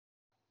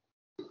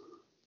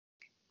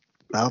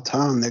About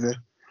time, nigga.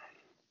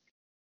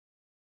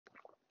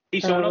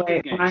 He's showing up this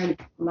Wait, game.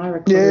 my Yeah,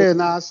 recorder.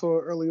 nah, I saw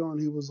it early on.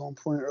 He was on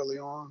point early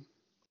on.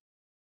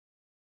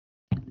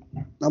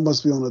 I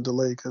must be on a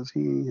delay because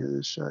he ain't hit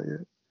his shot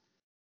yet.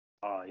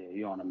 Oh yeah,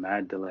 you on a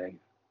mad delay.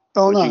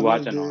 Oh, What no, you no, he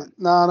watching did. on?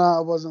 Nah,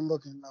 I wasn't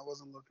looking.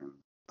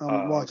 I'm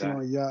Oh, watching okay.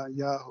 on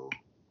Yahoo.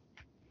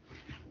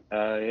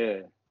 Yeah.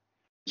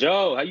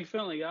 Joe, how you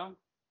feeling, yo?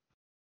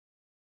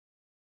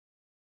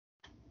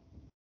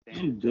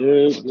 Damn, Joe,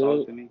 Good, don't good.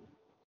 talk to me.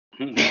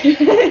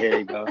 Here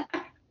you go.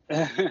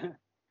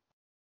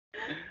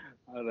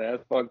 Oh,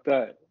 that's fucked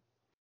up.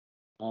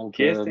 I'm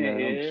good, Kirsten man. I'm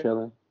here.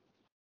 chilling.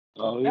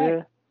 Oh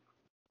Back.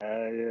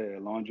 yeah. Yeah,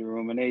 laundry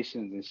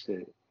ruminations and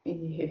shit.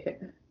 Yeah.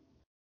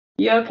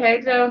 You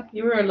okay, Joe?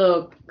 You were a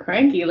little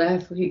cranky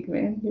last week,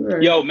 man. You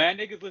were. Yo, man,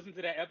 niggas listened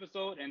to that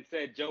episode and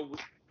said Joe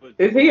was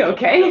Is he Joe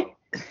okay? Joe.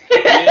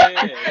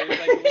 Yeah, they was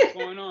like, what's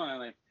going on?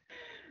 Like,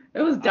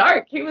 It was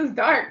dark. He was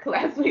dark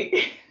last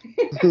week.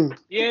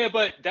 yeah,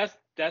 but that's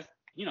that's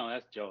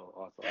Joe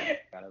also. I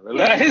gotta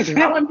realize.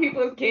 Calling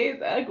people's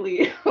kids ugly.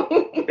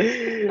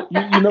 You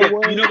know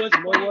what? You know what's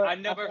You know funny? what? I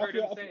never heard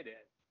him say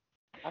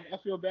that. I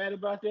feel bad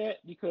about that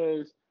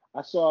because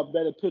I saw a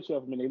better picture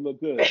of him and they look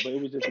good, but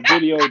it was just a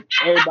video.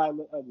 Everybody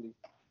looked ugly.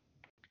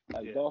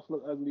 Like Dolph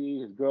looked ugly,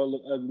 his girl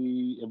looked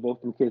ugly, and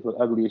both them kids look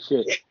ugly as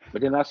shit.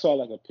 But then I saw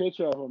like a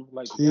picture of him,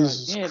 like,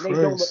 Jesus damn, they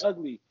don't look Christ.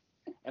 ugly.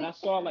 And I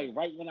saw like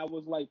right when I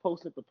was like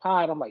posting the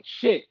pod, I'm like,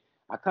 shit.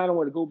 I kind of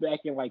want to go back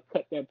and like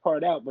cut that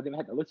part out, but then I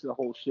had to listen to the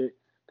whole shit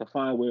to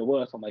find where it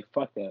was. So I'm like,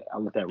 fuck that.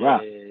 I'll let that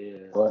rock.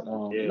 Yeah. But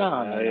Yeah,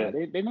 nah,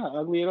 they're not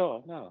ugly at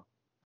all. No.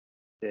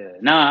 Yeah.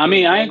 Nah, I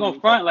mean, I ain't gonna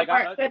front. Like, They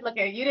weren't good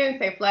looking. You didn't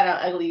say flat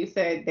out ugly. You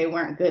said they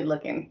weren't good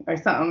looking or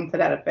something to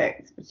that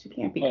effect. But you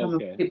can't be coming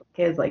for people's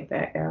kids like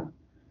that, yeah.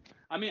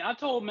 I mean, I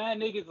told mad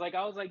niggas, like,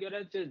 I was like, yo,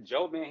 that's just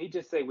Joe, man. He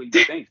just say what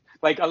he thinks.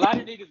 Like, a lot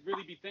of niggas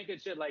really be thinking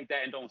shit like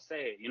that and don't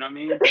say it. You know what I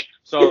mean?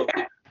 So,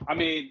 I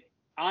mean,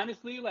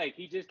 honestly, like,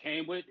 he just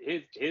came with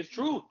his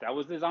truth. That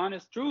was his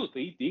honest truth.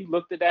 He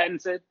looked at that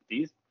and said,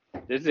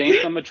 this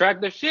ain't some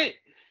attractive shit.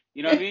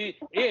 You know what I mean?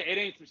 It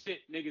ain't some shit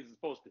niggas is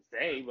supposed to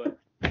say, but,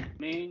 I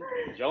mean,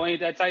 Joe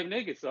ain't that type of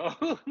nigga, so.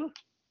 You know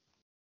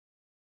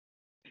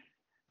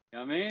what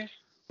I mean?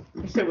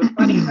 That shit was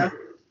funny, though.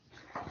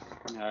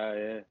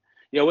 Yeah.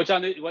 Yo, what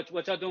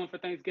y'all doing for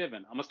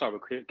Thanksgiving? I'm gonna start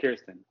with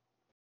Kirsten.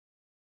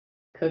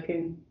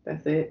 Cooking.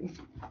 That's it.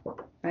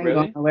 I ain't Really?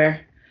 going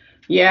nowhere.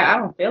 Yeah, I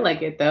don't feel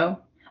like it though.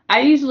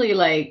 I usually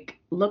like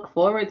look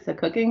forward to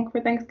cooking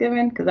for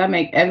Thanksgiving because I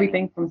make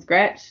everything from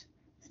scratch.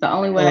 It's the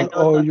only way I know it's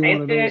gonna You one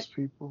taste of good. those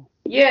people.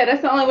 Yeah,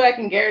 that's the only way I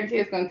can guarantee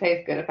it's gonna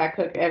taste good if I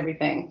cook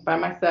everything by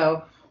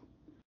myself.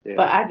 Yeah.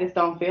 But I just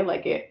don't feel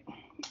like it.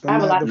 I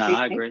have a lot to be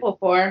thankful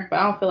for, but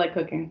I don't feel like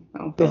cooking.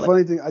 The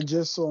funny thing, I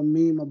just saw a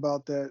meme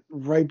about that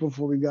right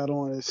before we got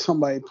on. Is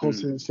somebody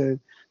posted and said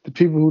the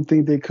people who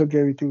think they cook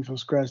everything from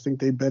scratch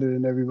think they better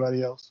than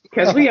everybody else.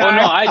 Because we are. Oh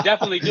no, I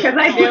definitely do. Because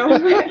I do.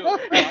 No,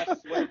 I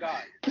swear to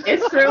God.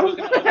 It's true. I'm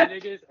looking at other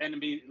niggas and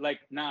be like,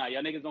 nah,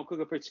 y'all niggas don't cook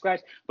it from scratch.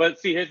 But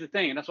see, here's the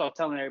thing, and that's what I was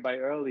telling everybody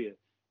earlier.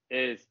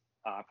 Is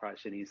I probably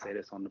shouldn't even say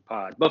this on the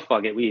pod, but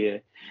fuck it, we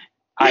here.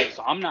 Alright,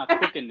 so I'm not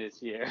cooking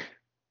this year.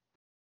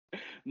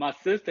 My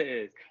sister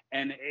is,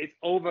 and it's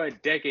over a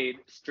decade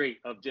straight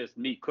of just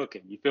me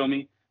cooking. You feel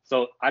me?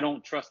 So I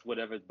don't trust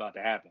whatever's about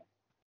to happen.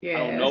 Yeah.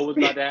 I don't know what's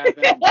about to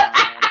happen.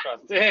 I don't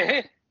trust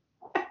it.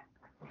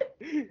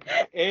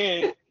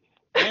 and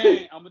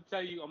I'm gonna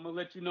tell you, I'm gonna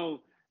let you know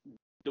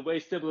the way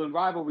sibling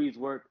rivalries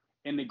work.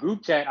 In the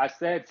group chat, I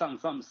said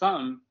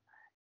something,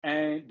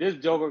 and this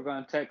joker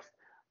gonna text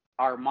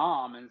our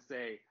mom and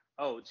say,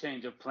 "Oh,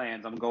 change of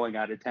plans. I'm going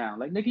out of town."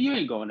 Like, nigga, you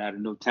ain't going out of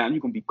no town. You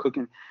gonna be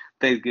cooking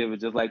Thanksgiving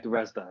just like the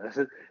rest of us.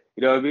 You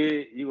know what I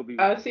mean? You gonna be.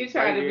 Oh, she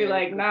tried to be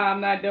like, nah,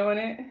 I'm not doing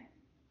it.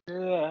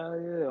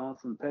 Yeah, on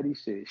some petty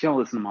shit. She don't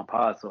listen to my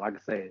pod, so I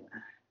can say it.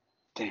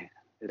 Damn.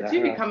 But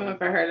you be coming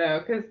for her though,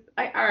 cause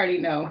I already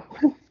know.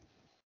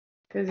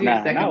 Cause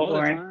you're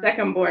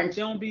second born.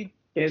 She don't be.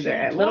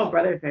 Little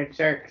brothers are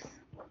jerks.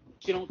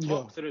 She don't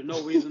talk, so there's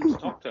no reason to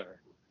talk to her.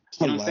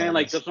 You know what I'm saying?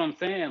 Like, that's what I'm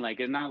saying. Like,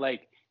 it's not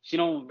like she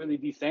don't really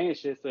be saying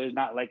shit, so it's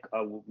not like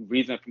a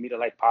reason for me to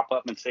like pop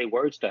up and say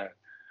words to her.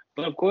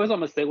 But of course, I'm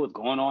gonna say what's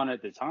going on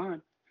at the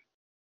time.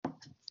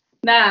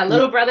 Nah,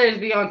 little brothers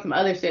be on some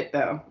other shit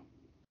though.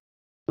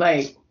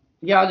 Like,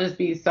 y'all just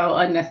be so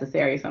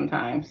unnecessary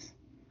sometimes.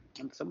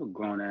 I'm a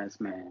grown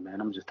ass man.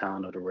 I'm just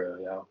telling her the real,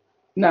 yo.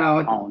 No,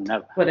 I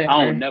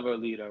don't never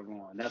lead her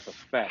on. That's a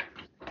fact.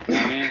 You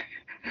know what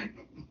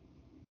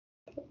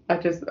I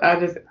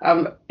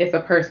mean? It's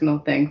a personal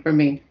thing for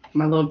me.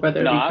 My little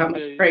brother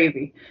becoming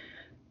crazy.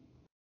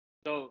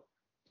 So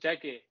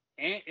check it.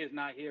 Ant is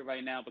not here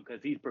right now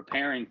because he's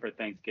preparing for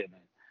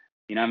Thanksgiving.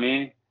 You know what I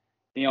mean?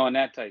 He on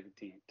that type of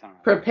time.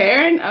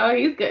 Preparing? Oh,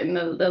 he's getting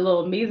the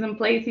little mise en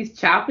place. He's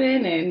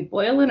chopping and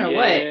boiling or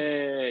what?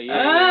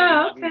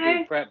 Yeah. Oh,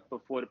 okay. Prep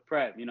before the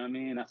prep. You know what I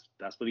mean?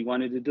 That's what he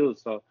wanted to do.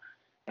 So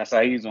that's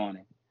how he's on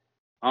it.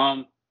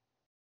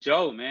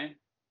 Joe, man,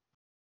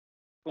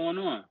 what's going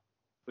on?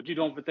 What you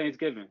doing for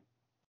Thanksgiving?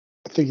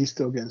 I think he's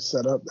still getting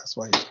set up. That's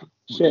why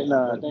he's Shit,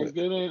 nah.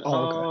 Thanksgiving.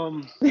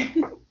 Oh, okay.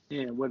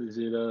 Yeah. What is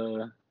it?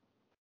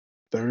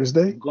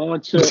 Thursday.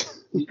 Going to.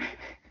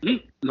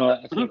 No,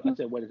 I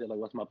said, what is it? Like,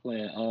 what's my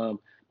plan?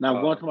 Now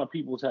I'm going to my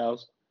people's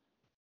house,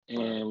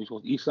 and we're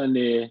supposed to eat something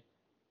there.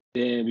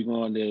 Then we're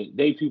going to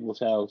their people's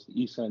house to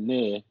eat something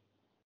there.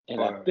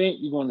 And I think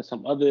we're going to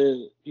some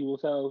other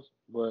people's house,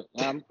 but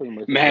I'm pretty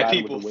much Mad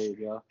riding people's. with the wave,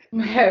 y'all.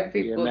 Mad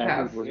people's Mad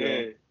house. people's, Yeah.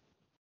 y'all.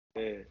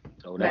 Yeah.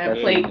 So Mad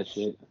that's plates. that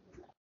shit.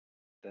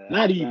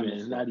 Not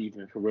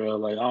even for real.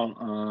 Like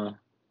I'm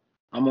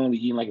only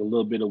eating like a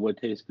little bit of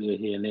what tastes good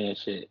here and there and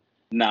shit.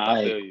 Nah,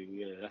 Like, I feel you.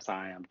 Yeah, that's how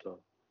I am too.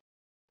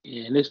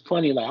 Yeah, and it's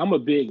funny, like I'm a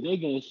big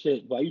nigga and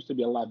shit, but I used to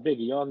be a lot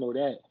bigger. Y'all know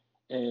that.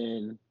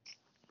 And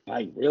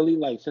like really,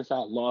 like since I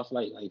lost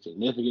like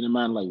significant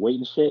amount of like weight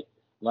and shit,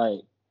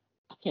 like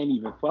I can't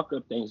even fuck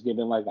up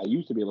Thanksgiving like I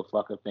used to be able to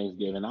fuck up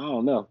Thanksgiving. I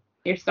don't know.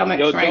 Your stomach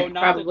Yo, shrank, Joe,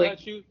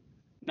 probably.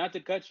 not to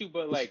cut you,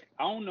 but like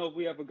I don't know if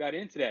we ever got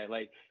into that.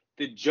 Like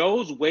the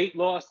Joe's weight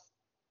loss,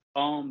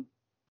 and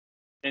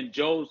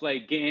Joe's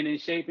like getting in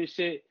shape and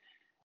shit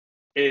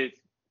is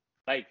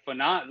like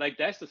phenomenal. Like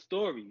that's the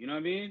story, you know what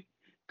I mean?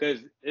 Because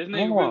this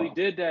nigga really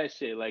did that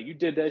shit. Like you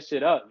did that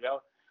shit up, yo.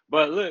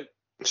 But look,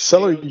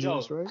 Celery yo,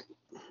 juice, Joe, right?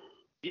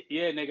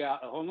 Yeah, nigga.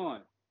 Hold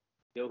on,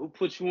 yo. Who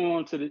put you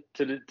on to the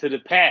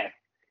path?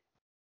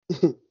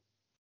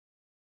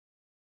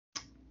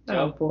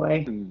 Oh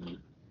boy.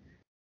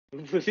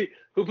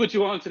 Who put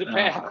you on to the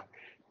path?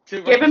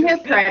 Give him his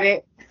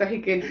credit so he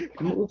can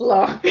move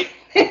along.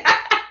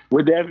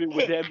 Would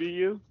that be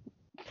you?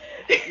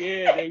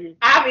 Yeah, nigga.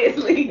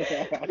 Obviously.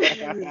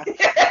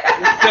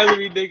 The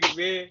celery nigga,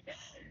 man.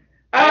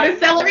 Oh, the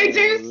celery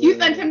juice? You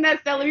sent him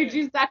that celery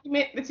juice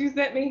document that you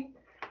sent me?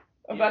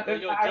 About Yo,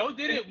 Joe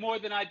did it more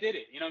than I did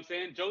it. You know what I'm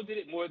saying? Joe did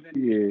it more than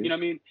you know what I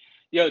mean?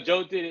 Yo,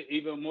 Joe did it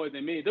even more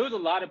than me. There was a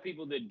lot of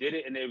people that did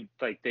it and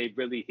they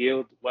really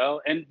healed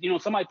well. And you know,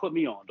 somebody put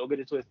me on. Don't get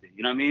it twisted.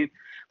 You know what I mean?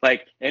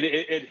 Like, and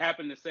it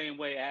happened the same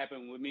way it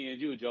happened with me and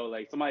you, Joe.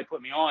 Like somebody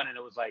put me on and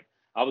it was like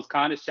I was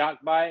kind of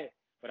shocked by it,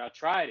 but I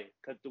tried it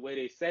because the way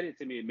they said it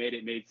to me,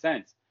 it made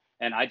sense.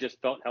 And I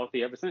just felt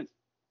healthy ever since.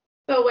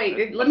 So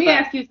wait, let me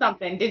ask you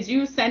something. Did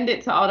you send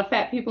it to all the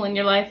fat people in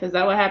your life? Is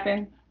that what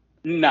happened?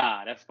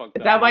 Nah, that's fucked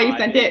up. Is that why you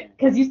sent it?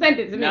 Because you sent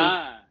it to me.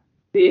 Nah.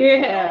 Yeah.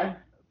 No.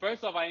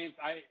 First off,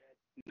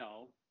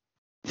 no.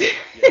 Yeah,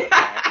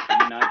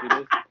 can you not do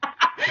this?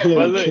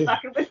 But look,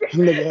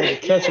 nigga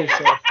had to catch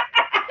himself.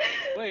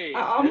 Wait.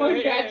 I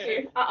almost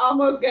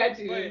got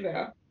you just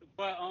now.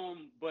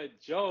 But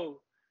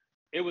Joe,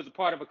 it was a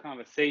part of a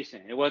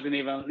conversation. It wasn't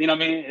even, you know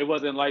what I mean? It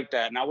wasn't like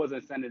that. And I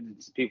wasn't sending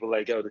it to people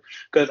like, yo,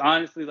 because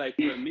honestly, like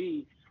for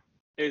me,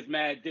 it's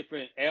mad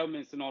different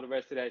ailments and all the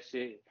rest of that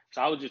shit.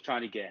 So I was just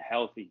trying to get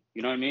healthy.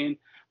 You know what I mean?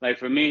 Like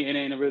for me, it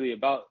ain't really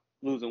about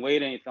losing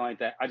weight or anything like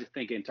that. I just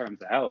think in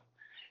terms of health.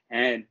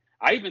 And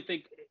I even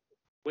think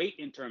weight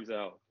in terms of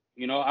health.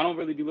 You know, I don't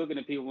really be looking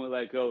at people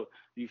like, yo,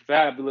 you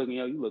fat. I be looking,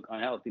 yo, you look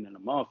unhealthy than a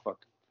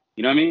motherfucker.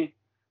 You know what I mean?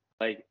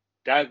 Like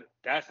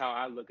that's how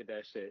I look at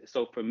that shit.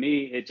 So for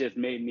me, it just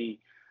made me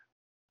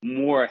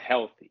more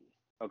healthy.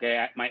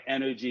 Okay, my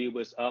energy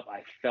was up.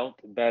 I felt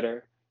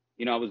better.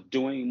 You know, I was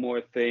doing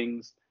more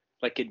things.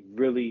 Like it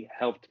really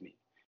helped me,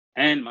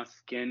 and my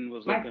skin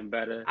was looking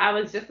better. I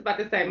was just about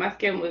to say my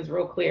skin was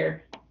real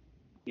clear.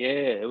 Yeah,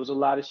 it was a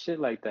lot of shit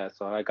like that.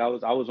 So like I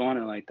was on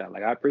it like that.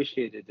 Like I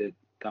appreciated it.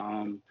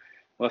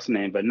 What's the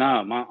name? But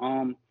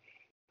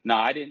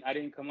I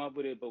didn't come up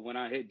with it. But when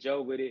I hit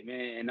Joe with it,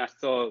 man, and I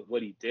saw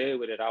what he did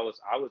with it, I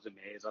was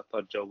amazed. I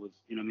thought Joe was,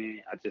 you know what I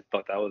mean? I just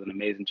thought that was an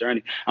amazing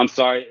journey. I'm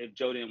sorry if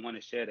Joe didn't want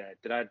to share that.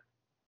 Did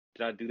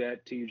I do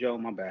that to you, Joe?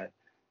 My bad.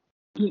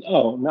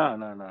 Oh, no,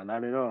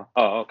 not at all.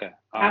 Oh, okay.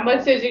 How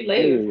much did you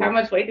lose? How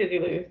much weight did you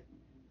lose?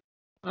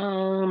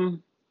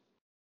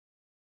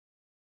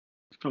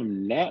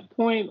 From that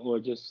point or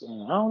just I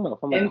don't know.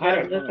 From in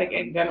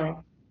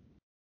general.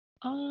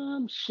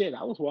 Shit,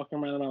 I was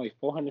walking around like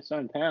 400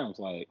 something pounds.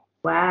 Like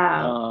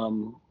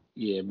wow.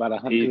 Yeah, about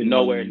 100. He's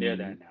nowhere near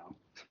that now.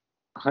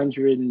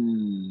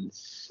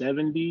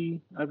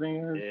 170, I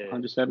think. Yeah.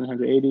 170,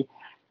 180.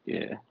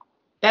 Yeah.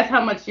 That's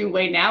how much you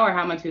weigh now, or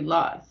how much you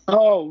lost?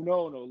 Oh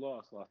no,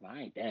 lost. I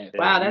ain't that.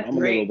 Wow, that's I'm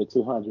great. a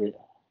little over 200.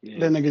 Yeah.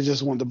 That nigga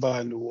just wanted to buy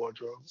a new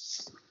wardrobe.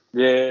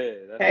 Yeah.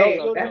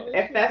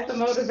 That's the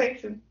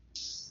motivation.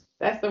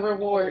 That's the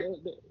reward.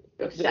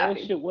 That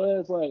shit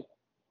was like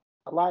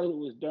a lot of it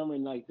was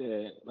during like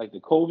the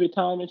COVID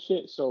time and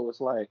shit. So it's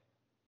like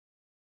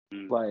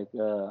I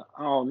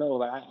don't know,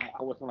 like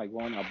I wasn't like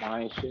going out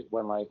buying shit,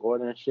 wasn't like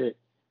ordering shit,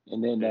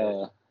 and then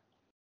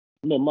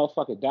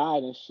motherfucker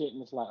died and shit,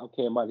 and it's like,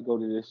 okay, I'm about to go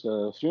to this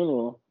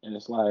funeral, and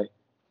it's like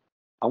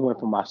I went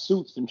for my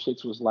suits, them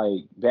shits was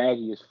like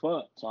baggy as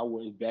fuck, so I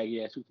wore this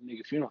baggy ass suit to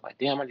nigga funeral. Like,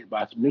 damn, I need to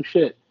buy some new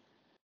shit.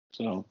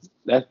 So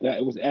that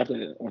it was after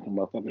I went to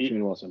my fucking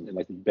funeral or something,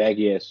 like this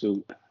baggy ass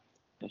suit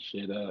and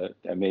shit.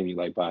 That made me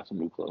like buy some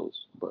new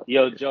clothes. But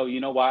yo, Joe, you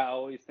know why I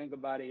always think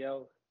about it,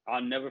 yo?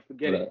 I'll never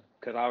forget it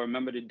because I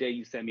remember the day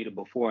you sent me the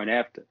before and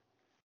after.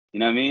 You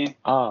know what I mean?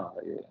 Ah,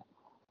 yeah.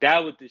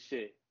 That was the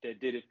shit. that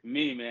did it for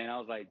me, man. I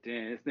was like,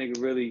 damn, this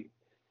nigga really,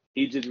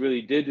 he just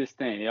really did this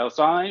thing, yo.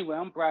 So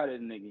I'm proud of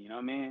the nigga, you know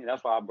what I mean?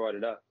 That's why I brought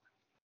it up.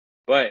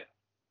 But,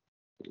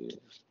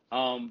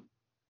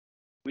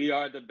 we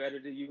are the Better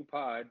Than You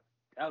pod.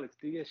 Alex,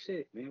 do your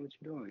shit, man. What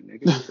you doing,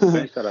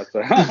 nigga? Shut up,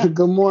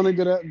 Good morning,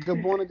 good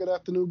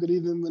afternoon, good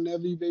evening,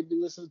 whenever you may be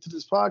listening to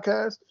this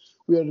podcast.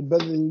 We are the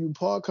Better Than You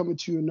pod, coming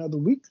to you another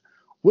week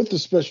with a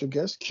special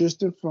guest,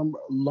 Kirsten from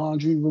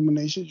Laundry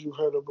Ruminations. You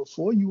heard her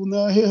before. You will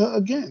now hear her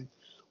again.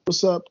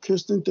 What's up,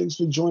 Kirsten? Thanks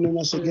for joining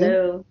us again.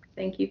 Hello.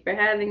 Thank you for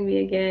having me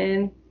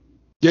again.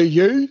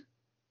 Yeah.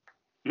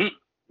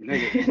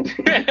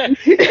 Nigga.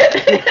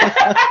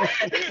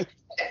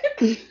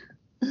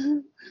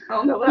 I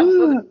don't know what I'm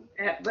supposed to do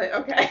that, but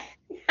okay.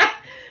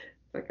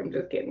 Like, I'm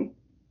just kidding.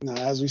 Now,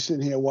 as we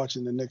sit here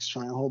watching the Knicks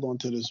try and hold on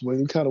to this win,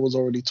 we kind of was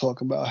already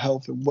talking about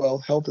health and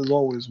wealth. Health is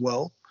always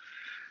wealth.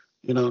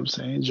 You know what I'm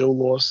saying? Joe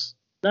lost.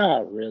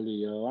 Not really,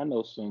 yo. I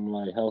know some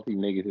like healthy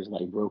niggas that's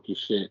like broke as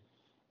shit,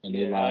 and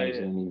their lives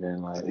ain't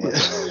even like what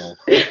the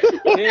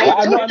hell. Yeah,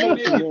 I know what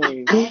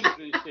you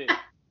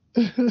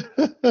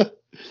mean.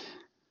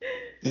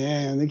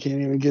 Damn, they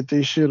can't even get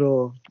their shit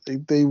off.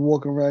 They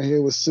walking around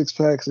here with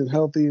 6-packs and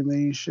healthy and they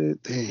ain't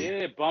shit. Damn.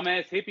 Yeah, bum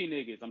ass hippie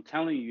niggas. I'm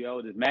telling you,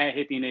 yo, there's mad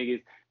hippie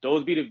niggas.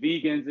 Those be the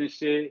vegans and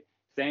shit,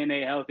 saying they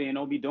healthy and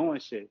don't be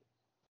doing shit.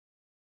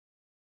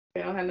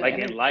 They don't have no like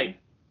energy. In life.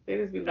 They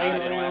just be Nah, laying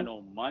they don't have around.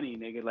 no money,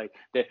 nigga. Like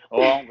that.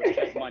 Oh, I don't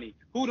respect money.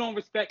 Who don't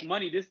respect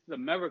money? This is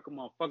America,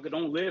 motherfucker.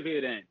 Don't live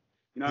here then.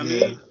 You know what I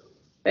mean?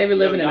 They be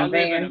living in y'all a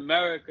live in van.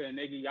 America,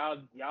 nigga.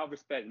 Y'all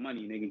respect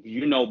money, nigga.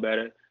 You know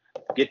better.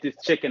 Get this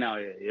chicken out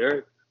here.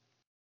 You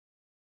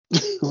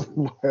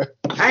heard?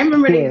 I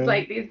remember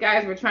these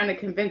guys were trying to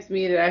convince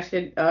me that I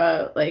should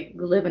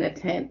live in a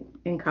tent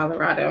in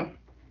Colorado.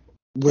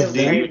 With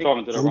them? You're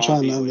talking to the I'm wrong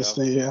trying people, to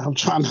understand. Yo. Yeah, I'm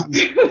trying to.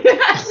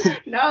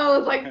 No, it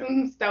was like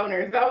some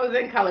stoners. I was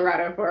in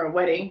Colorado for a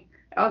wedding.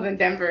 I was in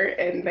Denver,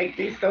 and like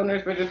these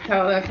stoners were just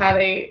telling us how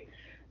they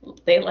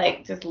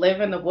like just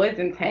live in the woods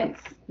in tents.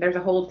 There's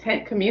a whole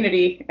tent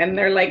community, and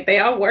they're like they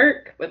all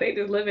work, but they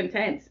just live in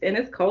tents, and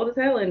it's cold as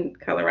hell in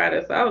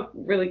Colorado. So I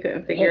really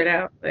couldn't figure it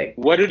out. Like,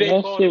 what do they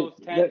call those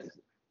tents?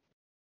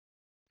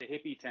 The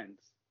hippie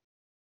tents.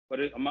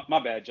 My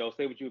bad, Joe.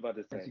 Say what you were about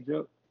to say. That's a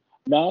joke.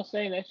 No, I'm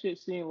saying that shit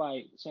seemed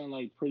like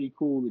pretty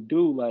cool to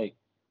do, like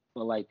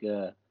for like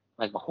a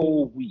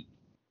whole week.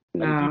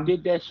 Like if you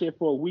did that shit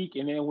for a week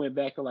and then went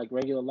back to like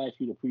regular life,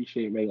 you'd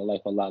appreciate regular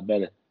life a lot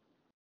better.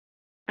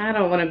 I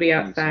don't want to be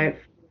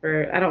outside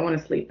I don't want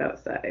to sleep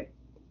outside.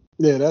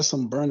 Yeah, that's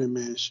some Burning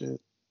Man shit.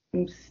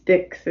 Some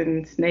sticks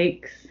and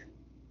snakes.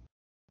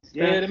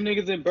 Yeah, them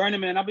niggas in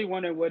Burning Man, I'll be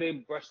wondering where they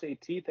brush their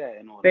teeth at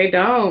and all that. They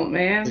don't,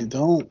 man. They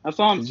don't. That's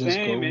all I'm they just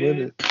saying, go man.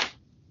 With it.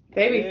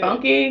 They be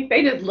funky.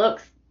 They just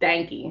look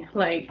stanky.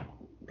 Like,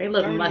 they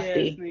look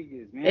musty.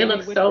 Niggas, man. They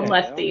look so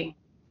musty.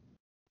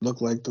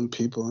 Look like them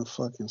people in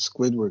fucking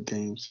Squidward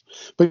games.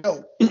 But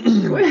yo,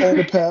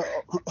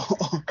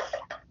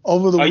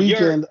 over the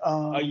weekend.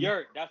 A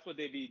yurt. That's what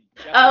they be.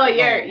 Oh, a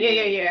yurt.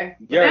 Yeah.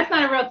 But that's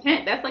not a real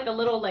tent. That's like a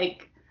little,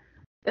 like,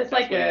 it's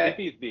like a.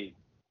 Hippies be.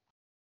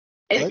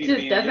 It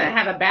just doesn't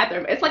have a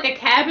bathroom. It's like a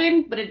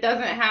cabin, but it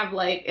doesn't have,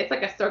 like, it's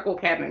like a circle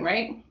cabin,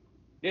 right?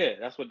 Yeah,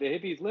 that's what the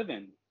hippies live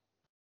in.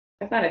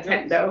 It's not a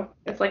tent, though.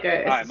 It's like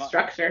a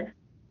structure.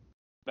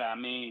 But I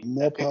mean,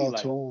 more power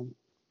to them.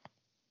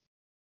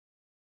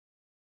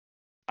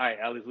 All right,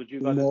 Alex, what you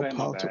about to say?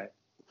 My bad.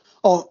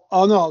 Oh no,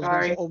 I was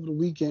going to say over the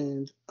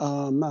weekend.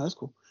 No, that's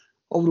cool.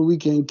 Over the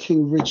weekend,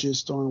 King Richard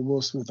starring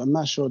Will Smith. I'm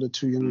not sure the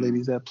two young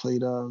ladies that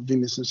played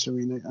Venus and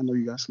Serena. I know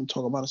you guys can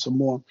talk about it some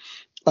more.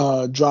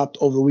 Dropped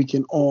over the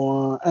weekend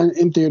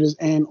in theaters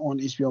and on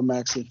HBO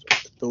Max. If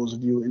those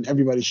of you, and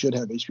everybody should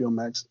have HBO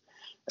Max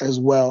as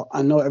well.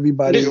 I know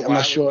everybody. I'm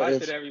not sure why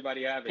if. Should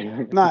everybody have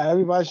it? Nah,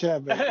 everybody should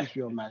have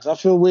HBO Max. I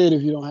feel weird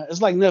if you don't have.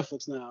 It's like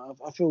Netflix now.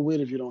 I feel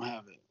weird if you don't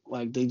have it.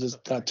 Like they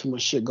just got too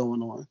much shit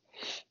going on.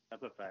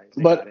 That's a fact.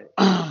 But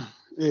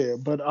yeah,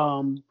 but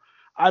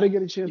I didn't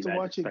get a chance to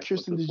watch it.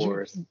 Kirsten, did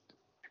you?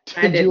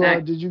 I did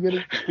not. Did you get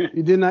it?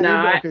 You did not.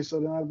 No, Okay,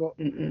 so then I'll go.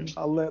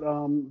 I'll let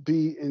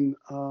B and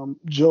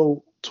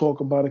Joe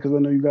talk about it because I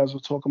know you guys were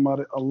talking about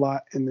it a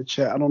lot in the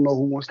chat. I don't know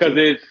who wants to.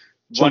 Because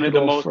it's one of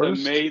the most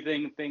first.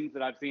 Amazing things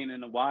that I've seen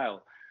in a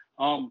while.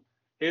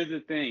 Here's the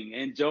thing,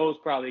 and Joe's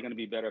probably going to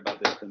be better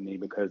about this than me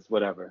because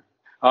whatever.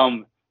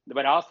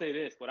 But I'll say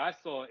this: what I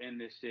saw in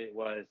this shit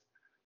was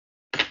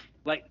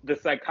like the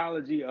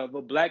psychology of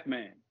a black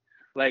man.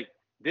 Like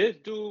this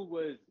dude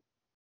was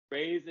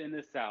raised in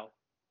the South.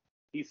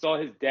 He saw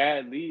his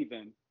dad leave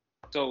him,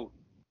 so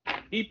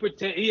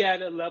he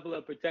had a level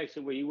of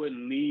protection where he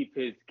wouldn't leave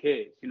his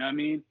kids. You know what I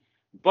mean?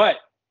 But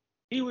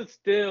he was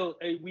still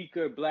a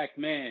weaker black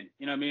man.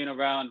 You know what I mean?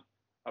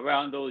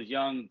 Around those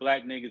young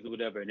black niggas or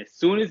whatever. And as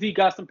soon as he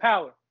got some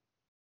power,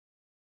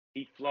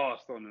 he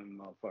flossed on them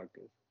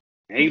motherfuckers.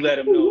 And he let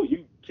them know,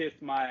 you kiss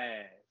my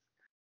ass.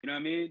 You know what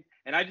I mean?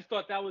 And I just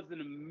thought that was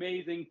an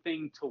amazing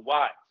thing to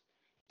watch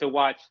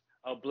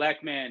a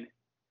black man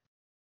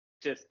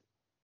just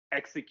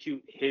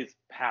execute his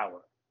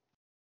power.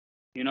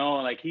 You know,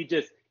 like he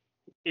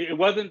It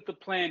wasn't the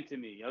plan to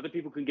me. Other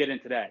people can get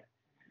into that.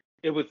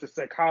 It was the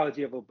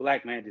psychology of a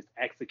black man just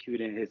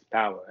executing his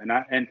power.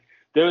 And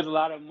there was a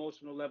lot of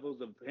emotional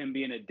levels of him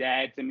being a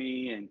dad to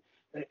me,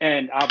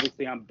 and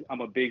obviously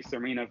I'm a big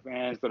Serena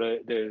fan, so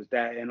there's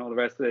that and all the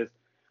rest of this.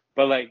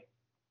 But like,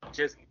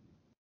 just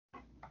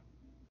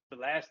the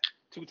last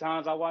 2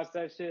 times I watched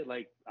that shit,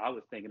 like I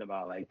was thinking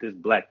about like this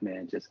black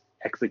man just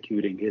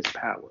executing his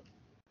power.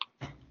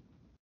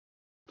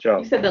 Joe.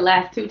 You said the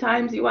last 2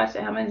 times you watched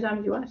it. How many times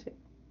did you watch it?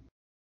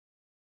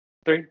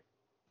 3.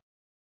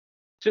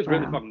 Just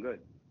really fucking good.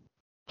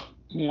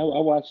 Yeah, I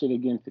watched it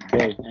again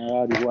today. I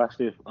already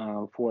watched it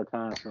 4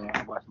 times, so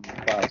I watched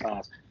it 5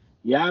 times.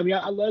 Yeah, I mean,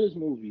 I love this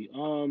movie.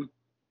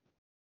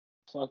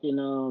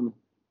 Fucking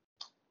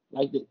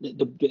like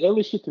the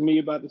illest shit to me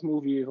about this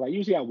movie is like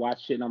usually I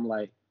watch shit and I'm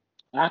like,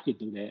 I could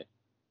do that.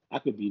 I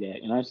could be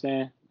that. You know what I'm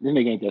saying? This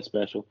nigga ain't that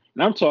special.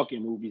 And I'm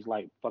talking movies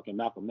like fucking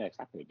Malcolm X.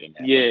 I could have been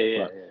that.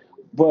 Yeah.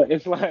 But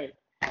it's like,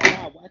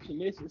 now watching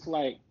this, it's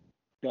like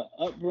the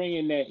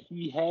upbringing that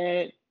he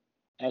had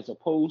as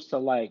opposed to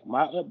like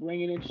my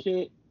upbringing and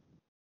shit.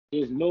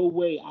 There's no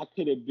way I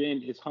could have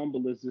been as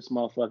humble as this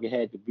motherfucker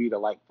had to be to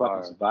like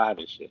fucking survive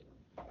this shit.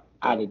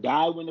 I'd have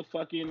died when the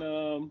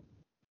fucking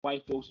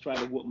white folks tried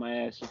to whoop my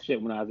ass and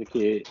shit when I was a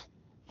kid.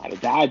 I'd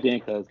have died then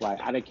because like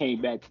I done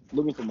came back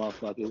looking for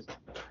motherfuckers.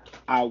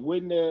 I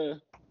wouldn't have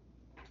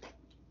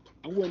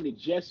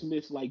just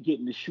missed like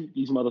getting to shoot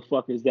these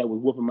motherfuckers that was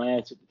whooping my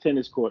ass at the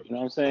tennis court. You know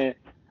what I'm saying?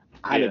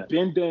 I'd have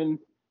been done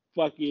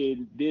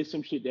fucking did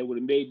some shit that would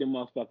have made them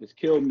motherfuckers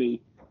kill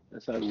me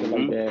and stuff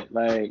like that.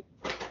 Like,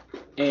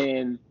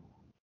 and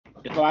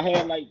if I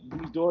had like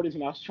these daughters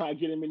and I was trying to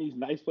get them in these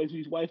nice places,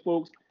 these white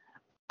folks,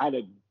 I'd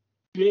have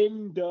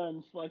been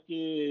done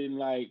fucking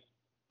like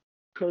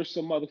curse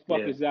some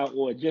motherfuckers out,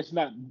 or just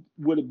not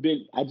would have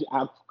been.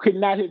 I could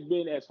not have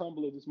been as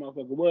humble as this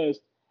motherfucker was,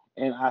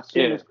 and I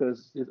assume it's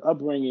because his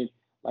upbringing.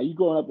 Like you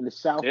growing up in the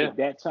South at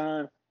that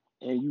time,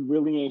 and you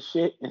really ain't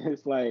shit, and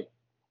it's like,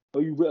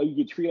 or you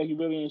get treated like you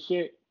really ain't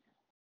shit.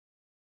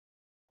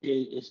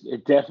 It's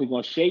definitely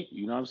gonna shape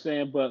you. You know what I'm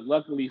saying? But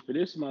luckily for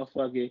this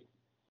motherfucker,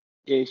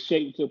 it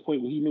shaped to the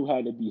point where he knew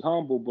how to be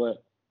humble.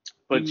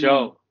 But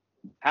Joe,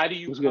 how do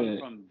you come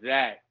from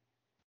that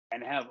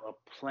and have a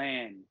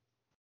plan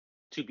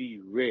to be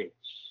rich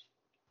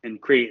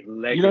and create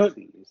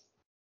legacies?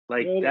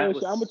 Like that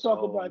was I'm gonna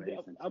talk about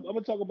amazing. I'm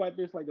gonna talk about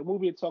this. Like the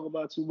movie didn't talk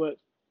about too much.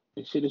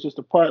 This shit is just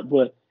a part,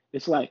 but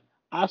it's like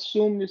I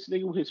assume this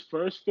nigga with his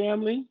first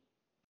family,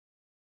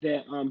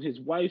 that his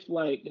wife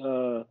like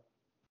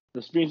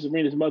the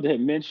Serena's mother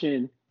had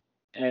mentioned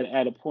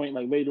at a point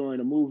like later in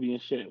the movie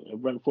and shit,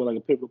 right before like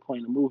a pivotal point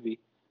in the movie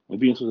when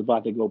Venus was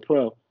about to go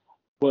pro.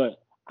 But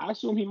I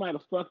assume he might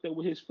have fucked up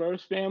with his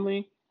first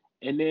family,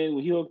 and then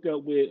when he hooked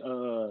up with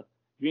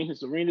Venus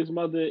Serena's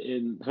mother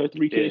and her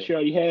 3 kids she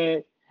already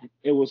had,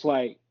 it was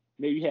like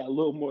maybe he had a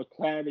little more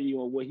clarity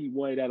on what he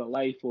wanted out of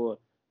life or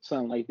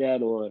something like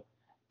that, or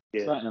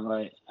something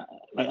like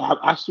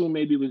I assume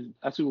maybe it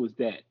was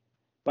that.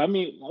 But I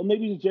mean,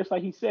 maybe it's just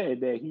like he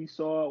said that he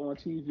saw on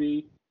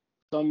TV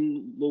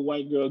some little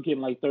white girl getting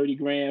like 30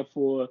 grand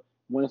for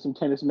winning some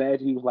tennis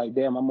match. He was like,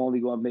 damn, I'm only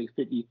gonna make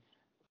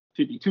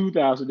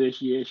 52,000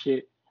 this year.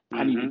 Shit,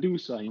 I need to do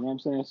something. You know what I'm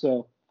saying?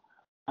 So,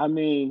 I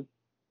mean,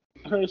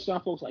 I heard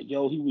some folks like,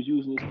 yo, he was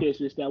using his kids,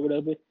 this, that,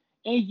 whatever.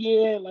 And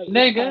yeah, like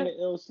it's kind of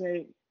ill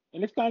say,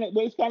 and it's kind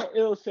of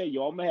ill say,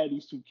 yo, I'm gonna have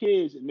these 2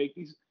 kids and make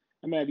these.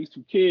 I'm gonna have these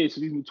 2 kids,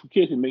 so these 2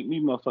 kids can make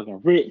me motherfucking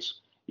rich.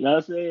 You know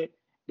what I'm saying?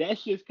 That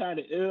shit's kind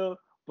of ill,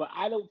 but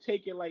I don't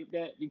take it like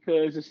that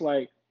because it's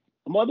like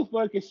a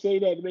motherfucker can say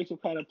that to make some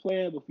kind of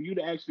plan, but for you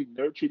to actually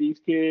nurture these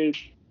kids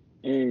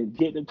and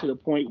get them to the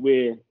point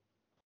where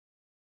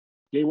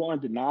they were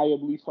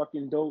undeniably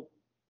fucking dope,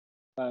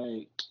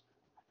 like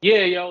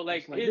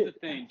like here's the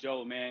thing,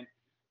 Joe, man.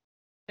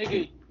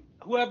 Nigga,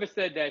 whoever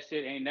said that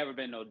shit ain't never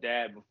been no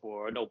dad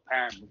before or no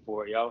parent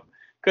before, yo.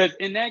 Because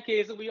in that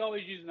case, we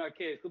always using our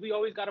kids because we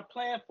always got a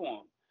plan for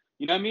them.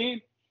 You know what I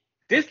mean?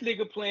 This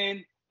nigga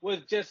plan was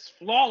just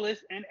flawless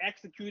and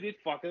executed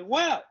fucking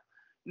well.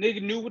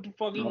 Nigga knew what the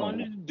fuck he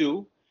wanted to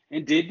do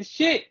and did the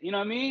shit. You know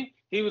what I mean?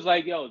 He was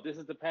like, yo, this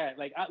is the path.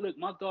 Like,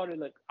 my daughter,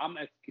 like, I'm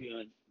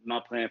executing my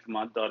plan for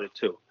my daughter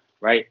too,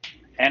 right?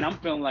 And I'm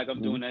feeling like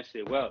I'm doing that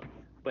shit well.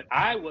 But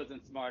I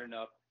wasn't smart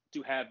enough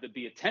to have to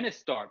be a tennis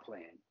star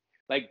plan.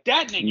 Like,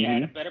 that nigga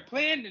had a better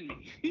plan than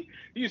me.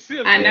 You see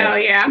what I'm saying? I know,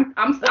 yeah.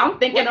 I'm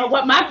thinking of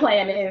what my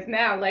plan is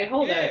now. Like,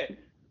 hold up.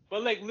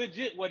 But, like,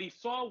 legit, what he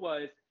saw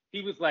was,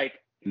 he was like,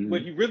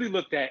 what he really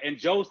looked at, and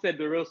Joe said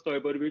the real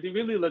story, but what he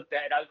really looked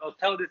at, I was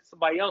telling this to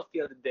somebody else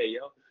the other day,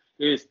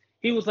 is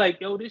he was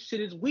like, yo, this shit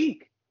is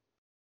weak.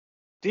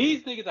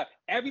 These niggas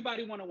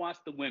everybody want to watch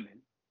the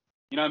women.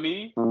 You know what I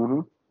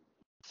mean?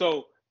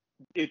 So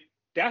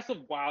that's a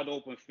wide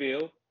open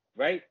field,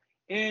 right?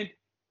 And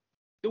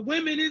the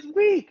women is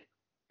weak.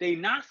 They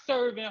not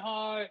serving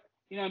hard.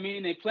 You know what I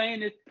mean? They playing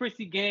this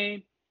prissy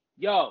game.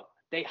 Yo,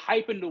 they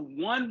hyping the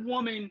one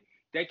woman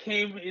that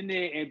came in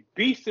there and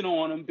beasting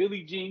on him,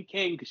 Billie Jean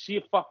King, because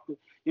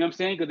You know what I'm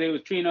saying? Because they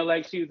was treating her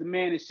like she was a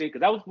man and shit.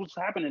 Because that was what's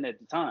happening at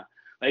the time.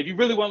 Like, if you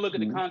really want to look at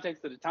the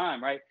context of the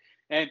time, right?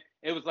 And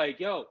it was like,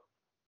 yo,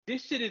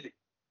 this shit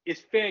is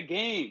fair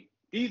game.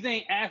 These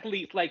ain't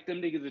athletes like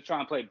them niggas that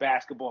trying to play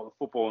basketball and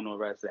football and all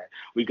the rest of that.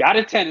 We got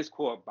a tennis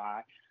court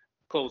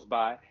close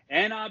by,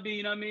 and I'll be,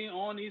 you know what I mean,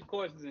 on these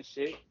courses and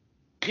shit.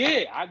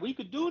 Yeah, we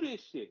could do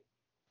this shit.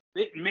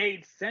 It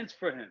made sense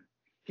for him.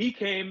 He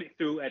came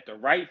through at the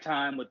right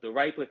time with the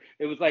right play.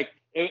 It was like,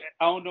 I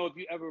don't know if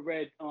you ever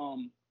read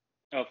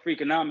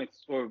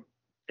Freakonomics, or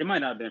it might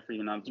not have been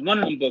Freakonomics. One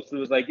of them books, it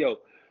was like, yo,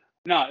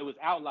 no, it was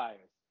Outliers.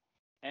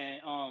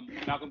 And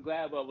Malcolm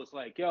Gladwell was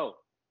like, yo,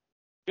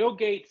 Bill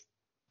Gates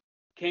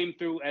came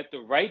through at the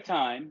right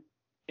time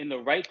in the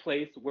right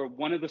place where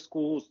one of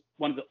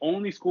the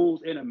only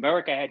schools in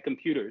America had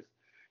computers.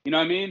 You know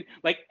what I mean?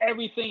 Like,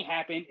 everything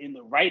happened in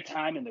the right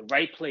time, in the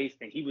right place,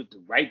 and he was the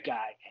right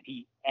guy, and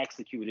he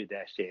executed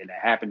that shit, and that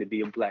happened to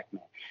be a black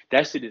man.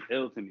 That shit is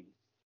ill to me.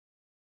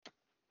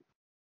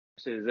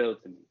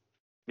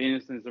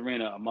 Venus and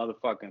Serena are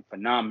motherfucking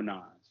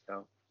phenomenons,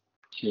 yo.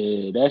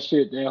 Yeah,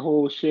 that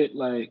whole shit,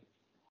 like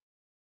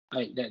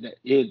that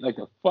is like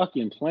a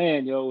fucking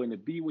plan, yo, and to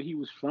be where he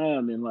was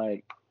from, and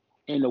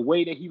the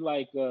way that he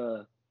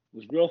was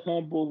real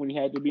humble when he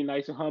had to be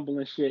nice and humble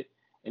and shit.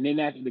 And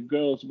then after the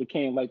girls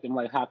became like them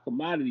like hot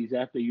commodities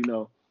after, you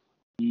know,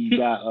 he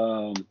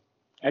got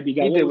after he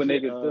got, he did what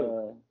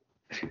niggas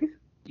do.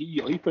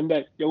 He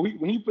finessed,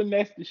 when he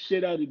finessed the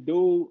shit out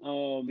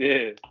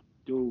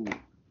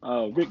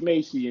of Rick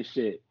Macy and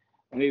shit.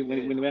 When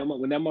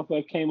that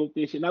motherfucker came up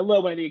this shit, and I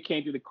love when they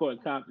came to the court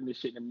and Compton and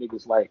shit, and them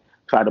niggas like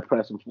tried to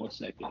press him for a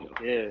second, yo.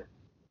 Yeah.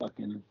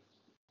 Fucking.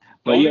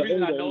 The only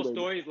reason I know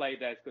stories like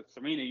that is because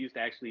Serena used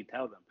to actually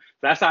tell them.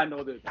 So that's how I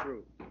know they're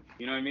true.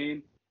 You know what I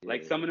mean?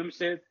 Like, some of them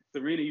shit,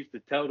 Serena used to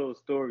tell those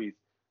stories,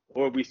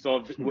 or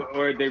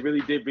they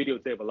really did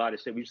videotape a lot of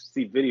shit. We used to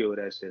see video of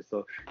that shit.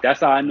 So that's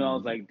how I know. I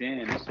was like,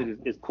 damn, this shit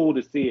is cool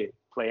to see it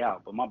play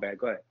out. But my bad,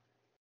 go ahead.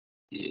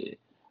 Yeah,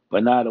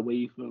 but nah, the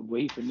way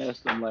he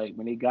finessed them, like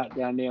when they got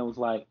down there, was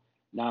like,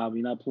 nah,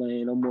 we not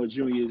playing no more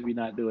juniors. We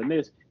not doing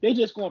this. They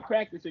just gonna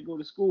practice and go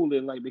to school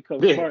and like become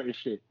smart and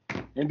shit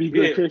and be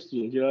good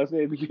Christians. You know what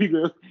I'm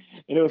saying?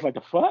 And it was like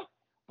the fuck,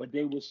 but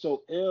they were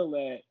so ill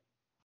at.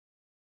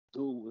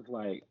 Dude was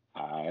like,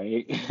 all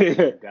right,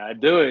 gotta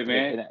do it,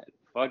 man.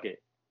 Fuck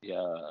it.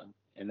 Yeah,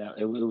 and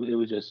it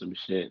was just some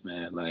shit,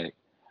 man. Like,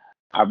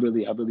 I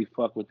really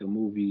fuck with the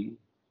movie.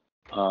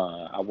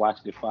 I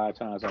watched it 5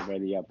 times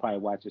already. I'll probably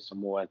watch it some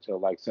more until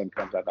like something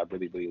comes out I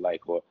really, really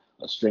like, or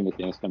a string of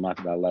things come out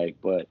that I like.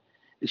 But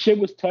the shit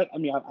was tough. I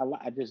mean,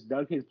 I just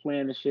dug his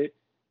plan and shit,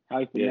 how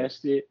he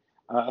finessed it.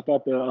 I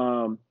thought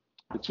all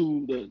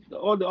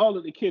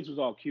of the kids was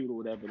all cute or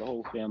whatever, the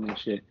whole family and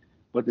shit.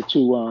 But the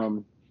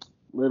two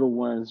little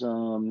ones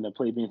that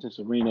played Venus and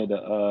Serena,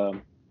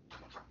 the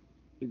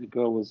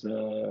girl was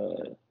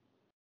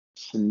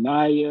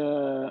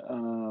Sanaya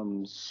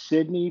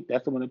Sydney.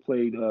 That's the one that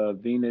played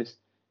Venus,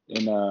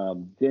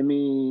 and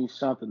Demi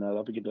something.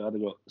 I forget the other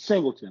girl.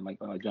 Singleton, like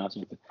John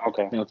Singleton.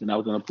 Okay. Singleton. I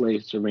was gonna play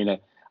Serena.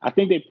 I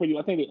think they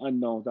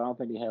unknowns. I don't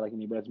think they had like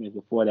any resumes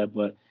before that,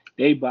 but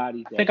they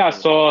bodied. I think I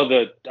saw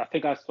the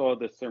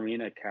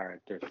Serena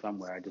character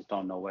somewhere. I just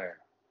don't know where.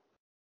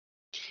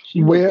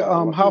 Where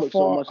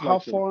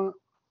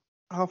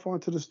how far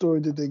into the story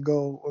did they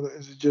go, or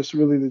is it just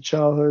really the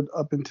childhood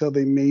up until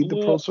they made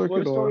the pro circuit?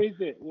 Well, the story is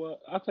that.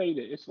 Well, I'll tell you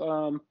that it's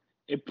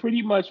it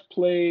pretty much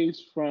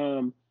plays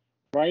from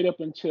right up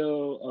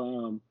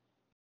until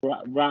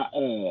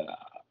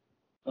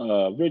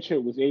Richard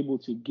was able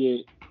to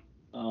get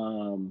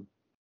a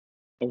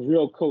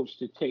real coach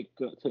to take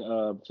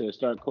to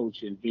start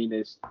coaching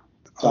Venus.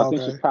 So I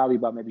think she's probably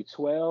about maybe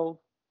 12,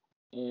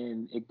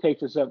 and it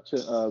takes us up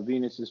to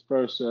Venus's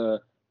first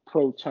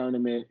pro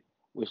tournament,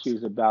 where she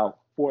was about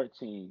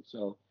 14.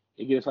 So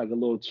it gives like a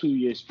little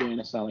 2-year span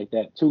or something like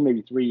that, 2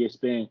 maybe 3-year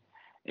span,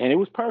 and it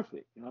was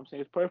perfect. You know what I'm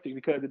saying? It's perfect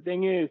because the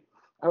thing is,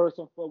 I heard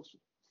some folks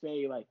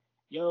say like,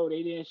 "Yo,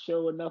 they didn't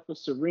show enough of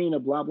Serena,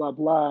 blah blah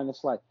blah," and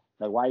it's like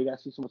why you gotta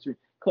see so much Serena?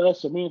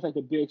 Because Serena's like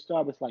the big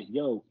star, but it's like,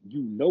 yo,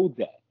 you know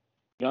that.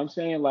 You know what I'm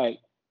saying? Like,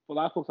 for a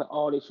lot of folks, like,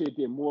 oh, they should have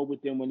did more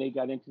with them when they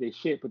got into their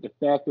shit. But the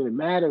fact of the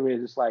matter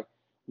is, it's like,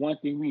 one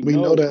thing we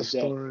know that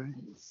story.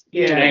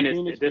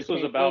 This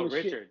was about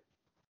Richard.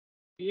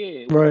 Yeah,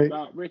 it was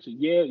about Richard.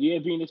 Yeah,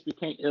 Venus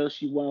became ill.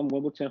 She won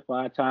Wimbledon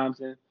 5 times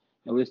and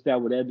this,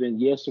 that, whatever.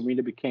 And yeah,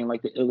 Serena became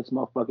like the illest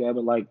motherfucker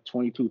ever, like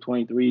 22,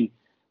 23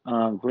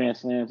 Grand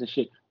Slams and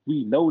shit.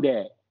 We know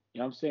that. You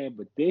know what I'm saying?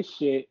 But this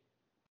shit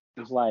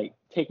is like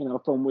taking her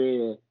from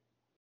where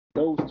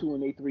those 2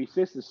 and they 3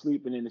 sisters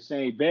sleeping in the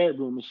same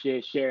bedroom and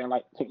shit, sharing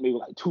like maybe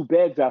like 2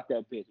 beds out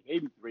that bitch,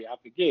 maybe 3, I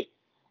forget.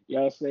 You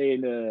know what I'm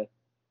saying?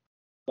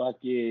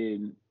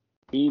 Fucking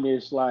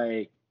Venus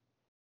like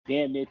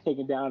damn near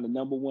taking down the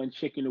 #1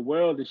 chick in the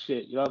world and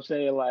shit. You know what I'm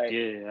saying? Like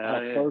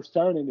first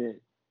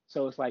tournament.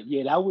 So it's like,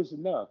 yeah, that was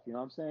enough. You know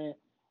what I'm saying?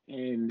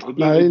 And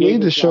they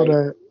need to show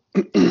that.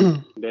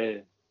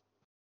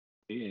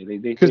 Yeah,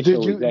 they show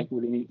exactly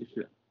what they need to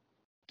show.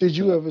 Did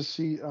you ever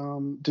see?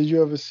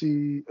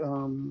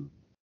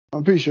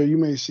 I'm pretty sure you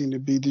may have seen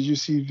it. Did you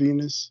see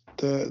Venus,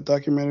 the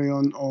documentary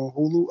on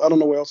Hulu? I don't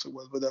know where else it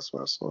was, but that's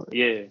where I saw it.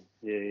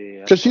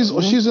 Yeah. Because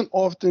she's an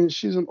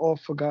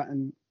oft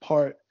forgotten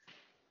part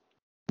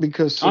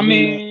because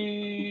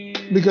Serena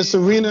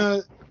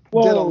did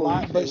a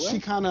lot, but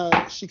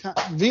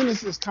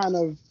Venus is kind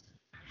of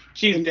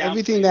in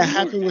everything that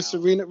happened with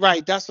Serena.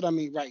 Right, that's what I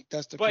mean. Right,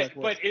 that's the correct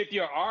word. But if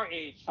you're our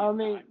age,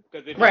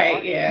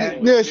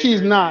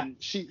 she's not.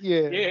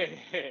 Yeah.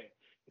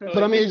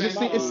 But I mean,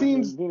 it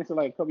seems Venus is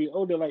like a couple years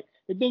older. Like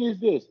the thing is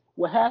this: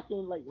 what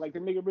happened? Like the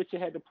nigga Richard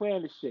had to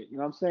plan the shit. You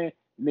know what I'm saying?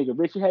 The nigga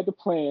Richard had to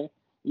plan.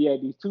 He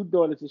had these two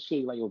daughters and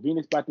shit. Like,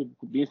 Venus gonna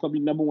be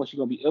number one. She's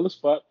gonna be ill as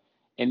fuck.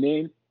 And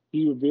then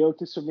he revealed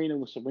to Serena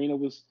when Serena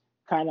was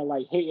kind of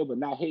like hating, but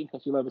not hating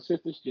because she loved her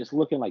sister. She just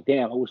looking like,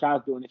 damn, I wish I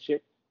was doing this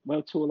shit.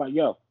 Went to her like,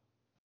 yo,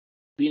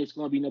 Venus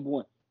gonna be number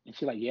one. And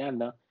she like, yeah, I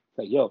know. It's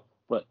like, yo,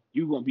 but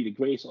you gonna be the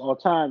greatest of all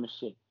time and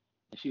shit.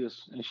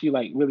 And she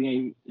like really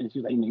ain't. And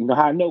she's like, you know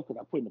how I know? Because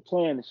I put in the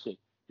plan and shit.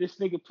 This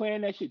nigga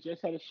playing that shit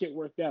just had the shit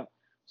worked out.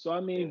 So I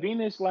mean,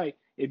 Venus, like,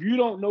 if you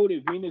don't know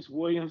that Venus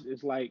Williams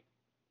is like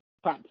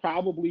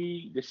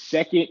probably the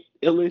second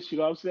illest, you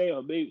know what I'm saying?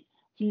 Or maybe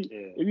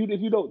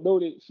if you don't know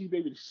that she's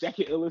maybe the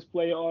second illest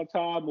player all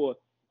time, or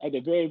at the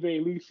very, very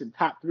least in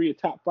top 3 or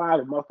top 5,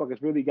 if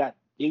motherfuckers really got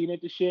digging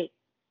into shit,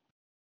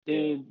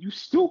 then you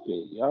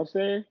stupid, you know what I'm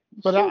saying?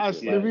 But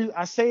the reason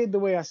I say it the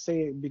way I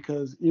say it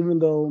because even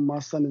though my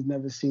son has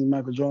never seen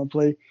Michael Jordan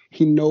play,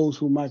 he knows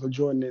who Michael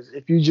Jordan is.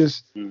 If you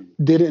just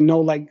didn't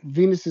know, like,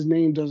 Venus's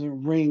name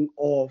doesn't ring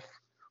off,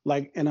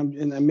 like, and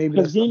maybe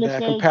that's a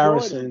bad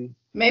comparison. Jordan.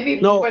 Maybe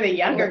for the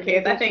younger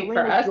kids, I think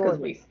for us, because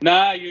we.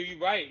 Nah, you're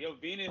right. Yo,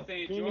 Venus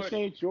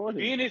ain't Jordan.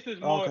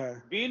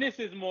 Venus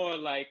is more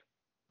like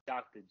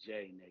Dr.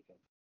 J, nigga.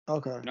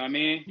 Okay. You know what I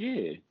mean?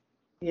 Yeah.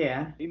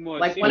 Yeah.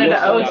 Like one of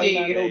the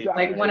OGs,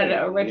 like one of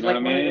the original,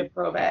 like one of the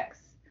throwbacks.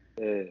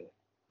 Yeah.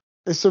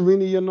 Is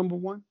Serena your number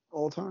one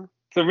all time?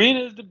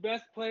 Serena is the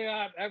best player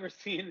I've ever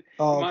seen in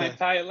my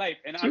entire life,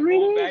 and I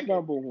go back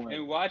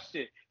and watched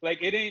it.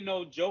 Like, it ain't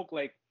no joke.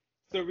 Like,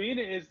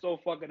 Serena is so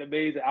fucking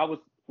amazing. I was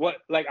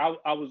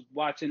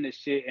watching this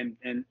shit, and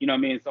you know what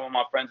I mean? Some of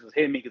my friends was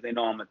hitting me because they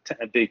know I'm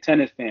a big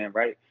tennis fan,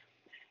 right?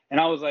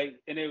 And I was like,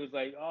 and it was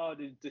like, oh,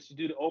 did she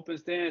do the open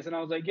stance? And I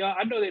was like, yo,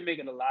 I know they're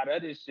making a lot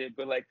of this shit,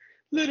 but like,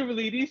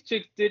 literally, these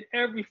chicks did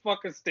every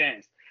fucking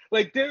stance.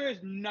 Like, there is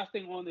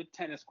nothing on the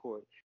tennis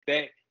court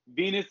that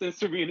Venus and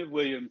Serena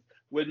Williams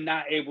were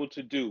not able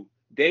to do.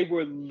 They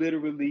were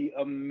literally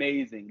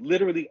amazing.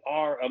 Literally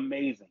are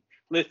amazing.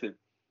 Listen,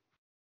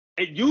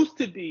 it used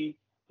to be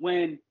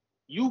when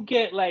you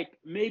get like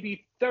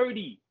maybe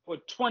 30 or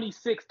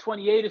 26,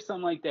 28 or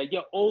something like that.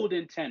 You're old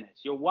in tennis.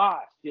 You're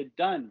washed. You're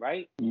done,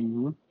 right?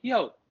 Mm-hmm.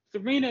 Yo,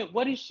 Serena,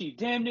 what is she?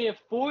 Damn near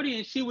 40,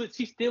 and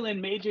she's still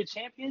in major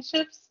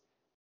championships?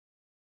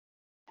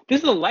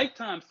 This is a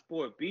lifetime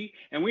sport, B,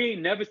 and we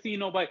ain't never seen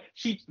nobody.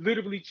 She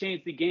literally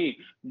changed the game.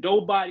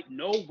 No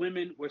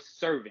women were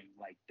serving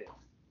like this.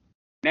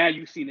 Now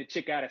you seen a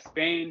chick out of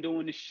Spain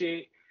doing the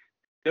shit.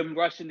 Them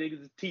Russian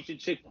niggas is teaching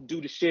chicks to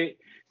do the shit.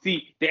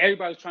 See,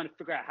 everybody was trying to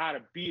figure out how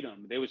to beat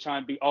them. They were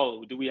trying to be,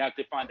 do we have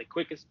to find the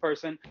quickest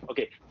person?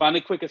 Okay, find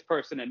the quickest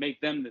person and make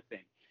them the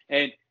thing.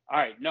 And, all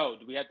right, no,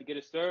 do we have to get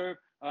a serve?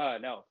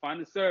 No, find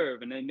the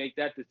serve and then make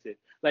that the shit.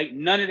 Like,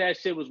 none of that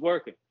shit was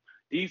working.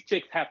 These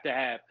chicks have to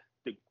have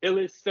the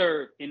illest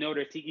serve in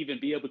order to even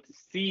be able to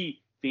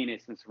see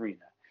Venus and Serena.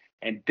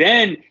 And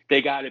then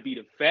they got to be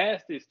the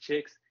fastest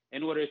chicks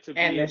in order to be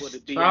able to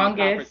be in the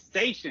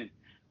conversation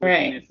with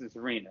Venus and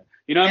Serena.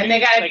 You know what I mean?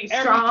 And they got to be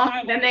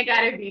strong. Then they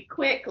got to be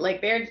quick. Like,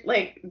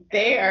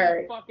 they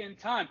are fucking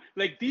time.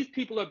 Like, these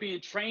people are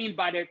being trained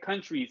by their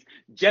countries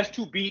just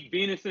to beat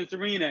Venus and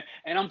Serena.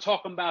 And I'm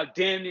talking about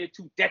damn near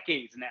 2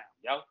 decades now,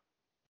 yo.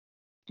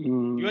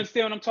 You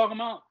understand what I'm talking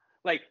about?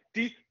 Like,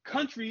 these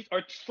countries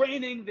are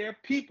training their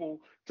people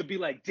to be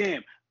like,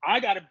 damn, I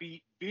got to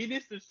beat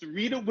Venus and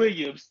Serena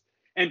Williams.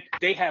 And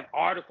they have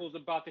articles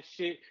about the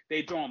shit.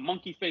 They drawing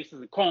monkey faces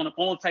and calling them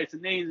all types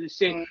of names and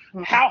shit.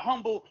 Mm-hmm. How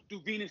humble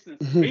do Venus and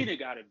Serena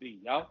got to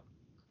be, yo?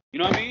 You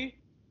know what I mean?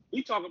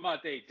 We talking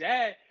about their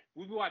dad.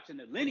 We be watching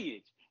the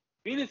lineage.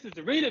 Venus and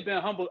Serena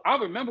been humble. I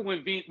remember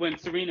when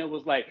Serena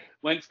was like,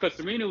 because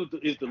Serena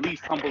is the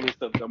least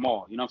humblest of them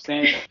all. You know what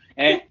I'm saying?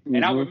 And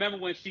I remember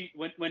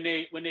when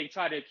they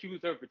tried to accuse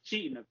her for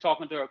cheating, of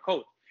talking to her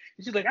coach,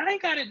 and she's like, I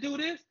ain't got to do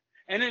this.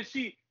 And then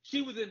she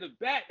was in the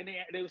back, and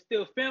they were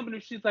still filming her.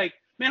 She's like,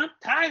 man, I'm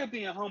tired of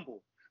being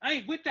humble. I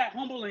ain't with that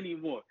humble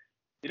anymore.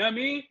 You know what I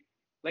mean?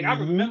 Like, I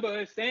remember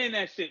her saying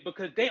that shit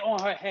because they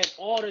on her head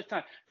all the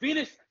time.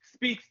 Venus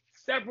speaks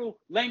several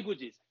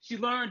languages. She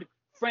learned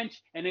French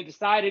and then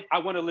decided, I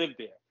want to live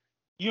there.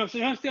 You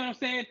understand what I'm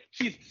saying?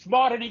 She's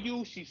smarter than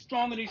you. She's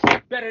stronger than you.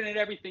 She's better than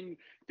everything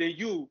than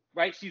you,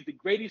 right? She's the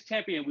greatest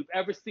champion we've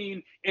ever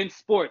seen in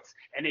sports,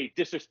 and they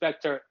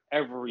disrespect her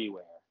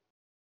everywhere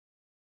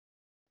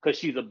because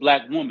she's a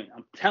black woman.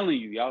 I'm telling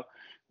you,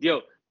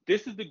 yo.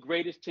 this is the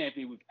greatest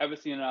champion we've ever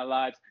seen in our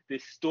lives.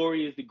 This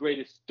story is the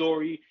greatest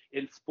story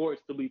in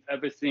sports that we've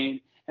ever seen.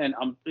 And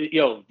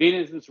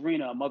Venus and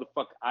Serena are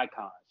motherfucking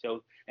icons,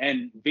 yo.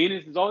 And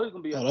Venus is always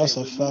gonna be up that's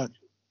there a with fact.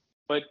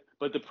 me.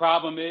 But the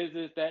problem is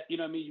that, you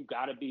know what I mean, you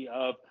gotta be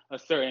of a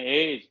certain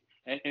age.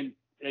 And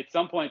at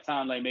some point in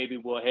time, like maybe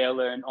we'll hail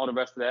her and all the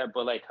rest of that,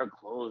 but like her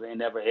clothes ain't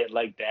never hit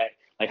like that.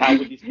 Like how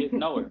would these kids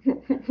know her?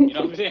 You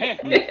know what I'm saying?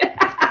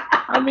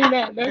 I mean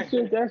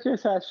that's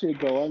just how shit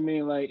go. I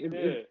mean, like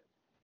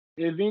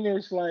if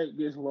Venus like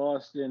gets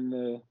lost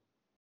in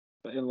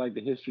like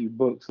the history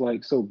books,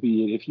 like so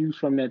be it. If you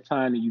from that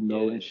time and you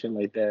know and shit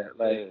like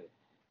that,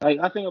 like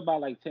I think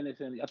about like tennis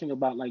and I think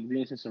about like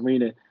Venus and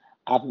Serena.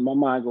 My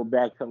mind go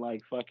back to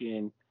like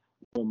fucking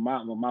when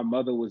my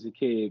mother was a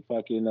kid,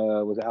 fucking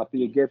was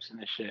Althea Gibson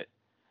and shit.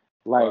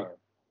 Like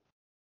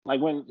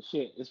when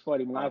shit, it's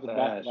funny when I was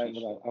back, like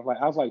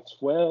I was like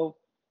 12.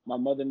 My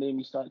mother made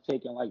me start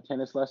taking like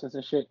tennis lessons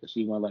and shit because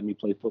she wouldn't let me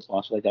play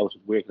football. So like that was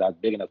weird because I was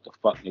big enough to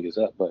fuck niggas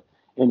up. But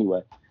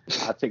anyway,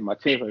 I take my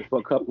tennis lessons for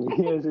a couple of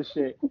years and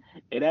shit.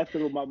 And after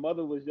when my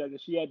mother was younger,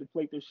 she had to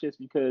play those shits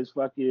because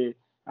fucking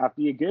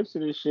Althea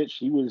Gibson and shit,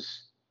 she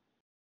was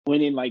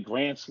winning like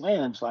Grand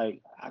Slams.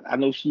 Like I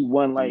know she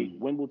won like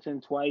Wimbledon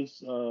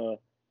twice,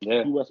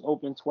 U.S.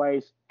 Open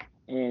twice,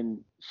 and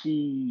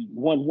she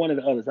won one of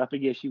the others. I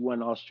forget she won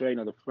the Australian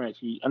or the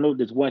French. I know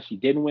there's one she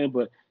didn't win,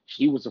 but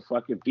she was a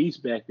fucking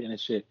beast back then and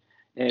shit.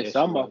 And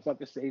some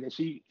motherfuckers say that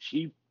she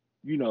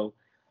you know,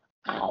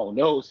 I don't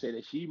know, say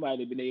that she might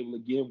have been able to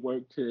give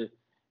work to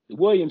the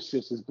Williams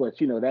sisters, but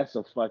you know that's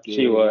a fucking.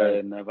 She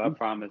was never. I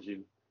promise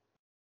you.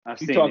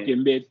 You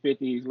talking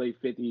mid-50s,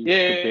 late 50s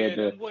compared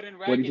to what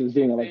he was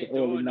doing in like the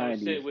early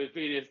 90s. Shit with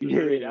Venus and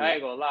Serena. I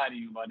ain't gonna lie to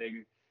you, my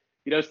nigga.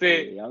 You know what I'm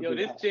saying?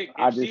 This chick,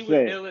 if she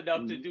was ill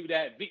enough to do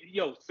that,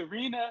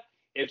 Serena,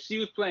 if she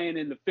was playing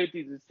in the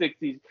 50s and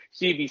 60s,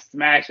 she'd be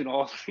smashing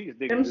all these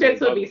niggas. Them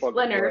shits would be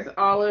splinters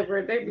all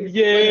over. They'd be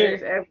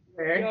splinters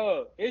everywhere.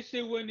 Yo, this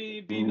shit wouldn't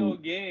even be no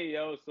game,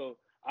 yo. So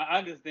I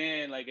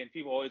understand, like, and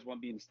people always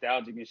want to be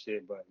nostalgic and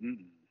shit, but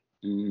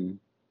Because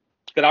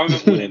I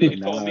remember when a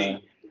nigga told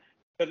me,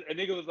 because a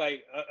nigga was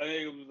like,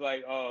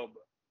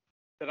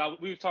 because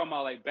we were talking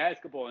about like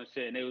basketball and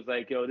shit, and they was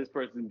like, yo, this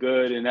person's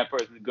good and that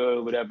person's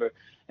good, whatever.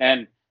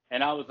 And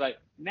I was like,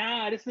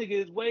 nah, this nigga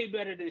is way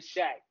better than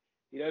Shaq.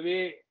 You know what I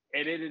mean?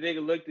 And then the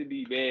nigga looked at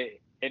me, man,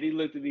 and he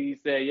looked at me, he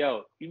said,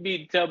 yo, you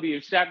mean to tell me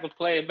if Shaq was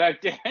playing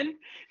back then,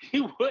 he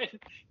wouldn't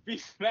be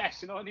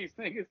smashing on these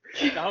niggas?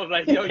 And I was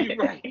like, yo, you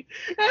right.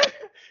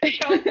 I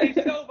don't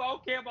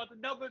care about the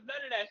numbers,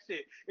 none of that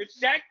shit. If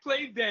Shaq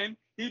played then,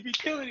 he'd be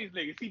killing these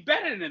niggas. He's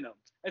better than them.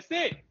 That's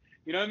it.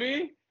 You know what I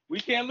mean?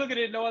 We can't look at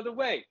it no other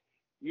way.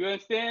 You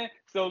understand?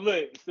 So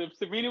look, so if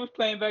Serena was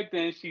playing back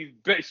then, she'd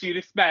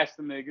have smashed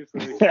them niggas. So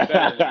she's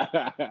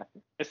better.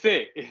 That's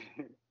it.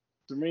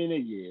 Serena,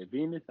 yeah.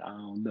 Venus, I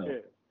don't know. Yeah.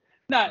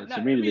 Not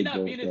Venus,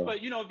 though.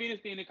 But you know, Venus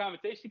being in the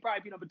conversation, she'd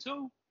probably be number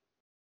 2.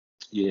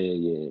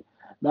 Yeah.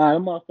 Nah,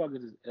 them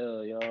motherfuckers is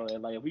ill, yo.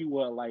 And like, if we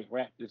want to like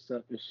wrap this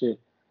up and shit,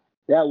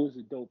 that was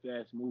a dope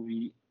ass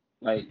movie.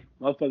 Like,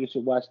 motherfuckers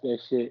should watch that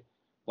shit.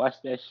 Watch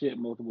that shit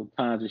multiple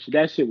times and shit.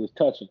 That shit was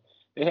touching.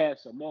 They had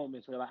some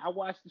moments where like I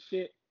watched the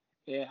shit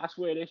and I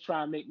swear they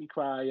try and make me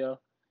cry, yo.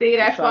 See,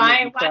 that's why I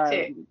ain't watch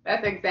it.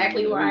 That's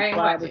exactly why I ain't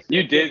watch it.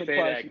 You did say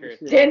that, Chris.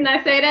 Didn't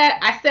I say that?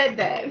 I said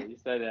that.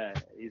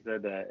 You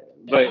said that.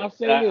 But I'll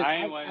say this.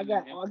 I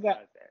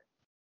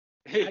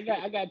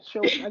got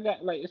choked.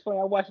 It's funny.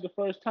 I watched it the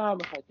first time. I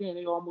was like, damn,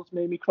 they almost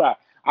made me cry.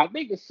 I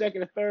think the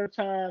second or third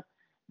time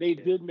they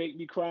did make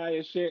me cry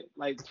and shit.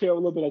 Like tear a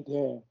little bit. Like,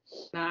 damn.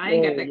 Nah, I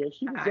ain't got that. Yo,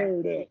 she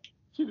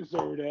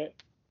deserved that.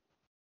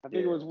 I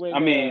think it was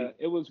when.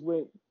 It was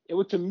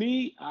to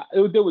me.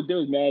 There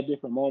was mad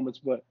different moments,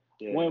 but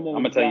one moment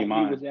I'm gonna tell you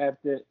mine was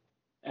after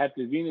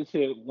Venus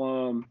had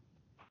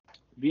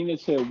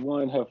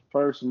won her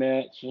first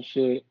match and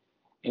shit,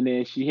 and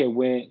then she had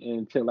went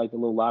into like the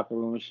little locker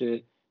room and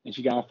shit, and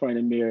she got in front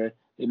of the mirror,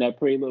 and that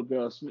pretty little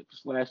girl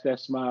flashed that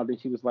smile. Then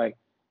she was like,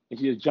 and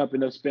she was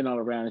jumping up, spinning all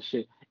around and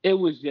shit. It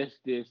was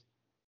just this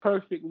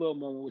perfect little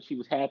moment where she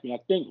was happy. I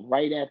think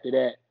right after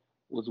that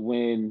was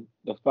when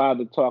the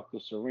father talked to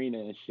Serena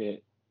and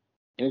shit.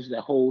 And it's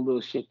that whole little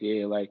shit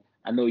there. Like,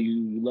 I know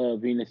you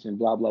love Venus and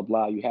blah, blah,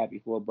 blah. You happy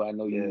for it, but I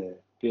know you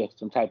feel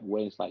some type of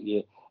way. It's like,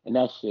 yeah. And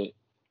that shit.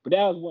 But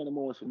that was one of the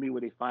moments for me where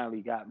they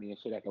finally got me and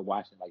shit. I could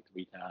watch it like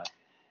 3 times.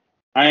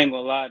 I ain't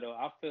gonna lie, though.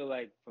 I feel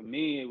like, for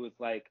me, it was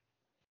like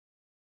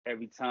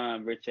every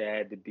time Richard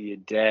had to be a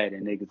dad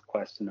and niggas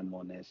question him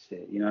on that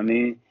shit. You know what I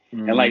mean?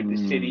 And like the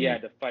shit he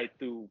had to fight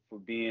through for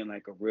being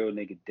like a real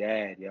nigga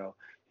dad, yo.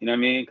 You know what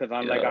I mean? Because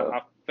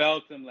I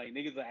felt him, like,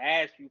 niggas will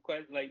ask you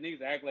questions, like,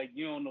 niggas act like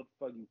you don't know what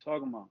the fuck you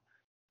talking about.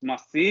 My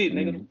seed,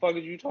 nigga, the fuck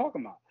is you talking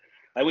about?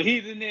 Like, when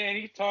he's in there and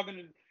he's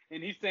talking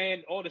and he's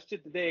saying all the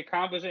shit that they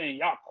accomplished and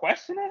y'all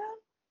questioning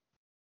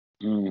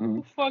him?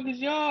 Who the fuck is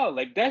y'all?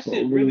 Like, that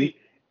shit really,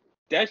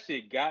 that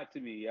shit got to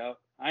me, yo.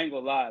 I ain't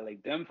gonna lie.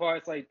 Like, them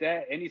parts like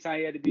that, anytime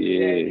he had to be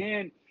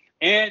there.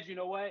 And you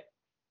know what?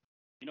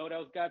 You know what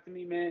else got to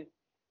me, man?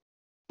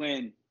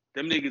 When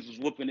them niggas was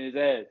whooping his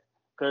ass.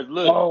 Cause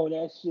look,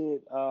 that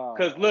shit.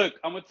 Cause look,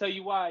 I'm gonna tell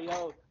you why,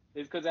 yo.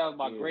 It's cause that was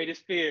my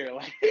greatest fear.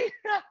 Like,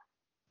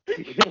 I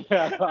ain't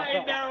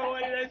never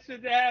wanted that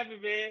shit to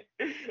happen, man.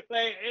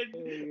 Like,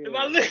 if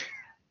I look.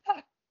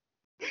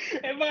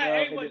 If I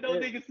ain't want no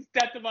niggas to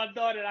step to my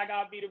daughter, and I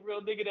gotta be the real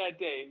nigga that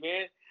day,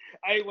 man.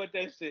 I ain't want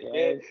that shit,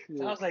 man.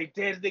 So I was like,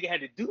 damn, this nigga had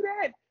to do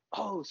that?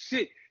 Oh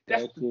shit.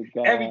 That's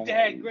every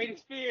dad's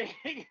greatest fear.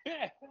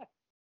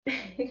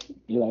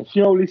 You're like,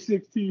 she only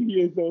 16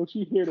 years old,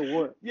 she here to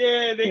work.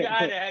 Yeah, nigga,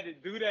 I'd have had to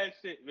do that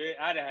shit, man.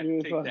 I'd have had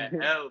to take that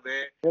L,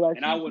 man. Like,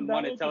 and I wouldn't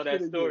want to tell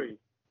that story.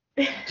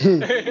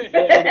 And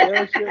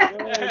the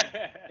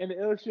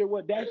ill shit,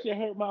 what that shit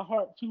hurt my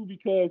heart too,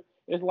 because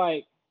it's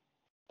like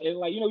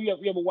you know, you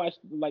ever watch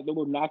like the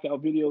little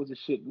knockout videos and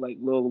shit, like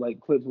little like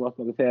clips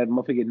motherfuckers had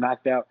motherfucker get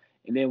knocked out,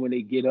 and then when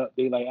they get up,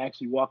 they like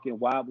actually walking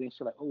wobbly and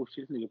shit, like, oh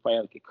shit, this nigga probably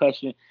have a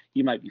concussion,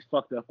 he might be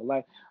fucked up for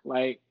life.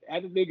 Like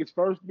after niggas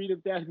first beat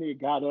up, that nigga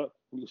got up,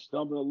 he was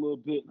stumbling a little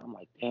bit, and I'm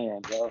like,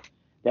 damn, bro,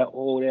 that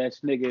old ass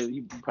nigga,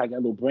 he probably got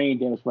a little brain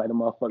damage from like the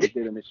motherfuckers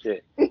did him and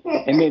shit.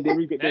 And then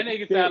we get that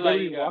nigga sound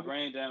like he got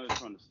brain damage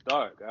from the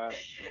start, guys.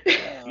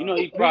 You know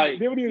he probably,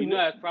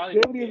 that's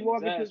probably his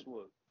ass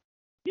whooped.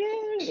 Yeah.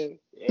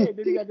 Then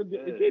he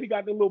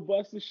got the little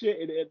bust and shit,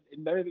 and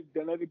none of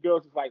the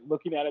girls was like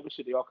looking at him and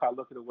shit. They all kind of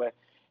looking away.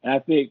 And I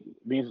think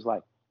Vince was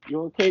like,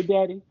 "You okay,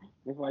 Daddy?"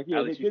 It's like,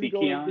 yeah. Then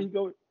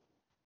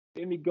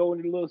he go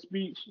in the little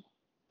speech.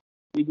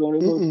 He go in a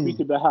little speech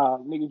about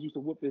how niggas used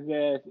to whoop his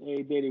ass.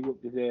 Every day they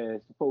whooped his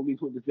ass. The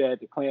police whooped his ass.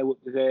 The Klan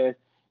whooped his ass.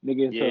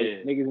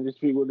 Niggas in the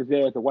street whooped his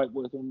ass. The white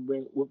boys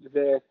whooped his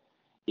ass.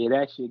 Yeah,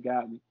 that shit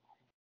got me.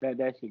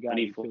 That shit got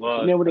me.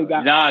 And then when they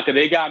got cause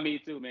they got me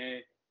too,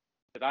 man.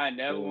 Cause I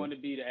never want to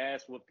be the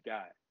ass whooped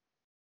guy.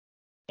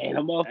 And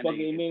a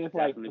motherfucker, and then it's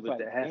like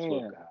the ass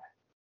whooped guy.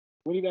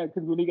 When he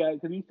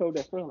told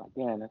that friend, like,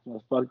 damn, that's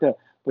what's fucked up.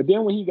 But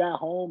then when he got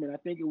home, and I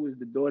think it was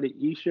the daughter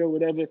Isha or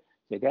whatever,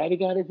 said, Daddy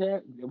got his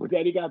ass.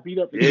 Daddy got beat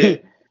up. Yeah.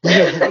 It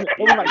was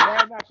like,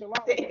 Dad, not your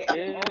life.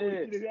 Yeah.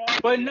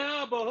 But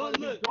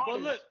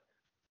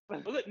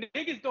look,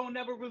 niggas don't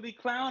never really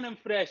clown him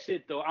for that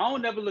shit though. I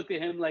don't never look at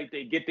him like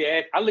they get their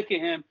ass. I look at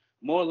him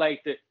more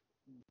like the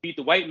beat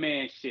the white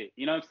man shit.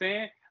 You know what I'm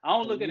saying? I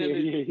don't look at him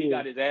as he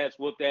got his ass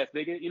whooped ass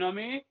nigga. You know what I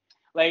mean?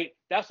 Like,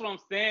 that's what I'm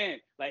saying.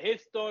 Like,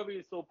 his story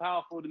is so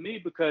powerful to me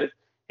because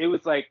it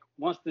was like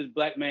once this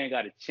black man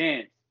got a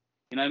chance.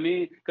 You know what I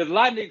mean? Because a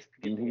lot of niggas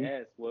get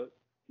their ass whooped.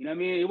 You know what I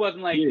mean? It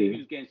wasn't like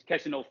he was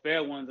catching no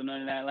fair ones or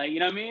none of that. Like, you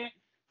know what I mean?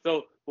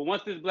 So, but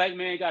once this black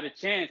man got a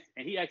chance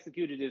and he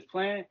executed his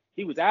plan,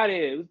 he was out of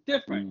here. It was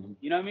different.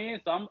 You know what I mean?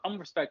 So I'm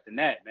respecting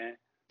that, man.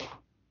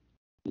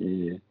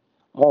 Yeah.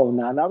 Oh,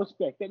 nah, I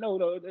respect that. No,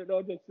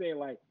 just saying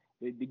like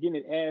the getting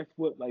his ass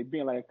whooped, like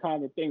being like a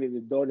common thing that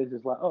the daughter's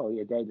just like, oh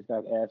yeah, Dad just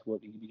got ass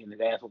whooped, and he getting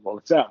his ass whooped all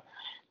the time.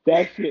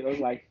 That shit was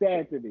like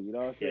sad to me, you know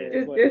what I'm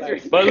saying?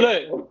 But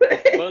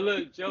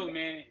look, Joe,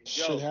 man,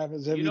 Joe,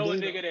 you know a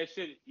nigga that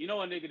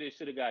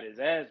should have got his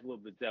ass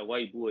whooped with that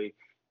white boy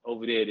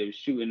over there that was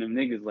shooting them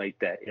niggas like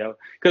that, yo.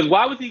 Because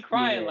why was he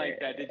crying like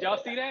that? Did y'all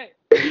see that?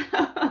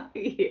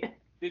 Yeah.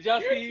 Did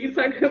y'all see? You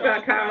talking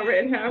about Kyle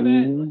Rittenhouse?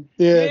 Mm-hmm.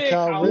 Yeah,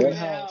 Kyle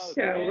Rittenhouse.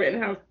 Kyle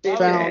Rittenhouse.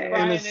 Found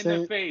innocent.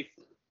 In the face.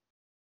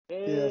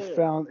 Yeah,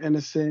 found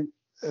innocent.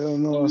 I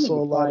don't know. I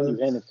saw a lot of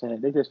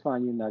innocent. They just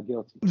find you not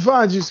guilty.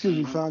 Found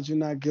you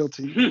not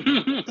guilty.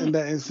 In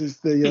that instance,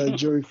 the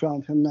jury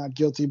found him not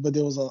guilty. But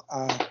there was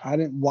I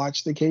didn't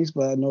watch the case,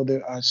 but I know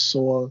that I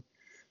saw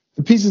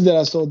the pieces that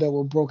I saw that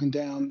were broken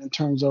down in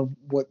terms of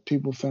what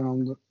people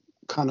found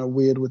kind of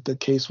weird with the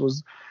case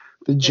was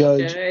the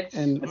judge.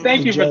 And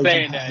thank you for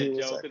saying that,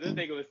 Joe, because this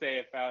nigga was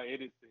saying found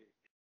innocent.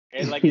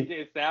 And like it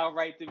didn't sound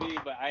right to me,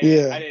 but I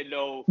didn't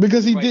know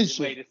because he did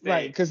shit,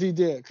 right? Because he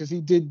did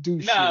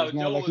do shit. No, it's Joe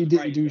not like he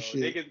didn't do though.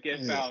 shit. Niggas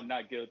get found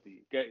not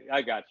guilty.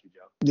 I got you,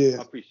 Joe. Yeah,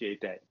 I appreciate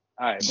that.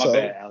 All right, my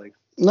bad, Alex.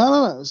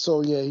 No.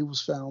 So yeah, he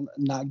was found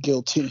not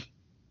guilty.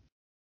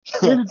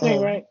 Here's the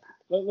thing, right?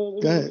 Go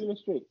ahead.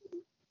 Illustrate.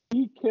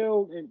 He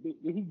killed and did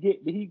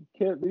he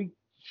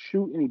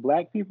shoot any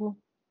black people?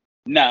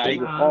 Nah, it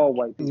was all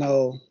white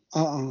people.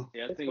 No.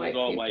 Yeah, I think it was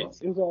all white.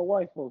 It was all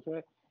white folks,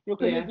 right? You know,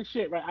 because the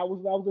shit, right? I was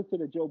listening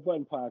to the Joe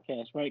Budden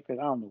podcast, right? Because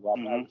I don't know why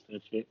I listen to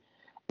shit.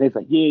 And it's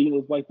like, yeah, you know,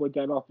 this white boy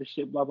got off the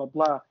shit, blah blah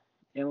blah.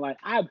 And like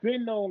I've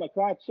been known, like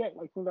I checked,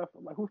 like who the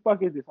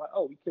fuck is this? Like,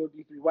 oh, we killed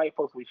these 3 white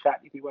folks, we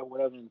shot these 3 white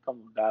whatever, and come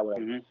and die,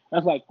 whatever.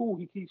 That's like, cool.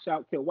 He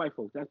killed white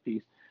folks. That's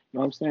peace. You know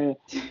what I'm saying?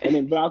 And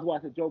then, but I was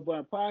watching Joe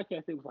Budden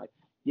podcast. It was like,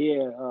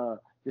 yeah,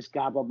 this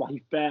guy, blah blah,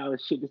 he found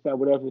and shit, this that,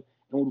 whatever.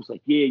 And it was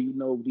like, yeah, you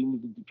know,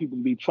 people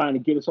be trying to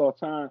get us all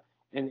the time.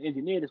 And the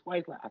engineer, this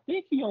white's like, I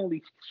think he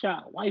only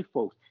shot white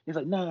folks. He's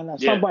like, nah,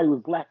 somebody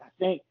was black, I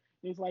think.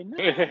 He's like,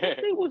 nah, I think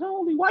it was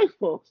only white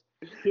folks.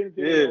 Then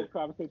the whole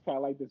conversation kind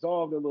of like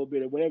dissolved a little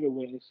bit or whatever it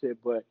went and shit.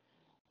 But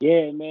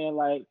yeah, man,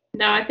 like.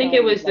 No, I think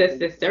it was just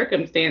the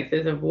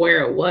circumstances of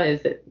where it was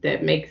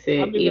that makes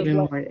it even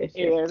more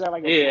issue. I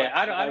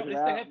don't.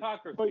 It's the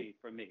hypocrisy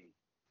for me.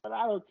 But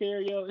I don't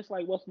care, yo. It's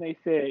like what's they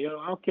said, yo.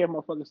 I don't care if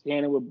motherfuckers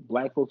standing with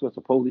black folks or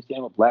supposedly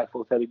standing with black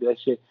folks, how they do that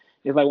shit.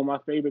 It's like one of my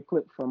favorite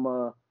clips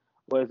from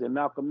what is it,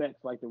 Malcolm X,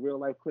 like the real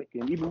life clip,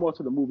 and even more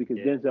to the movie because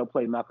Denzel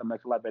played Malcolm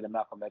X a lot better than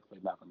Malcolm X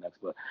played Malcolm X.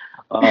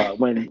 But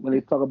when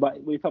they talk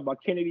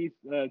about Kennedy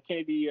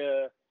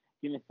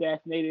getting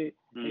assassinated,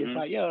 it's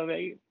like, yo,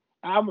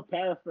 I'm a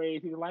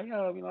paraphrase. He's like,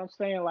 yo, you know what I'm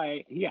saying?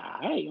 Like,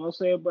 yeah, you know what I'm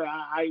saying? But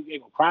I ain't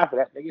gonna cry for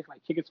that. It's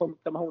like chickens come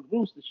home to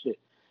roost and shit.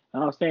 You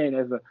know what I'm saying?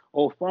 As an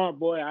old farm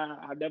boy,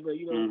 I never,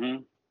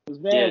 was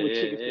mad with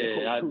chickens.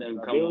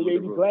 They would be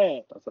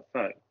glad. That's a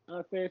fact. You know what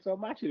I'm saying? So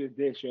my shit is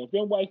this, yo. If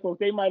them white folks,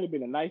 they might have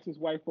been the nicest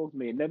white folks,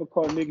 man. Never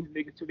called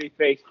niggas to their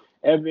face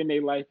ever in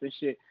their life and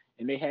shit.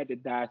 And they had to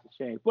die to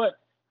change. But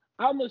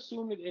I'm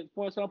assuming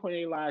at some point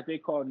in their lives, they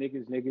call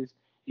niggas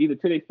either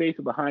to their face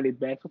or behind their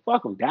back. So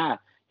fuck them, die. You know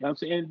what I'm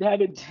saying? And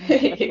that's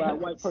why a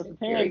white person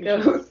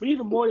parents. But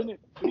even more than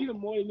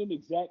them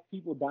exact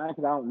people dying,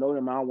 because I don't know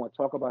them, I don't want to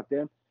talk about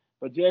them.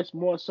 But just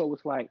more so,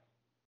 it's like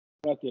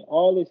fucking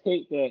all this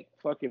hate that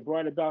fucking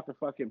brought about the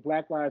fucking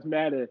Black Lives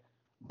Matter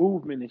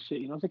movement and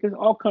shit. You know what I'm saying? Because it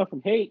all comes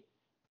from hate.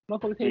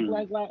 Motherfuckers hate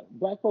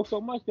black folks so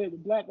much that the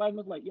Black Lives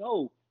Matter like,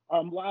 yo,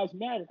 lives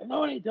matter.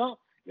 No, they don't.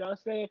 You know what I'm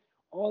saying?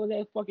 All of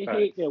that fucking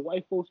hate that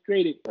white folks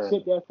created,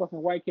 sent that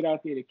fucking white kid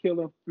out there to kill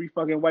them 3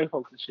 fucking white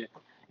folks and shit.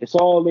 It's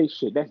all this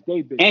shit. That's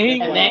they bitch.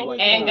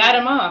 And got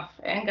him off.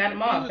 And got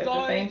him off. He was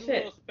always a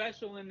little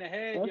special in the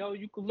head, yo.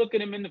 You could look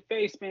at him in the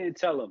face, man, and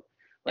tell him.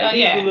 Like,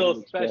 he's a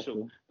little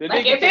special.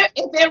 Like if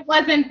it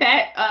wasn't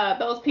that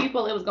those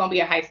people, it was gonna be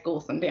a high school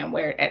some damn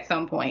where at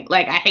some point.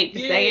 Like I hate to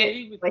say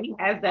it, but he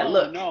has that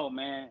look. No,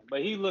 man.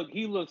 But he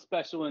looked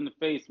special in the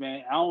face,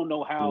 man. I don't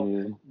know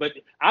how, but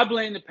I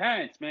blame the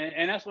parents, man.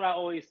 And that's what I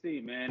always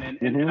see, man.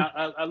 And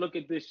I look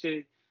at this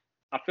shit.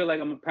 I feel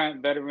like I'm a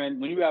parent veteran.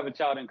 When you have a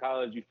child in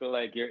college, you feel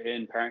like you're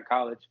in parent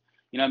college.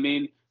 You know what I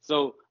mean?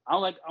 So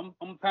I'm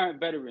a parent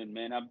veteran,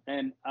 man.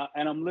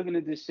 I'm looking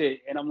at this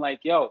shit, and I'm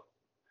like, yo.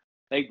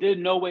 Like, there's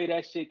no way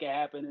that shit can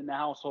happen in the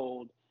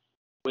household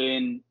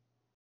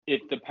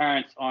if the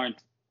parents aren't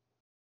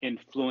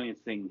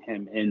influencing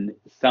him in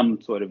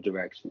some sort of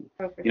direction.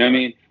 You know what I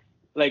mean?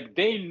 Like,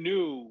 they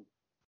knew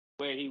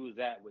where he was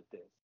at with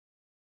this.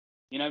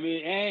 You know what I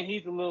mean? And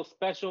he's a little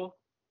special,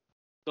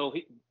 so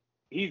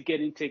he's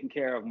getting taken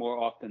care of more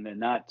often than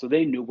not. So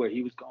they knew where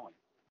he was going.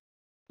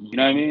 You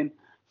know what I mean?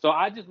 So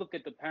I just look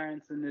at the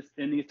parents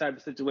in these type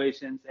of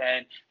situations,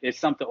 and it's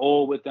something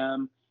old with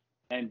them.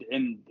 And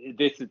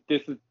this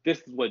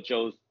is what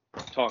Joe's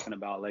talking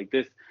about. Like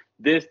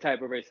this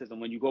type of racism.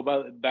 When you go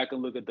back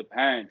and look at the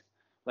parents,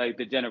 like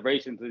the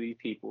generations of these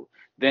people,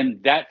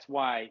 then that's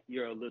why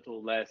you're a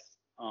little less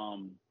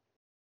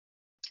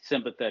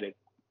sympathetic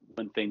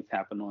when things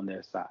happen on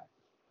their side.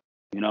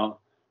 You know.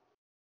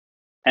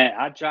 And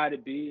I try to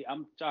be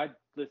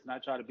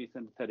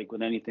sympathetic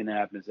with anything that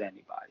happens to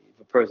anybody.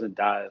 If a person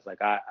dies,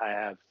 like I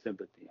have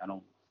sympathy. I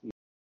don't.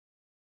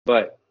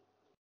 But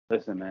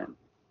listen, man.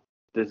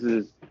 This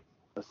is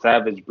a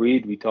savage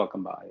breed we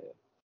talking about here.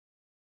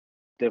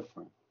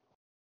 Different.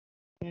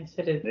 Yeah,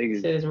 shit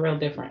is real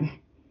different.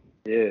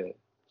 Yeah.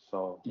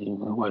 So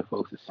white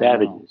folks are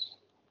savages.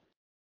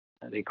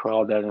 They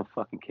crawled out in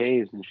fucking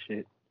caves and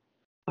shit.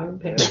 I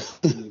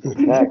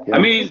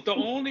mean, the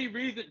only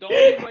way you get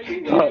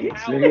in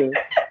power,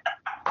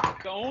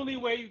 the only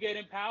way you get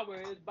in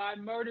power is by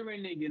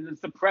murdering niggas and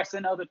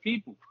suppressing other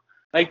people.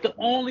 Like the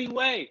only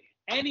way.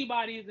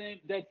 Anybody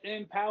that's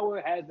in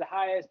power has the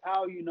highest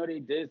power, they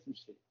did some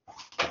shit.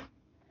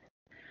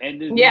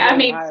 And I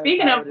mean,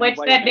 speaking of which,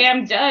 that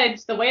damn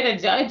judge, the way the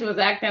judge was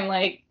acting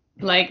like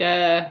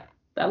that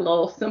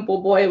little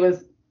simple boy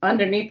was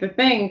underneath the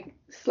thing,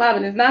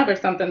 slapping his knob or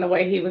something, the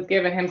way he was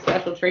giving him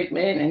special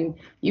treatment, and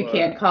you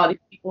can't call these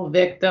people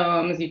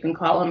victims, you can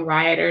call them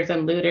rioters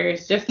and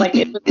looters, just like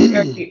it was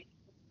very,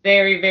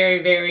 very,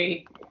 very,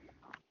 very,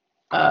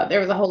 there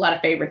was a whole lot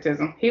of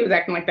favoritism. He was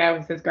acting like that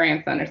was his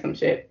grandson or some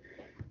shit.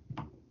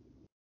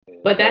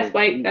 But that's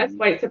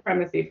white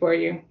supremacy for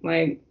you.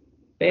 Like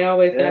they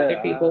always got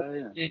their people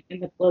in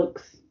the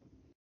cloaks.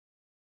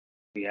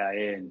 Yeah,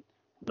 in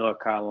North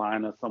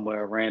Carolina,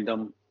 somewhere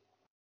random.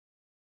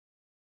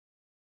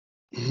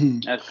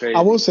 That's crazy.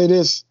 I will say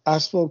this: I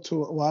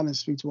didn't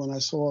speak to one. I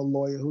saw a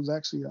lawyer who's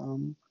actually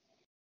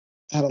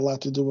had a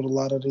lot to do with a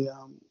lot of the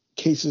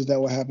cases that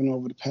were happening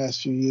over the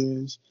past few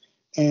years,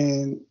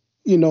 and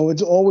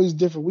it's always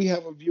different. We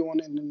have a view on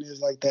it, and then there's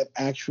like that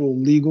actual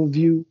legal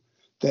view.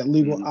 That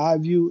legal eye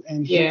view,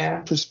 and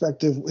his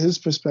perspective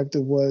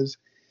was,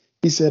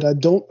 he said, I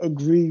don't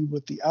agree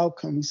with the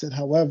outcome. He said,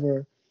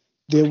 however,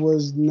 there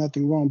was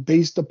nothing wrong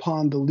based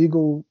upon the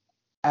legal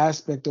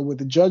aspect of where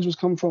the judge was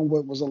coming from,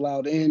 what was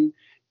allowed in,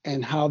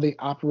 and how they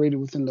operated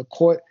within the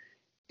court.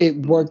 It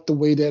worked the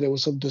way that it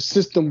was. The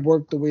system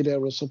worked the way that it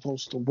was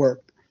supposed to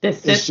work. The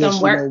system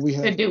worked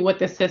to do what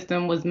the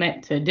system was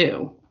meant to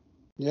do.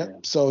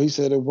 Yep. So he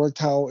said it worked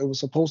how it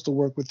was supposed to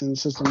work within the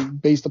system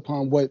based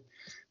upon what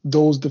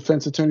those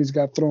defense attorneys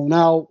got thrown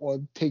out or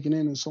taken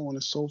in and so on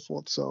and so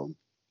forth.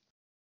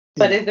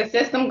 But is the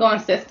system going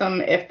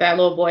system if that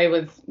little boy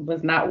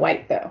was not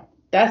white though?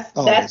 That's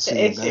the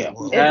issue.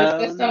 Is the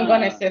system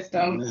going to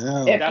system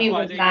if he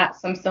was not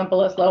some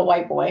simplest little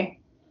white boy?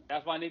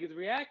 That's why niggas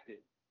reacted.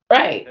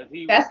 Right.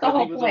 That's the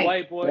whole he was point. A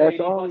white boy, that's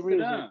the only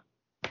reason.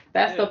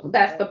 That's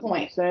the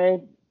point.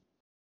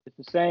 It's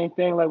the same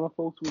thing like when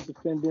folks were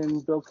defending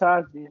Bill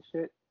Cosby and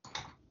shit.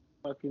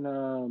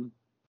 Fucking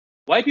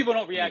white people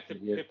don't react to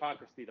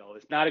hypocrisy though.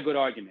 It's not a good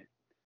argument.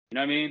 You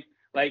know what I mean?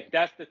 Like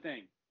that's the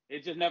thing.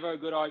 It's just never a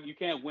good argument. You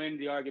can't win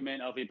the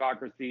argument of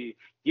hypocrisy.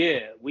 Yeah,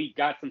 we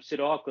got some shit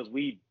off because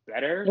we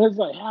better. It's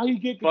like how you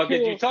get the fuck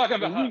is you talking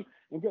about?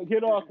 And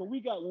get off. When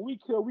we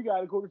kill, we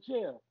gotta go to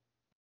jail.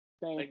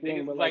 Same like,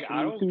 thing, but like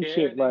I don't care.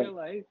 Shit,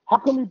 like, how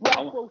come we black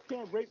folks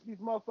can't rape these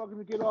motherfuckers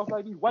and get off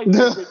like these white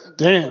folks?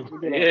 Damn.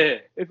 Yeah.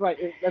 It's like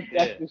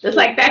it's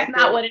like that's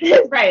not what it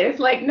is, right? It's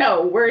like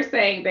no, we're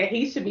saying that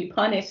he should be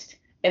punished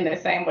in the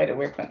same way that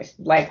we're punished.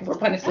 Like we're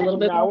punished a little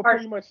bit more. We're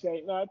pretty much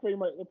saying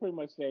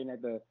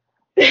that the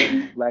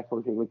black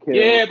folks would kill.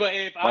 Yeah, but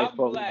if I'm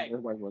folks, black,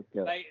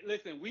 like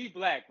listen, we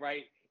black,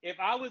 right? If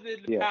I was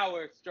in the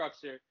power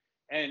structure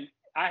and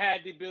I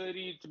had the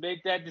ability to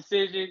make that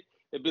decision,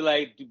 it'd be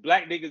like, do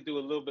black niggas do a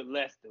little bit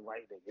less than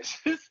white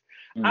niggas?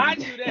 I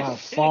do that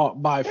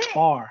by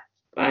far.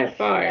 I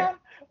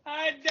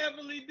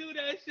definitely do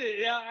that shit.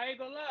 Yeah, I ain't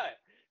gonna lie.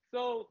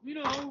 So,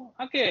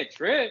 I can't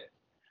trip.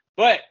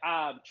 But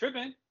I'm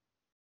tripping,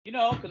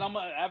 because I'm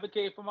gonna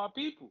advocate for my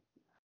people.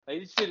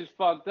 Like this shit is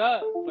fucked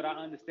up, but I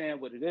understand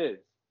what it is.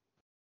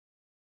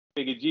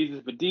 Figure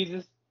Jesus for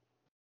Jesus.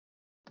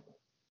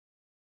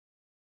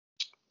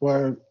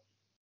 Word.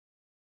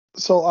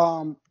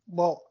 So,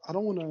 well, I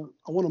want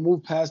to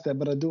move past that,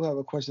 but I do have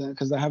a question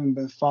because I haven't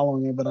been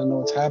following it, but I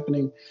know it's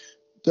happening.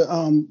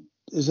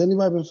 Has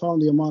anybody been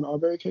following the Ahmaud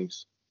Arbery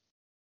case?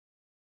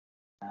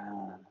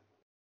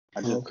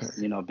 I just,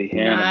 be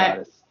hearing about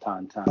it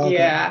time. Okay.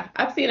 Yeah,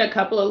 I've seen a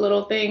couple of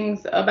little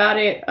things about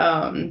it.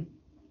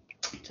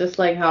 Just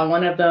like how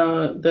one of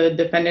the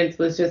defendants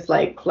was just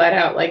like flat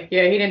out like,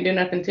 yeah, he didn't do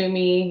nothing to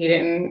me. He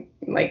didn't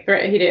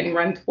he didn't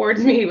run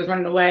towards me. He was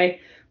running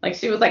away. Like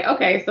she was like,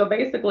 okay, so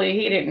basically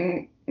he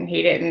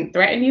didn't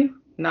threaten you?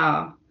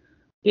 Nah.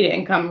 He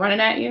didn't come running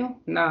at you?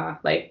 Nah.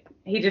 Like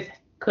he just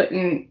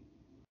couldn't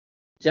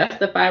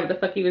justify what the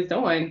fuck he was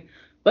doing.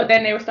 But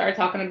then they started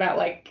talking about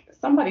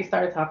somebody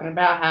started talking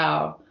about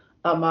how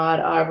Ahmaud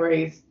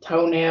Arbery's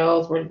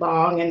toenails were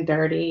long and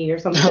dirty or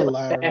something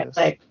like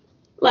that.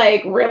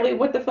 Like really,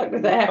 what the fuck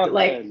does that have to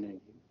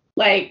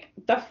like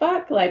the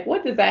fuck? Like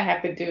what does that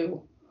have to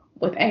do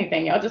with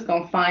anything? Y'all just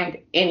gonna find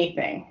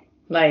anything.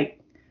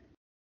 Like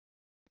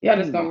y'all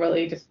just gonna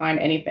really just find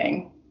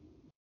anything.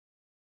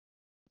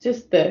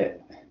 Just the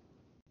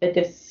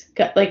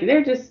disgust. Like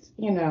they're just,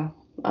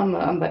 I'm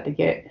about to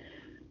get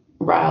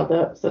riled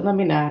up, so let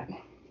me not.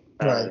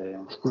 Right.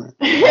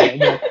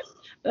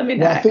 Let me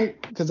not. I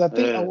think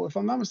if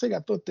I'm not mistaken,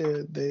 I thought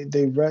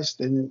they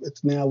rest and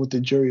it's now with the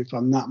jury. If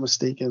I'm not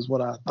mistaken, is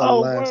what I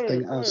thought.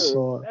 I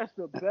saw. That's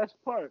the best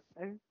part.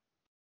 Man.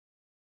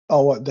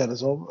 Oh, what? That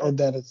is over. Oh,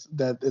 that it's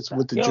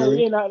with the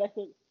jury.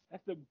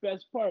 That's the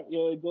best part.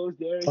 It goes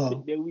there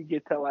and then we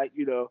get to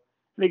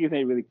niggas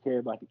ain't really care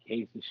about the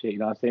case and shit. You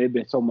know what I'm saying? There's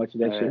been so much of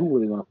that shit. Who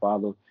really gonna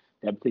follow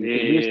that particular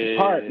thing? It's the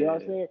part. You know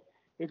what I'm saying?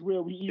 It's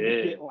where we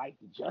either get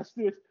the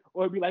justice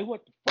or be like,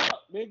 what the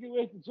fuck, nigga?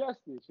 Where's the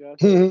justice? You know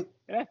what I'm saying?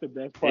 And that's the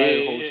best part of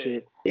the whole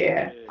shit.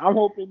 Yeah. I'm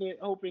hoping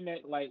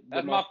that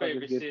that's my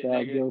favorite get shit,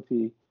 found nigga.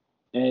 guilty,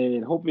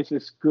 and hope it's a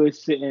good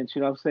sentence.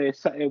 You know what I'm saying?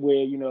 Something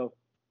where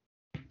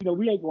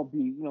we ain't gonna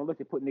be look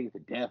at putting niggas to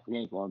death. We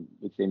ain't going,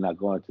 which they're not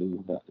going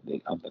to. That's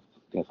on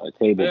the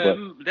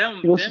table. But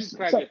them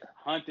crackers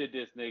hunted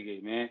this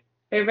nigga, man.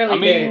 They really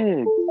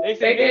did.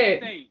 They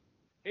did.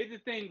 Here's the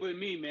thing with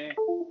me, man.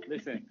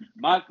 Listen,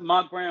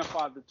 my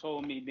grandfather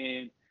told me,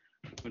 man,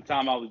 from the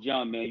time I was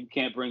young, man, you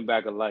can't bring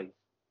back a life. You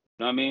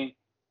know what I mean?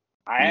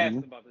 I asked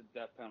about the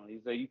death penalty.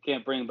 He said, you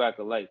can't bring back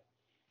a life.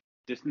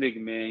 This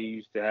nigga, man, he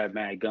used to have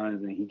mad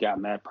guns and he got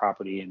mad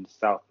property in the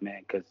South,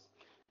 man,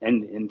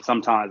 and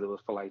sometimes it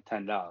was for like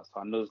 $10. So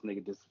I know this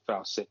nigga just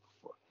felt shit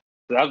before.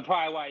 So that's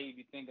probably why he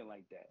be thinking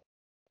like that.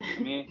 I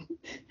mean,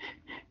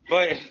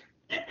 but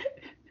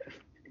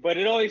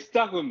it always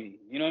stuck with me.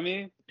 You know what I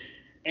mean?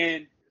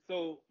 And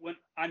so when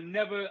I'm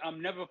never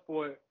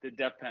for the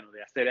death penalty.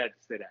 I say that,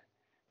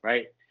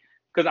 right?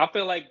 Because I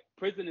feel like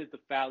prison is the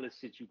foulest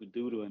shit you could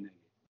do to a nigga.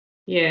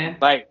 Yeah.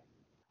 Like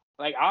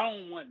I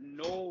don't want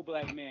no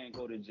black man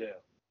go to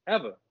jail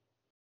ever.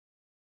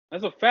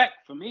 That's a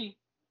fact for me.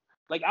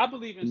 Like I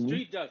believe in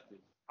street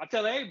justice. I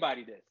tell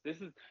everybody this. This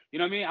is, you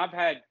know what I mean?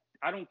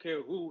 I don't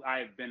care who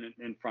I've been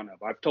in front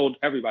of. I've told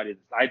everybody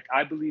this.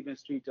 I believe in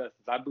street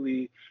justice. I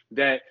believe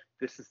that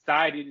the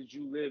society that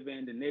you live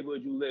in, the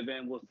neighborhood you live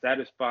in, will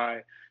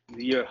satisfy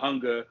your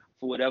hunger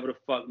for whatever the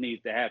fuck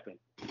needs to happen.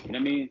 You know what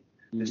I mean?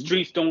 The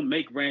streets don't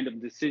make random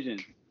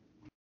decisions.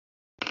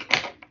 You know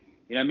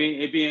what I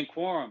mean? It be in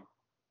quorum.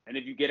 And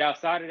if you get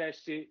outside of that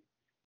shit,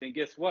 then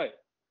guess what?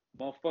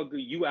 Motherfucker,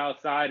 you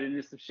outside and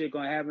there's some shit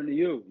gonna happen to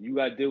you. You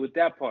gotta deal with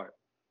that part.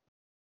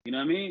 You know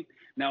what I mean?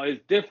 Now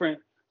it's different.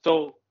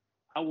 So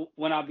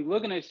when I be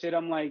looking at shit,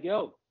 I'm like,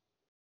 yo,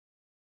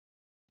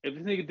 if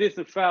this nigga did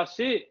some foul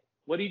shit,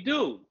 what'd he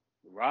do?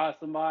 Rob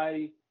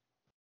somebody,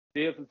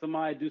 steal from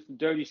somebody, do some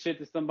dirty shit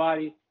to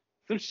somebody.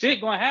 Some shit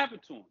gonna happen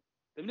to him.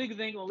 Them niggas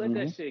ain't gonna let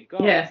that shit go.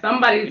 Yeah,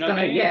 somebody's You know what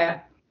I mean? yeah.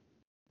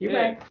 You're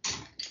right.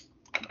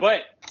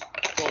 But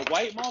for a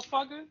white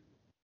motherfucker,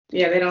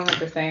 yeah, they don't have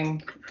the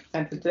same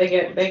sentence. They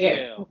get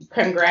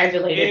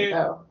congratulated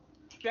though.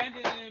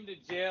 Sending him to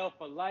jail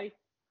for life,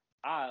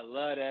 I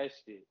love that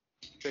shit.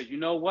 Cause you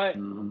know what?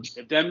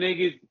 If them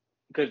niggas,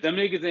 cause them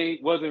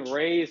niggas wasn't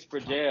raised for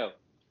jail.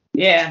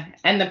 Yeah,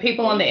 and the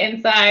people on the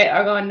inside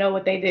are gonna know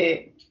what they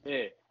did.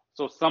 Yeah.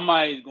 So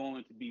somebody's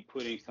going to be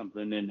putting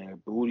something in their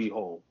booty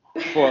hole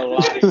for a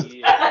lot of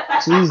years.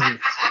 Jesus. You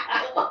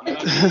know what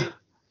I mean?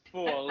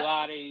 For a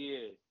lot of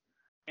years.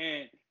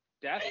 And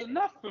that's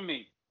enough for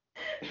me.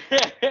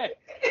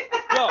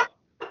 Go.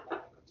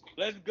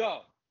 Let's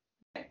go.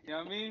 You know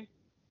what I mean?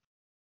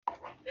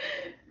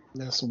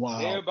 That's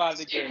wild. They're about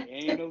to get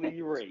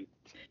anally raped.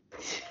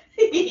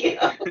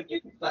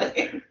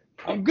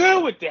 I'm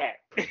good with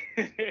that.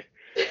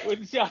 What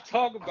did y'all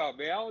talk about,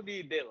 man? I don't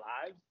need their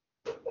lives.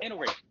 Anal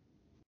rape.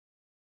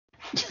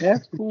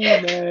 That's cool,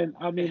 man.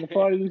 I mean, the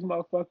part of these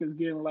motherfuckers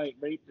getting like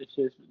raped and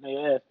shit in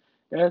their ass,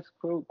 that's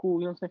cool.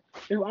 You know what I'm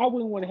saying? I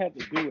wouldn't want to have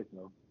to do it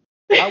though.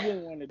 I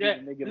wouldn't want to be a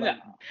nigga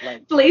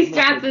like Fleece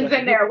Johnson's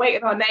in there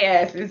waiting on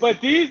their asses. But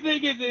these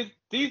niggas is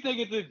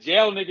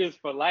jail niggas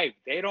for life.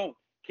 They don't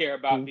care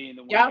about being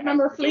the one. Y'all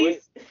remember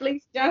Fleece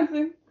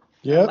Johnson?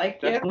 Yeah.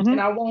 And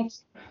I won't.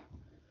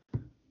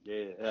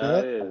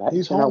 Yeah.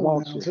 He's home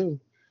now too.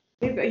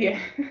 Yeah.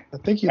 I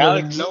think he.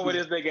 Alex know where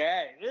this nigga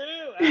at.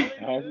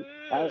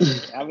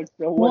 Alex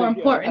more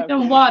important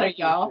than water,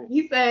 y'all.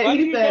 He said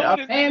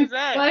a man's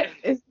butt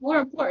is more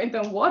important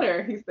than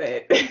water. He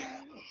said.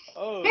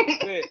 Oh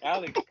shit,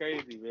 Alex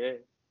crazy, man.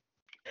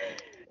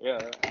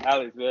 Yeah,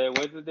 Alex, man.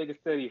 Where's this nigga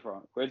city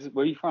from?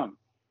 Where you from?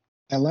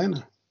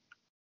 Atlanta.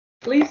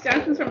 Fleece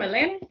Johnson's from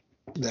Atlanta?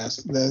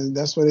 That's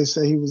where they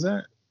say he was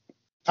at.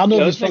 I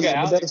know he's from there,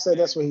 but they say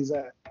that's where he's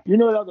at. You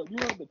know at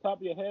the top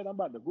of your head, I'm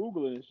about to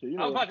Google it and shit. You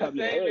know, I'm about to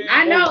say, man.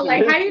 I know,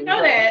 like, how you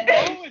know that?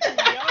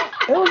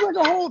 It was like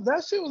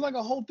that shit was like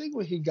a whole thing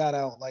when he got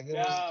out. Like, it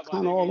was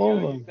kind of all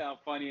over. You sound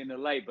funny in the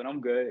light, but I'm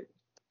good.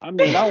 I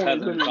mean, so I'm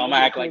gonna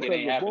act like it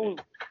ain't happening.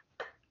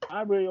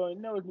 I really only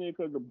know his name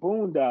because of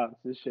Boondocks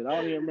and shit. I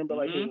don't even remember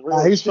like his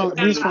real he's from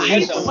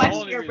watch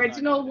the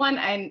original one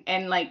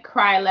and like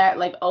cry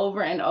like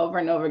over and over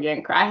and over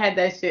again. I had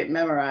that shit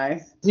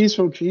memorized. He's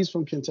from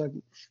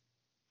Kentucky.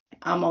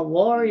 I'm a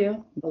warrior.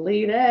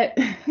 Believe that.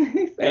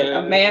 He said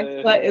a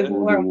man's butt is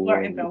more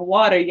important than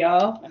water,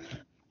 y'all.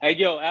 Hey,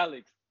 yo,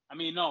 Alex.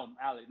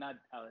 Alex, not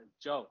Alex.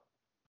 Joe.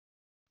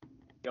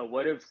 Yo,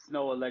 what if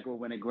Snow Allegra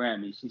win a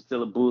Grammy? She's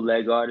still a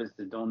bootleg artist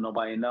that don't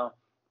nobody know.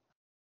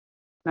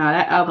 No,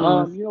 that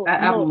album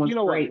was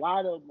great.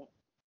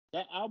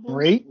 That album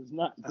great? was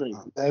not great.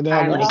 That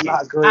album was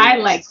not great. I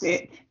liked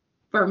it.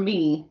 For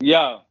me.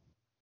 Yo,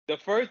 the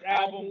first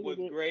album was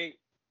great.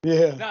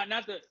 Yeah. Not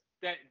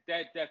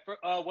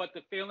What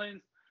the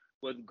Feelings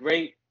was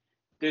great.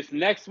 This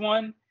next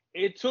one,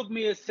 it took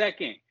me a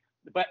second,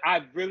 but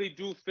I really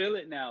do feel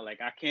it now.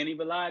 Like, I can't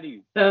even lie to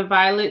you.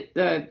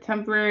 The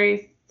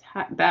Temporary.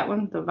 That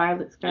one, the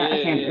Violet Sky.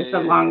 I can't. It's a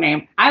long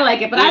name. I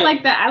like it, but I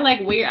like that. I like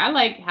weird. I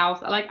like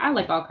house. I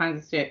like all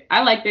kinds of shit.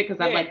 I liked it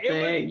because I like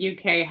the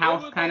UK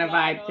house kind of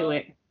vibe to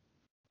it.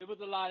 It was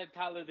a lot of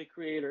Tyler the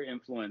Creator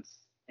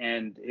influence,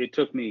 and it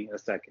took me a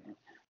second.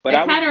 But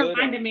it kind of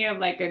reminded me of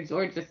like a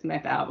Georgia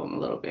Smith album a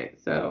little bit,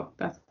 so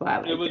that's why I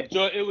liked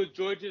it. It was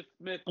Georgia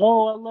Smith.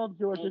 Oh, I love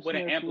Georgia Smith with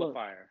an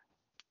amplifier.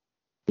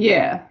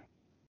 Yeah.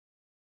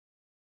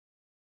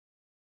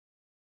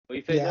 What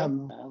you say? Yeah, I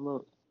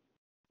love.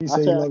 He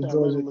said he liked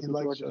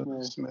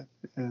Georgia Smith.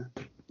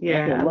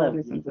 Yeah, I love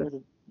me some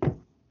Georgia.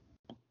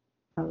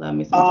 I love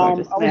me some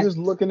Georgia Smith. I was just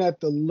looking at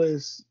the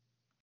list,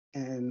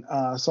 and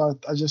I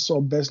just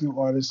saw Best New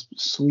Artist,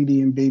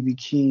 Sweetie and Baby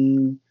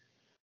Keem.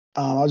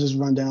 I'll just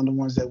run down the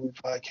ones that we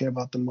probably care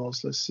about the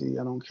most. Let's see.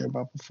 I don't care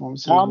about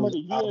performances. Album of the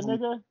year,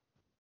 nigga?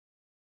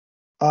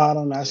 I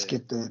don't know. I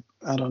skipped it.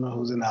 I don't know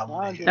who's in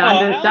album of the year.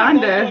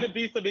 Donda. Want to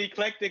be some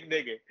eclectic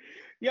nigga.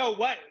 Yo,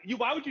 why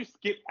would you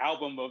skip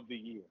album of the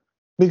year?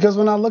 Because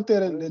when I looked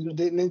at it, it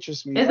didn't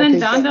interest me.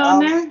 Isn't Donda on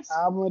there?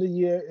 Album of the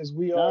year is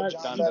We Are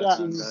John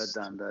Baptiste,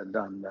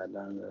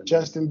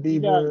 Justin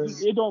Bieber,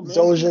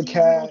 Doja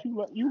Cat.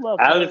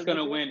 Alex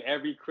gonna win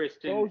every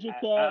Christian. Doja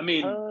Cat.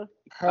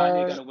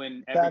 Kanye gonna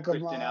win every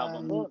Christian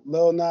album.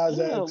 Lil Nas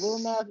X. Lil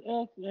Nas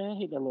X. I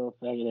hate that little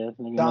faggot ass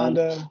nigga.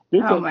 Donda.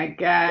 Oh my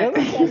god.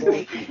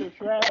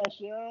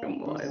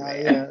 Come on,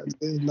 man.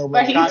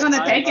 But he's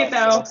gonna take it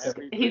though.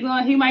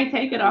 He might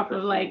take it off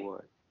of like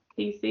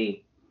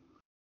PC.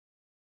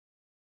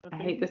 I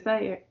hate to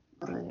say it.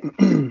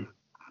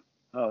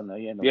 Oh no,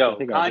 yeah, no. Yo,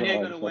 Kanye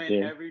gonna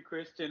win every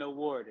Christian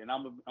award, and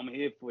I'm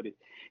here for it.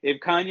 If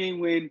Kanye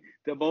win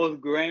the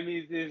most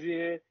Grammys this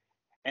year,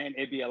 and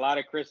it be a lot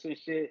of Christian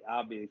shit,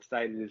 I'll be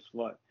excited as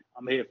fuck.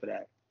 I'm here for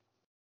that.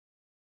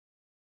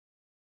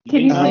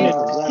 Can you please?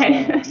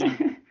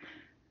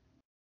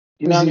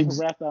 You know, for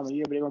rap album of the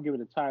year, but they're gonna give it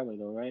to Tyler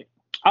though, right?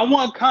 I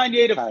want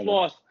Kanye to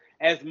floss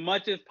as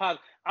much as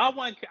possible. I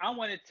want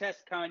to test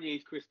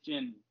Kanye's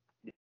Christianity.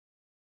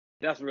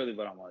 That's really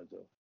what I want to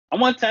do. I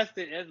want to test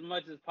it as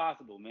much as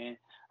possible, man.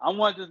 I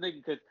want this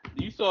nigga, because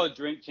you saw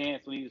Drink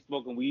Chance when he was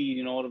smoking weed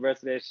and all the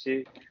rest of that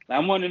shit. Like,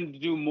 I want him to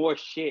do more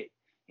shit.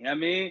 You know what I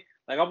mean?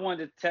 Like, I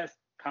wanted to test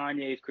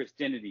Kanye's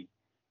Christianity.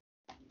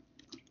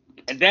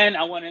 And then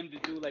I want him to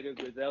do like a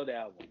Griselda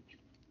album.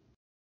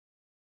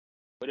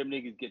 Where them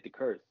niggas get the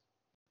curse.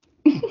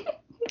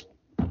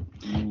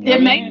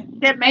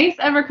 Did Mace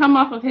ever come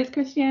off of his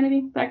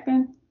Christianity back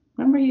then?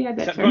 Remember he had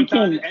that church?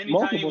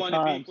 Anytime you want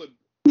to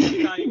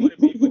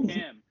beef with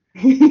Cam.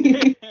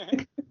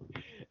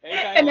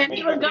 And then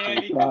he would go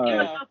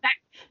back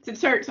to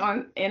church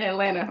in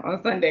Atlanta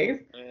on Sundays.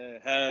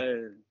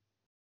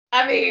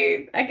 I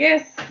mean, I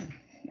guess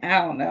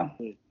I don't know.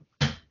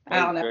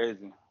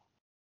 Crazy.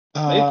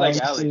 Like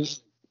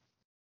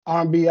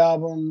R&B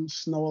album,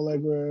 Snow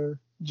Allegra,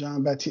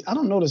 John Baptiste. I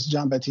don't know this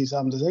John Baptiste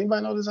album. Does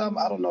anybody know this album?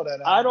 I don't know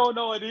that album. I don't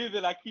know it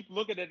either. I keep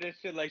looking at this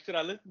shit like, should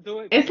I listen to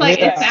it? It's like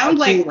it sounds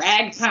like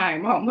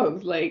ragtime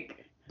almost.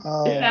 Like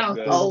it sounds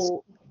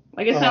old.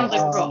 Like it sounds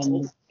like real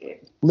old.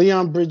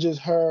 Leon Bridges,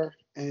 Her,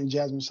 and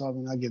Jasmine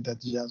Sullivan. I give that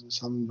to Jasmine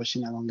Sullivan, but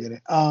she's not gonna get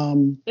it.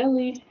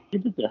 Billy.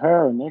 Give it to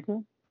her,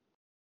 nigga.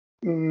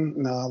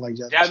 No, I like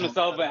Jasmine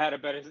Sullivan had a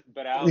better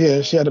album.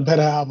 Yeah, she had a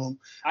better album.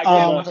 I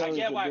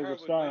get why Her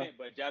was winning,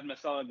 but Jasmine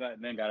Sullivan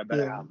then got a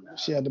better album.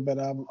 She had the better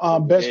album.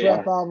 Best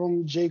rap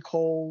album: J.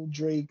 Cole,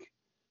 Drake,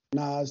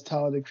 Nas,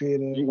 Tyler the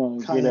Creator,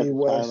 Kanye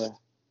West.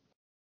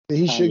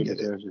 He should get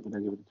it.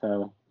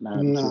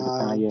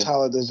 Nah,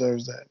 Tyler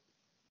deserves that.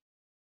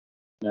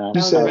 No,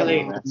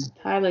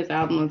 Tyler's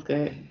album was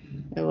good.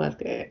 It was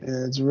good.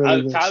 Yeah, it's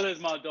really good.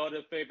 Tyler's my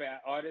daughter's favorite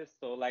artist,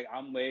 so like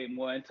I'm way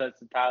more in touch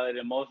with Tyler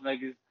than most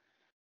niggas.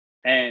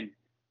 And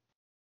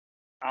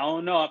I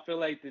don't know. I feel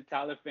like the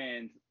Tyler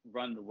fans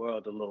run the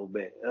world a little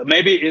bit.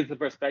 Maybe it's the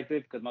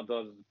perspective because my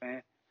daughter's a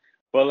fan,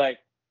 but like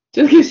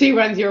just because she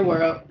runs your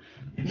world,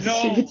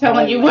 she be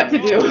telling you what to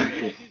do.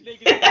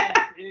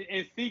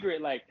 In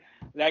secret, like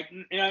you know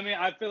what I mean.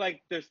 I feel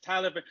like there's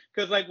Tyler fans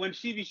because like when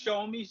she be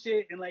showing me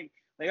shit and like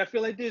I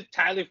feel like there's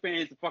Tyler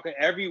fans fucking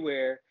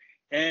everywhere,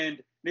 and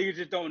niggas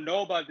just don't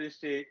know about this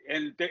shit,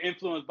 and they're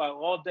influenced by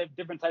all the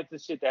different types of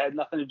shit that has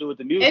nothing to do with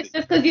the music. It's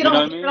just because you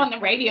don't hear it on the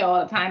radio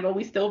all the time, but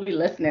we still be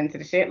listening to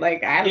the shit.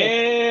 Like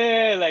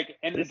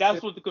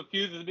that's what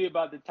confuses me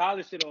about the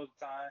Tyler shit all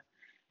the time.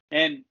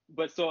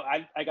 But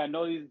I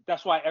know these.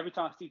 That's why every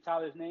time I see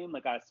Tyler's name,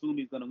 like I assume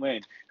he's gonna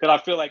win, because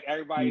I feel like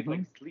everybody's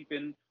like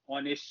sleeping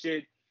on this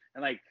shit,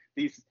 and like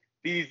these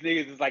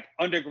niggas is like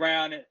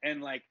underground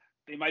and like.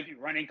 They might be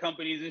running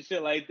companies and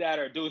shit like that,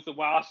 or doing some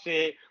wild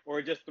shit,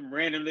 or just some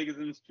random niggas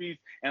in the streets.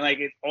 And like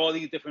it's all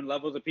these different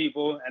levels of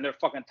people, and they're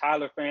fucking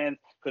Tyler fans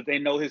because they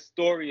know his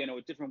story in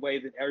a different way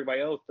than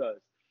everybody else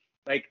does.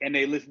 Like, and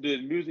they listen to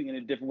his music in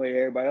a different way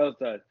than everybody else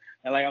does.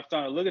 And like I'm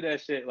starting to look at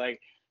that shit, like,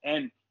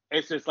 and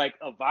it's just like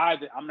a vibe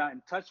that I'm not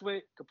in touch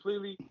with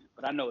completely,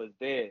 but I know it's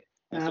there.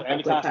 And so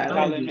every time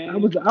Tyler, man, I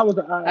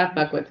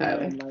fuck with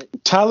Tyler.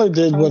 Tyler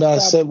did what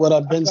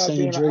I've been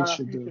saying Drake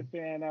should do.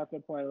 Fan at the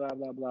point, blah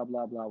blah blah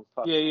blah blah.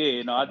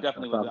 Yeah. No, I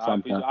definitely was. I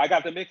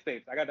got the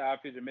mixtapes. I got the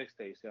Odd Future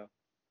mixtapes, yo.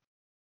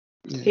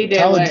 He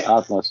did what? I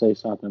was gonna say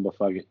something, but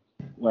fuck it.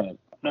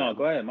 No,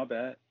 go ahead. My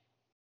bad.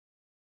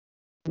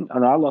 I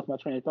know I lost my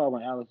train of thought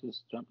when Alex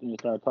just jumped in and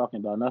started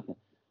talking about nothing.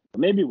 But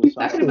maybe it was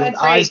talking about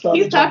Drake.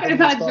 He's talking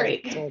about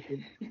Drake.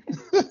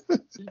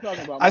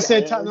 I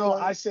said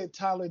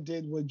Tyler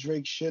did what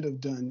Drake should have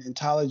done, and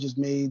Tyler just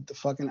made the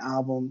fucking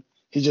album.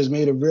 He just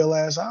made a real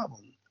ass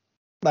album.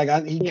 Like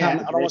I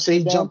don't want to say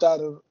he jumped out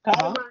of.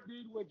 Tyler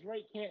did what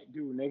Drake can't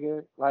do,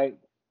 nigga. Like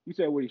you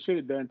said, what he should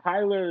have done.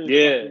 Tyler,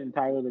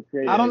 Tyler the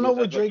Creator. I don't know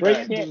what Drake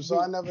can't do,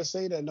 so I never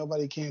say that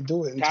nobody can't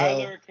do it.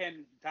 Tyler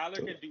can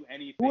do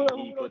anything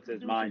he puts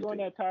his mind to. On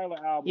that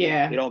Tyler album,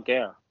 yeah, he don't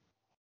care.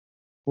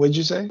 What'd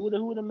you say? Who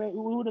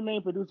the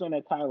main producer on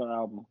that Tyler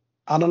album?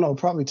 I don't know.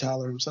 Probably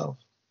Tyler himself.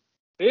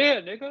 Yeah,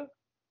 nigga.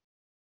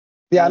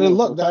 Yeah, I didn't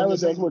look.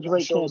 That's what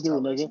Drake can't do,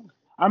 nigga.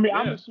 I mean,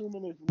 I'm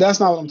assuming it's. That's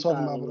not what I'm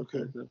talking about, but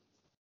okay.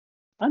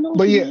 I know.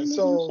 But yeah,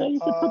 so. You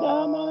can put the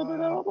album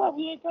on,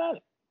 we ain't got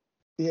it.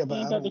 Yeah, but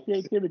you ain't got the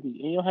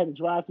creativity, and you don't have the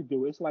drive to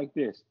do it. It's like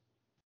this.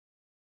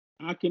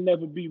 I can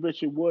never be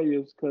Richard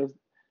Williams because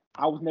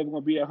I was never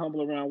gonna be that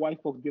humble around white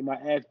folks, get my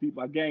ass beat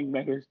by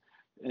gangbangers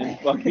and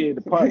fucking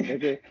the park,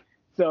 nigga.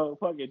 So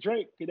fucking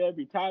Drake could never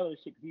be Tyler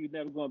shit because he's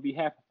never gonna be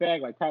half a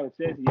fag like Tyler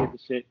says he is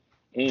and shit,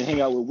 and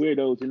hang out with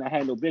weirdos and not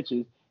handle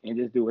bitches and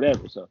just do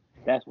whatever. So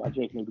that's why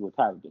Drake can do what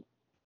Tyler did.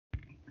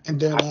 And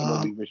then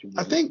I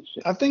think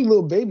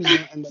Lil Baby's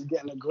gonna end up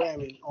getting a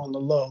Grammy on the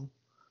low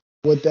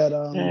with that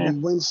We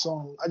Win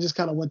song. I just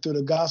kind of went through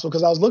the gospel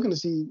because I was looking to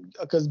see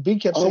because B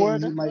kept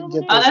saying he might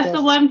get. Oh, that's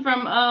the one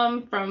from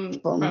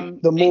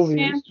the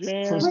movie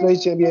from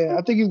Space Jam. Yeah,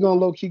 I think he's gonna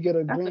low key get a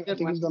Grammy. I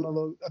think he's gonna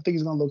low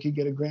key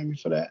get a Grammy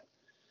for that.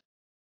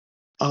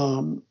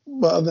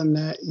 But other than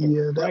that,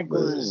 yeah, that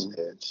was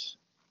it.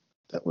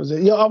 That was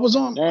it. Yeah, I was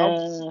on.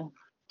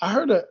 I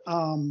heard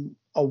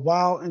a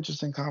wild,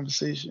 interesting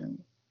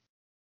conversation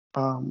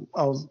I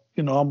was,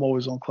 I'm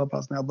always on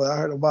Clubhouse now, but I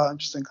heard about an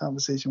interesting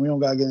conversation. We don't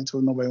gotta get into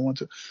it. Nobody wants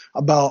to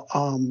about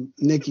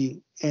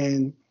Nicki,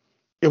 and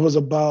it was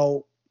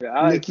about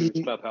I like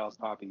Nicki. Clubhouse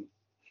popping.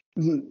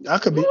 I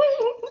could be.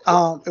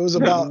 It was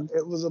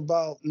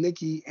about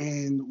Nicki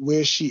and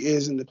where she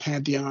is in the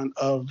pantheon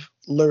of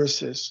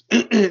lyricists.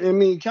 I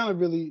mean,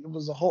 it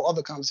was a whole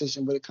other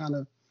conversation, but it kind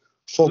of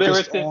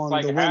focused Lyricists on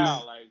like the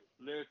how? women. Like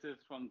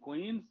lyricists from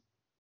Queens?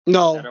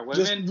 No, that are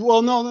just women?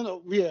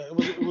 no. Yeah,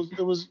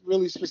 it was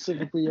really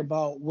specifically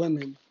about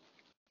women,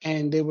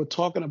 and they were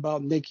talking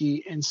about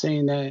Nicki and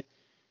saying that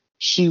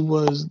she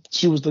was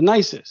the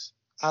nicest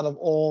out of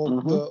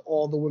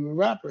all the women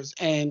rappers.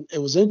 And it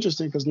was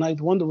interesting because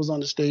Ninth Wonder was on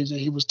the stage and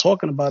he was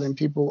talking about it, and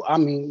people, I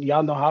mean,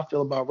 y'all know how I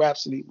feel about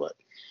Rhapsody, but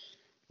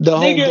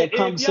the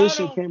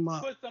conversation came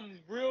up. Put some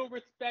real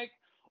respect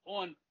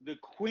on the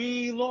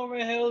Queen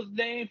Lauryn Hill's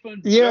name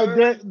from Yeah,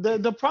 Jersey.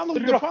 the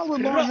problem with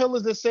Lauryn Hill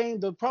is the same.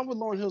 The problem with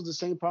Lauryn Hill is the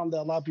same problem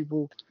that a lot of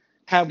people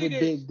have with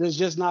Big. There's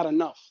just not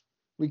enough.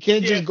 We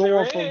can't just go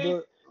off of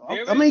the.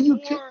 I mean, you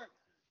can't.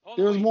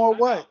 There's more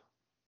what?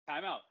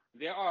 Time out.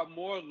 There are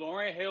more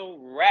Lauryn Hill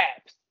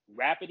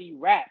rapidy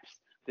raps,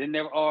 than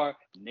there are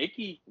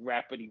Nicki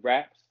rapidy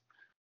raps.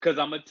 Because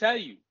I'm gonna tell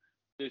you,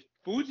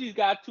 Fuji's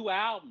got 2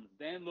 albums,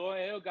 then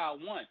Lauryn Hill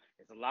got 1.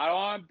 It's a lot of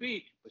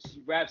R&B, but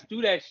she raps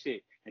through that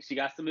shit, and she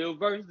got some ill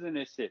verses in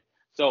this shit.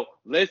 So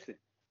listen,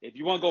 if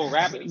you want to go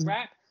rapidy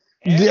rap,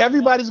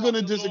 everybody's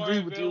gonna disagree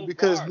with you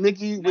because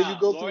Nicki, when you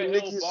go through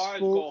Nicki's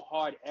bars go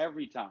hard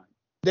every time.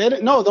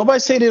 Nobody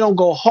say they don't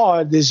go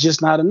hard. There's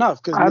just not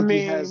enough because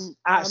Nicki has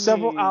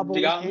several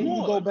albums, and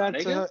you go back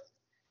to her.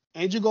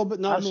 And you go, but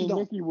no, she don't.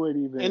 Nicki would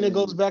even. And it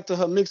goes back to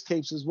her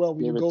mixtapes as well.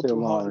 When you go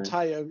through her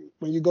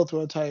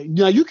entire,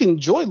 now you can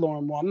enjoy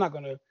Lauryn more. I'm not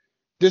gonna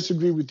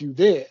disagree with you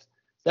there.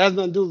 That has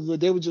nothing to do with it.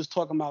 They were just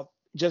talking about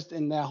just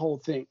in that whole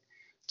thing.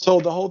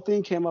 So the whole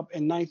thing came up,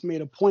 and Ninth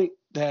made a point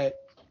that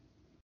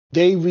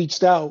they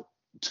reached out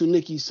to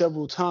Nicki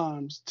several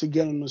times to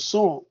get on the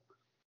song,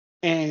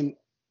 and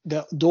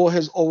the door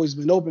has always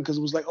been open because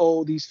it was like,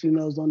 oh, these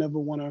females don't ever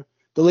want to.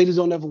 The ladies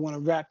don't ever want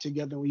to rap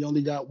together. We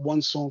only got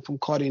one song from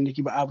Cardi and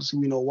Nicki, but obviously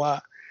we know why.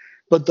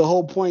 But the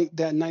whole point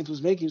that Ninth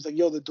was making was like,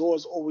 yo, the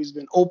door's always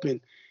been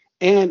open.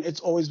 And it's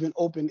always been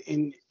open.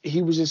 And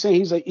he was just saying,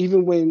 he's like,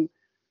 even when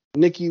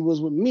Nicki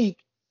was with Meek,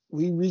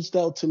 we reached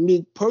out to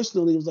Meek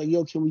personally. It was like,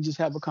 yo, can we just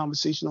have a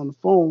conversation on the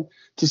phone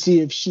to see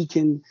if she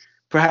can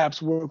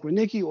perhaps work with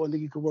Nicki or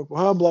Nicki could work with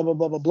her, blah, blah,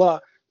 blah, blah, blah.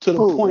 To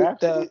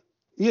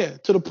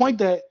the point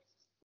that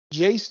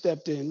Jay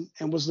stepped in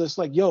and was just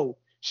like, yo,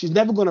 she's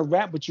never going to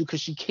rap with you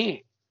because she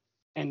can't.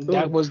 And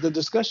that was the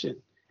discussion.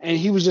 And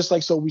he was just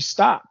like, so we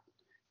stopped.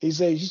 He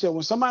said,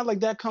 when somebody like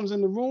that comes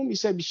in the room, he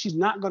said, she's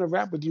not going to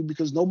rap with you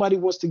because nobody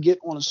wants to get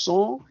on a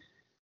song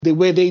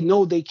where they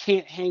know they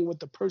can't hang with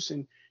the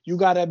person. You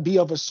got to be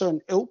of a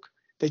certain ilk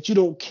that you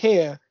don't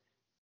care,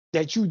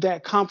 that you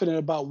that confident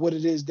about what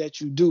it is that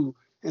you do.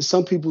 And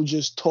some people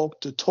just talk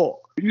to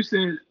talk. You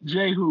said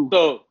Jay who?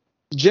 So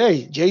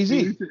Jay-Z.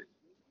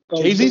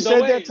 Jay-Z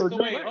said that to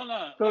Jay. Hold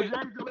on.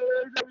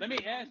 Let me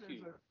ask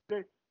you.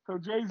 So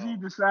Jay-Z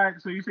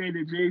decided. So you saying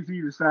that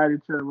Jay-Z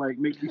decided to like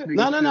make these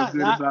niggas feel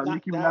good about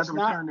Nicki not to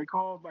return their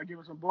calls by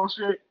giving some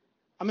bullshit?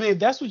 I mean, if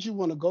that's what you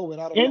want to go with,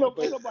 I don't know.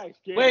 Ain't nobody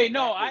scared. Wait,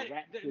 no.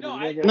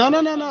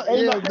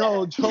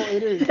 Joe,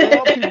 it is. There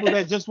are people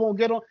that just won't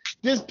get on.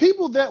 There's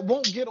people that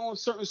won't get on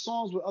certain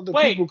songs with other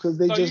people because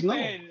they just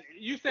know.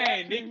 You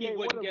saying Nicki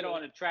wouldn't get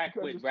on a track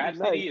with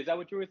Rhapsody? Is that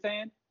what you were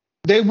saying?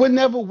 They would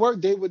never work.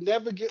 They would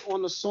never get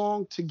on a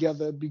song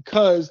together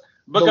because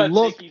the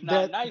look Nicki's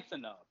not nice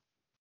enough.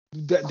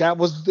 That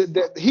was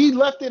he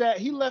left it at.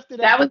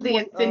 That was the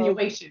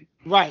insinuation.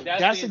 Right.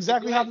 That's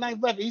exactly how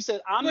Ninth left it. He said,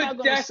 "I'm not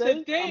going to say." That's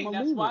the thing.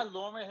 That's why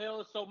Lauryn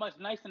Hill is so much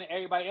nicer than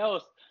everybody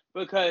else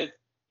because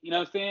you know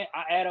what I'm saying.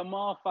 I add a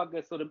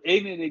motherfucker so them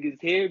ignorant niggas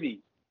hear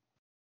me.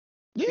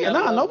 Yeah,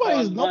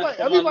 nobody.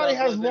 Everybody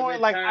has Lauryn.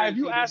 Like if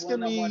you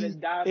asking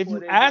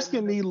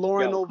me,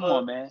 Lauryn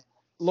over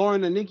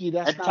Lauryn and Nicki,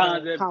 that's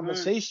not a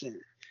conversation.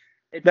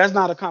 That's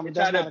not a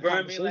conversation. That's not a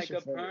conversation.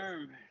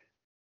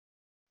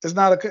 It's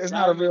not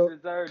a real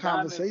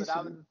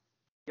conversation.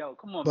 Yo,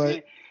 come on,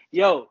 man.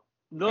 Yo,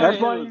 that's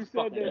why you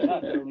said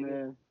that shit,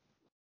 man.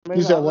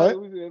 You said what?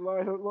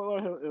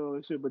 Lauryn Hill ill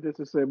and shit, but just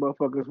to say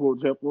motherfuckers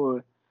won't jump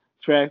on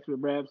tracks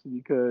with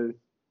Rhapsody because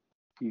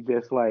he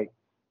just like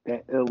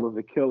that ill of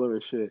a killer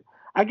and shit.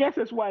 I guess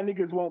that's why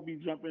niggas won't be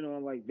jumping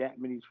on like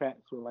that many tracks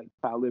with like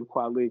Talib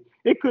Kweli.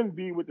 It couldn't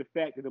be with the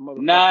fact that the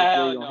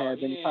motherfuckers don't have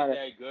any kind of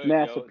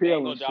mass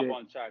appeal and shit.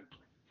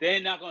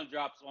 They're not gonna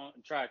drop on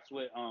tracks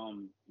with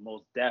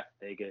Mos Def.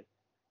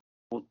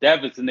 Mos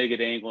Def is the nigga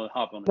they ain't gonna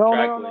hop on the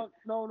track with.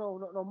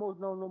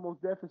 No. Mos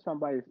Def is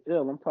somebody that's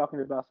ill. I'm talking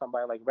about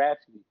somebody like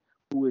Rhapsody.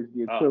 who is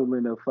the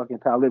equivalent of fucking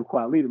Talib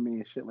Kweli to me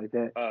and shit like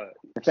that.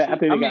 In fact, I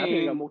think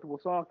they got multiple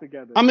songs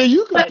together. I mean,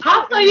 you could. But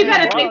also, you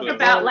gotta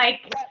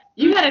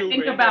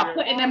think about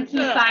putting them two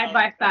side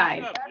by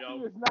side.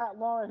 Actually, it's not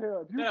Lauryn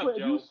Hill. If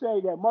you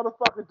say that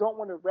motherfuckers don't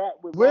want to rap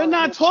with, we're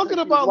not talking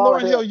about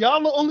Lauryn Hill.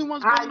 Y'all the only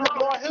ones bringing up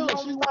Lauryn Hill.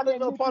 She's not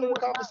even a part of the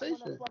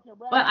conversation.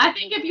 But I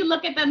think if you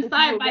look at them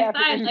side by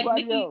side,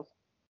 like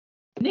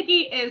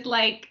Nicki is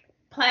like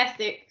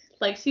plastic.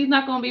 Like she's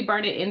not gonna be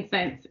burning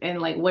incense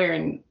and like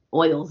wearing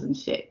oils and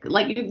shit.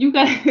 Like you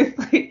guys,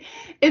 like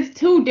it's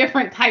two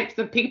different types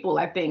of people.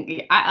 I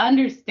think I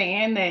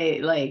understand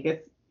that like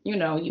it's you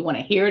want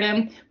to hear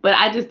them, but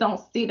I just don't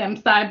see them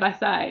side by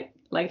side.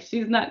 Like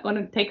she's not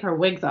gonna take her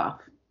wigs off.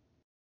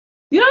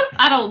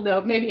 I don't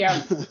know. Maybe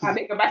I'm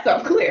making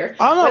myself clear.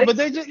 I don't know, but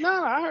they just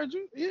I heard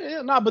you.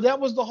 Yeah. But that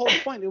was the whole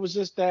point. It was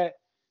just that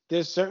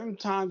there's certain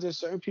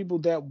people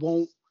that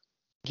won't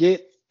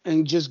get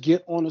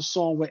on a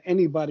song with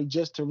anybody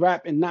just to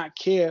rap and not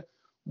care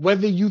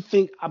whether you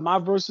think my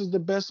verse is the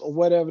best or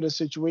whatever the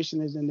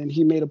situation is. And then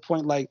he made a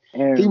point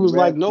he was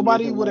like,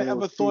 nobody would have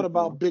ever thought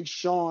about Big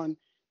Sean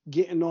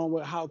getting on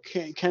with how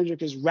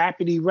Kendrick is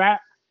rapidy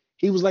rap.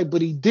 He was like,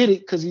 but he did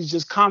it because he's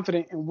just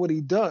confident in what he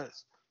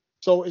does.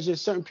 So it's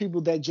just certain people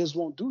that just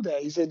won't do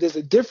that. He said there's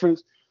a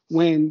difference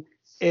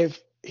if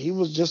he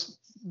was just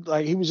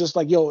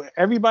like, yo,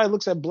 everybody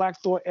looks at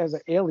Black Thought as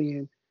an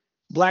alien.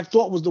 Black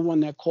Thought was the one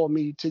that called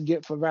me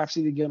for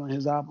Rhapsody to get on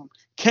his album.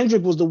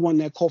 Kendrick was the one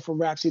that called for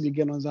Rhapsody to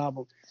get on his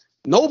album.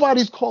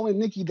 Nobody's calling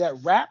Nicki that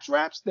raps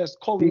that's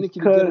calling Nicki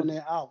to get on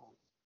their album.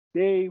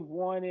 They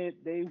wanted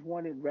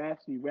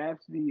Rhapsody.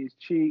 Rhapsody is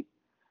cheap.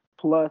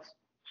 Plus,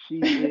 she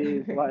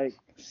is like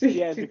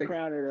she has the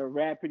crown of the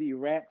rapidy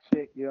rap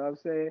chick. You know what I'm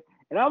saying?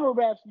 And I'm a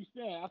Rhapsody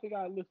fan. I think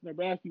I listened to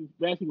Rhapsody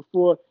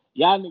before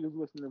y'all niggas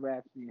listen to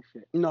Rhapsody and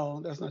shit.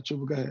 No, that's not true.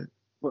 But go ahead.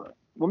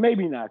 Well,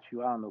 maybe not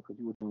you. I don't know because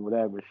you was doing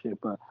whatever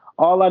shit. But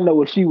all I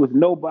know is she was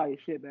nobody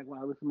shit back when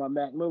I listened to my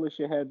Mac Miller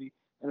shit heavy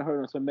and I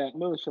heard on some Mac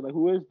Miller shit like,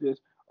 who is this?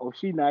 Oh,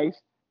 she nice.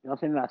 You know what I'm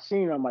saying? And I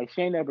seen her. I'm like,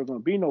 she ain't never gonna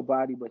be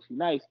nobody, but she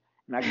nice.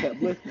 And I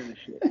kept listening to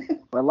shit.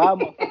 But a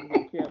lot of motherfuckers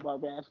don't care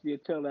about Rhapsody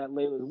until that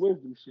Layla's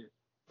Wisdom shit.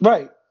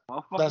 Right.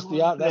 That's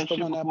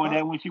the one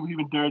that when she was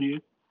even dirtier.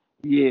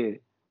 Yeah.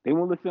 They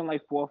won't listen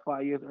like 4 or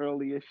 5 years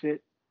earlier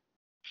shit.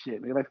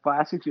 Shit, maybe like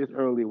 5, 6 years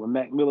earlier when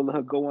Mac Miller let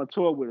her go on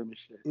tour with him and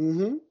shit.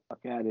 Mm-hmm. Fuck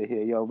out of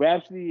here. Yo,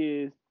 Rhapsody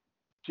is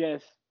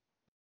just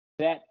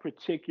that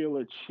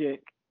particular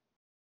chick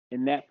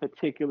in that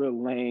particular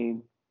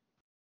lane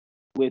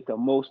with the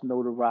most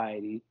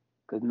notoriety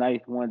because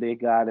Ninth one day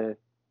got her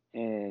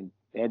and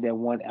they had that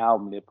one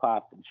album that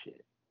popped and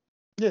shit.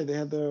 Yeah, they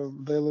had the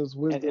Layla's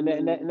Wisdom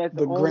and that's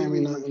the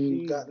Grammy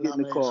nothing got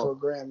nominated for a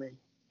Grammy.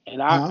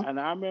 And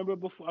I remember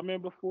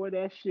before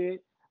that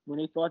shit when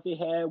they thought they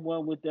had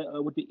one with the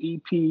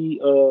EP.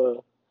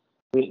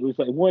 It was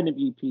like one of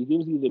them EPs. It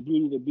was either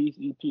Beauty and the Beast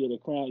EP or the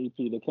Crown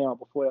EP that came out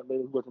before that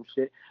Layla's Wisdom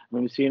shit. I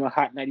remember seeing on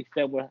Hot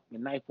 97 the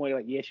Ninth one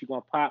like, yeah, she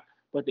gonna pop,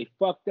 but they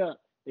fucked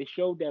up. They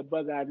showed that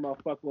bug-eyed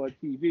motherfucker on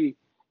TV.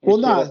 Well,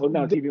 they was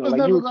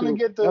never going to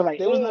get the.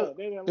 They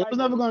was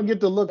never going to get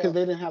the look because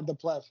they didn't have the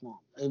platform.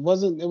 It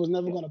was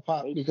never going to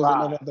pop because they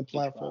never had the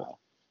platform.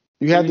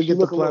 You had to get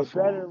the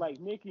platform. Better like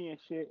Nicki and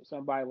shit.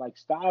 Somebody like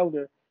styled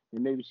her,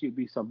 and maybe she'd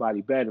be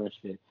somebody better and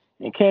shit.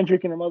 And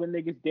Kendrick and them other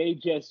niggas, they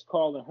just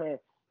calling her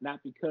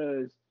not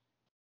because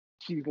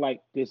she's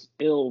like this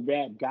ill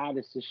rap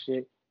goddess and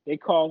shit. They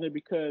call her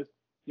because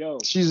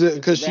she's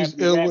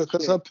ill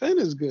because her pen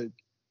is good.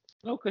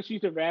 No, because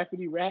she's a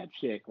rapidy rap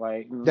chick.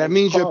 Like that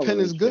means your pen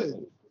is good.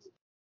 Shit.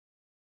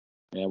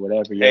 Yeah,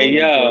 whatever. Hey,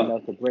 yo.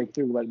 Enough to break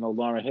through like no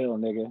Lauryn Hill,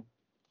 nigga.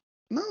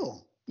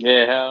 No.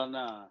 Yeah, hell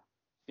nah.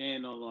 She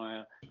ain't no Lauryn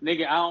Hill.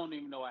 Nigga, I don't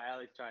even know why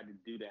Alex tried to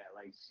do that.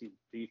 Like,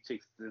 these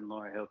chicks in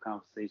Lauryn Hill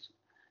conversation.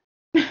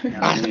 You know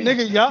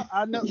nigga,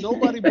 I know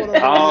nobody brought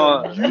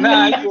up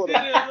Lauryn Hill. You did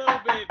it a little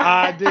bit.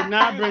 I did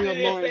not bring up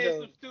Lauryn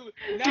Hill.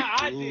 Nah,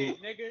 I did,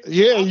 nigga.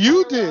 Yeah,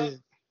 you did.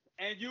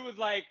 And you was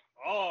like,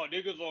 oh,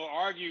 niggas will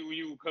argue with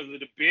you because of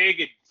the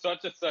big and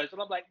such and such.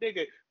 And I'm like,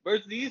 nigga,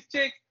 versus these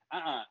chicks,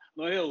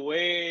 Lauryn Hill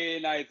way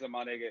nicer,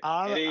 my nigga.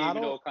 It ain't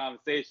even no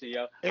conversation,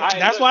 yo.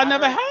 That's why I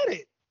never had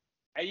it.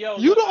 Hey, yo,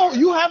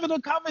 you having a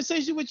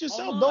conversation with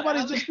yourself.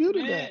 Nobody's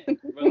disputing that.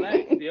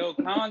 Relax, yo,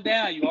 calm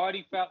down. You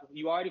already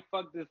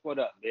fucked this one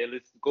up, man.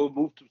 Let's go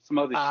move to some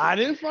other shit. I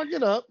didn't fuck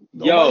it up.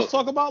 Nobody's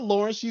talk about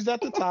Lauryn. She's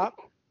at the top.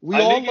 We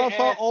all love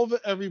her over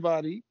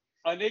everybody.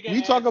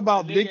 We talk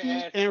about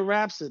Nicki and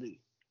Rhapsody.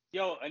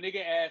 Yo, a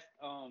nigga asked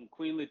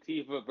Queen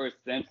Latifah versus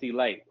MC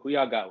Lyte. Who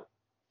y'all got with?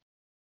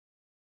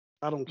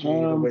 I don't care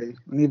either way.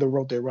 Neither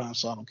wrote their rhyme,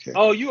 so I don't care.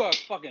 Oh, you are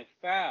fucking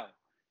foul.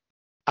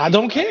 I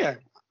don't care.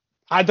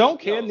 I don't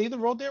care. Neither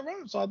wrote their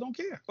rhyme, so I don't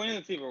care.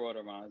 Queen Latifah wrote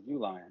her rhymes. You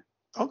lying.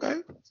 Okay.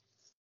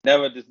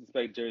 Never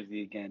disrespect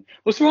Jersey again.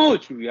 What's wrong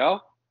with you, yo?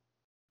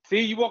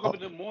 See, you woke up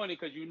in the morning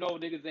because you know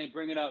niggas ain't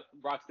bringing up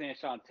Roxanne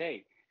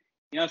Shante.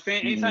 You know what I'm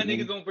saying? Anytime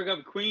niggas don't bring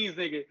up Queens,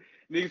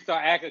 niggas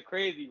start acting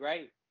crazy,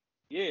 right?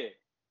 Yeah.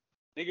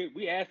 Nigga,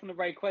 we asking the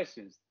right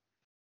questions.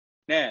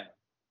 Now,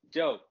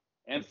 Joe,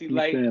 MC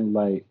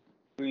Lyte.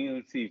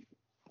 Queen Latifah.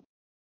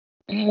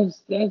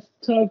 That's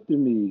tough to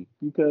me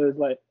because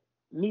like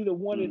neither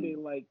one of their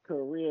like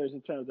careers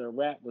in terms of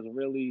rap was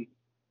really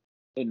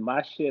in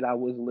my shit. I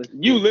was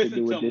listening. You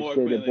listen to, to more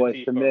Queen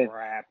Latifah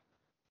rap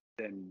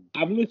than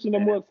I've listened to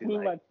more MC Queen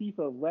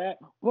Latifah rap,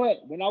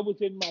 but when I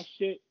was in my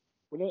shit,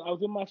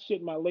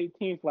 in my late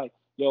teens, like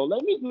yo,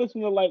 let me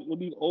listen to like what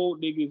these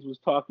old niggas was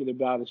talking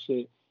about and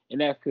shit,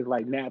 and that's because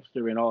like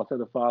Napster and all this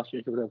other foul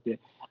shit was up there.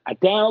 I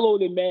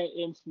downloaded Mad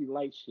MC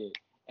Light shit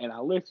and I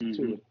listened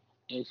to it.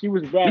 And she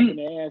was rapping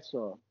her ass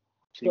off.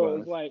 So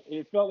it's like,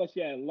 it felt like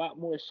she had a lot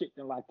more shit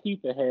than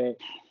Latifah had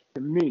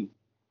to me.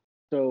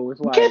 So it's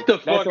like, get the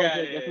fuck out of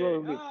here. That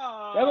throws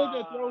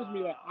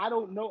me. Like, I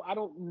don't know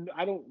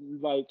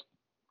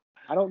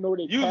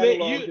their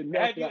catalogs.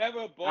 Have you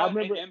ever bought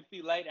an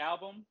MC Light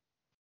album?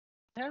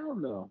 Hell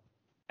no.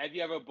 Have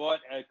you ever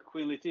bought a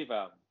Queen Latifah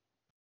album?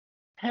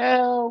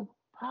 Hell,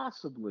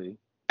 possibly.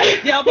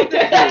 Yeah, but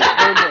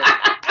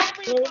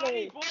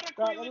everybody bought a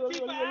Queen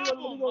Latifah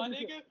album, my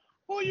nigga.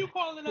 Who are you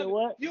calling up?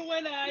 What?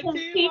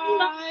 UNITY.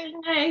 I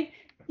had it.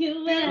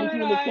 You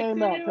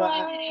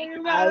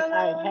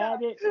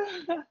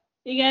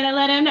gotta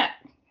let him know.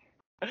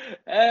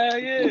 Hell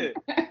yeah.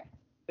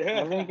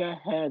 I think I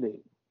had it.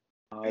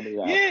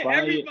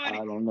 Everybody. I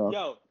don't know.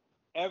 Yo,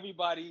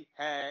 everybody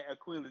had a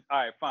Queen Latifah. All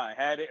right, fine.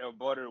 Had it or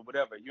bought it or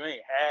whatever. You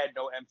ain't had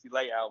no MC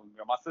Light album.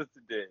 My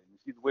sister did.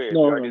 She's weird.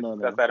 No.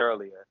 Discussed that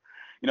earlier.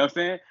 You know what I'm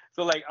saying?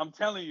 So, like, I'm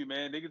telling you,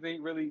 man, niggas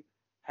ain't really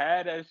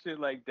had that shit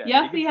like that.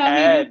 Y'all see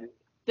how he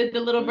did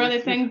the little brother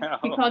thing?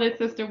 He called his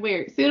sister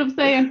weird. See what I'm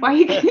saying? Why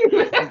he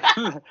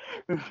can't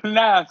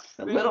Nah,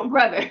 the little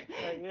brother.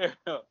 Yeah.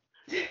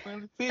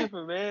 Queen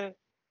Latifah, man.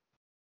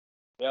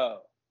 Yo.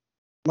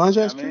 Mind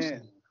you,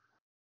 Kristen?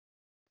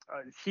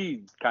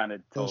 She kind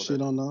of told us. She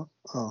don't know?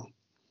 Oh.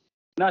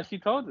 No, she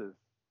told us.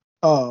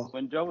 Oh.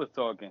 When Joe was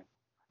talking.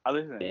 I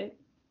listened.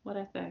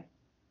 What'd I say?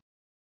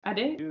 I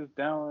did? You was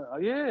down. Oh,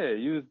 yeah.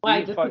 You was. Why,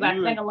 just because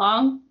I sang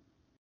along?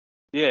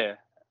 Yeah.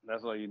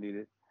 That's all you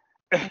needed.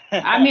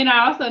 I mean,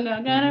 I also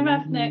know, gotta have a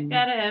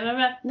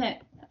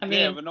roughneck. I mean,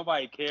 yeah, but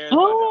nobody cares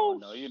about that one,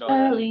 though. You know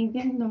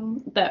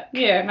that.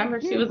 Yeah,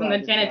 remember she was in the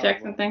Janet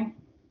Jackson thing?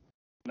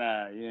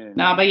 Nah, yeah.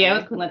 Nah, but yeah, it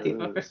was Queen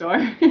Latifah for sure.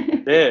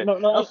 Yeah. No,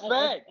 that's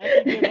fact.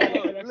 I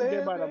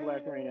did buy the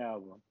Black Rain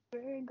album.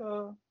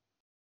 Bingo.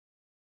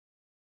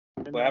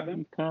 What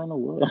happened? Kind of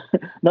was.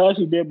 No,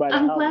 she did buy the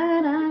album. I'm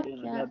glad I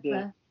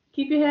got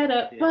keep your head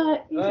up,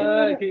 but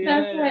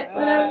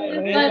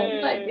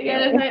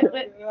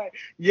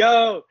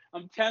yo,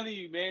 I'm telling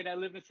you, man, that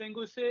living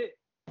single shit.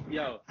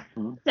 Yo,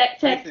 check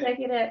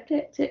it out.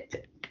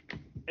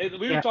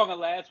 We were talking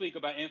last week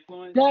about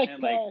influence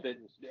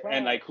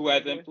and like who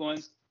has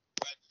influence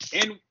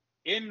in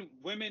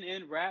women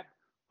in rap.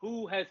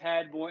 Who has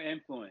had more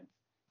influence,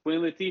 Queen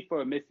Latifah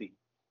or Missy?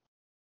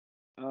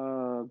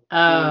 Queen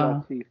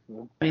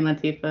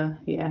Latifah,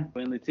 yeah.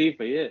 Queen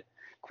Latifah, yeah.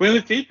 Queen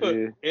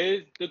Latifah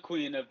is the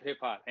queen of hip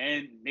hop,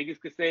 and niggas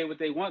could say what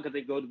they want because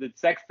they go to the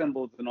sex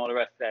symbols and all the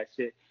rest of that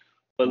shit.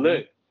 But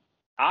look,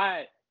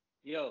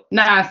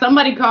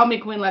 somebody called me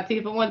Queen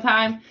Latifah one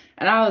time,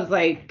 and I was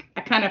like,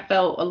 I kind of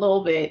felt a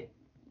little bit,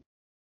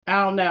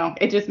 I don't know,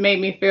 it just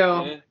made me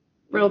feel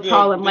real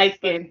tall and light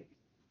skinned.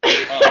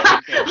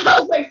 I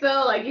was like,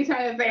 so like you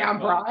trying to say I'm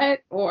broad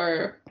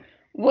or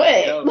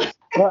what?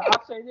 Well,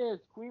 I'll say this: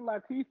 Queen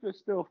Latifah is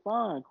still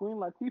fine. Queen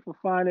Latifah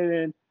finer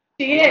than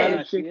she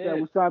is. That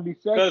was trying to be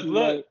sexy.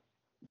 Look,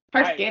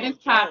 her skin is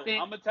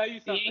popping. I'm gonna tell you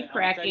something.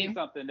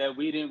 That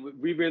we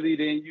really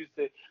didn't used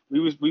to. We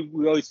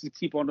always used to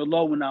keep on the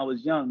low when I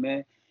was young,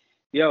 man.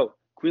 Yo,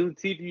 Queen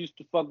Latifah used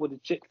to fuck with a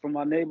chick from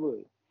our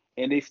neighborhood,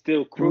 and they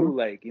still crew,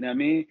 like, you know what I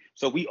mean.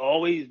 So we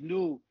always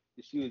knew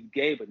that she was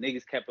gay, but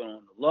niggas kept it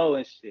on the low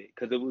and shit,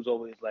 because it was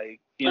always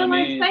like, you know what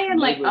I mean? Saying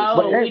like,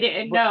 we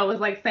didn't know. It was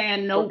like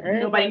saying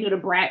nobody knew the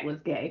brat was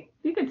gay.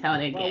 You could tell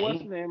they're gay.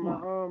 What's her name?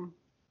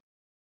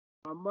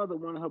 My mother,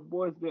 one of her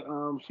boys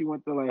that she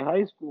went to like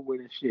high school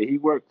with and shit. He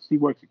worked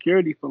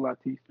security for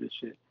Latifah and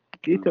shit.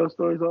 He tells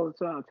stories all the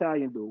time.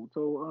 Italian dude.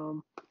 Told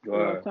all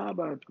the time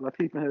about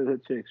Latifah and her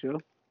chicks, yo.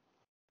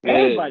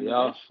 Everybody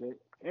knows that shit.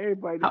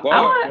 Everybody.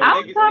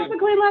 I'll talk to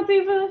Queen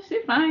Latifah.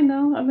 She fine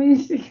though. I mean,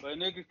 but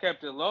niggas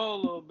kept it low a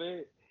little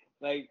bit.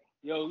 Like,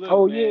 yo, look.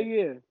 Oh, man.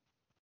 yeah.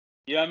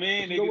 You know what I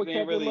mean? Niggas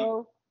ain't really.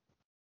 Low?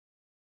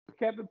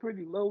 Kept it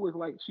pretty low was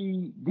like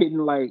she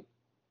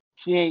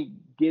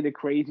ain't get a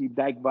crazy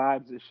dyke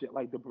vibes and shit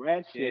like the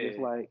Brad shit. It's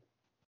like.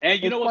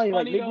 And you know what's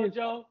funny though,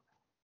 Joe?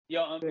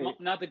 Yo,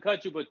 not to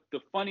cut you, but the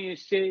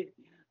funniest shit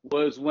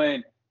was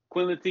when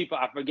Queen Latifah,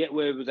 I forget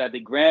where it was at,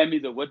 the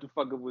Grammys or what the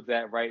fuck it was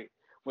at, right?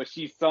 When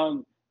she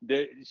sung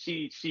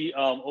she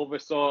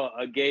oversaw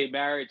a gay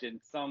marriage and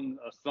sung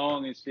a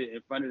song and shit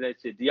in front of that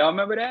shit. Do y'all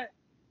remember that?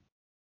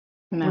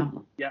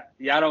 No. Yeah,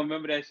 y'all don't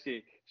remember that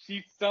shit.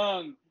 She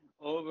sung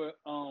over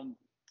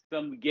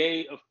some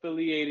gay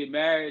affiliated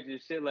marriage and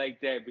shit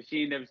like that, but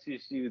she never said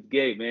she was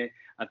gay, man.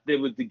 I think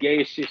it was the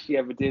gayest shit she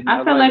ever did.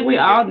 I feel like we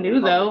all knew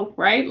though,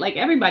 right? Like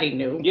everybody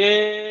knew.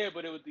 Yeah,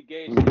 but it was the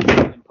gayest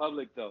shit in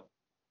public though.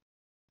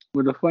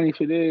 But the funny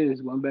shit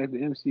is, going back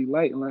to MC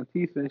Light and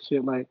Latifah and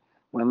shit, like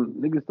when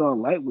niggas thought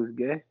Light was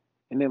gay,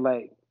 and then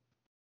like,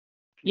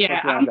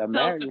 yeah, I'm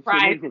still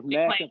surprised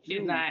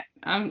she's not.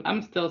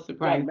 I'm still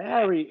surprised.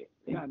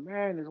 They got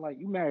married, and it's like,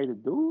 you married a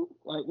dude?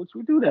 Like, what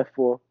you do that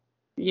for?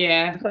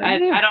 Yeah, like,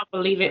 I don't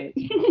believe it.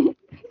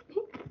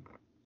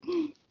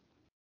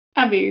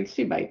 I mean,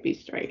 she might be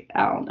straight.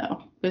 I don't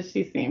know, but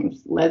she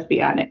seems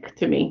lesbianic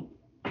to me.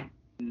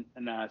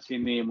 Nah, she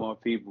need more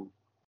people.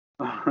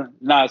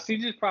 Nah, she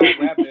just probably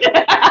rapping. Like,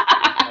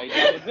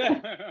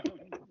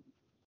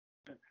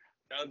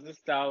 that was the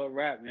style of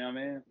rap, you know what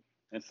I mean?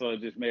 And so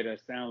it just made her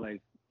sound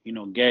like,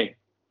 gay.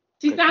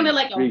 She sounded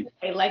like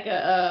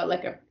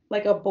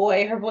a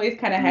boy. Her voice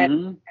kind of had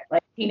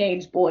like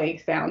teenage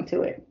boy sound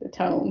to it. The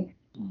tone.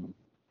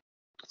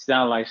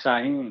 Sound like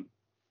Shaheem.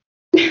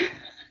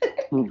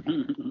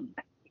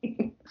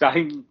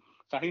 Shaheem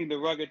the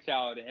rugged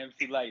child and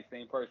MC Light,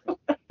 same person.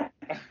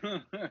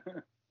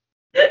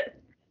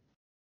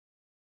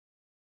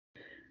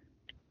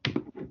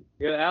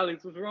 Yo,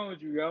 Alex, what's wrong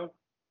with you, yo?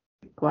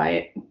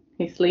 Quiet.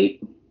 He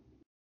sleep.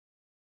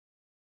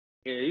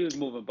 Yeah, he was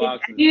moving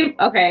boxes.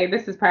 Okay,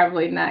 this is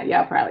probably not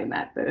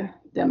the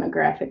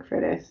demographic for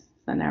this,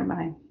 so never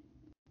mind.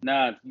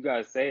 Nah, you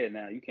gotta say it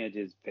now. You can't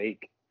just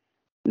fake.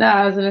 No,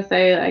 I was gonna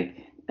say, like,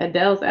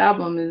 Adele's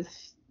album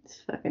is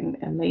fucking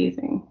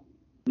amazing.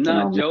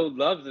 Nah, Joe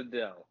loves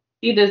Adele.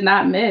 She does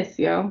not miss,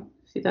 yo.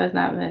 She does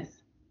not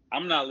miss.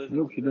 I'm not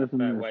listening to that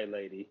fat white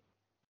lady.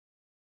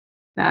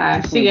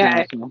 Nah, she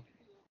got.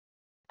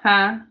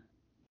 Huh?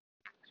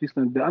 She's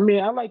slimmed down. I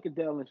mean, I like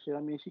Adele and shit. I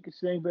mean, she can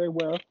sing very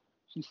well.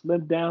 She's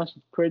slimmed down.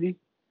 She's pretty.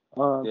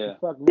 Yeah.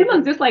 She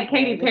looks just like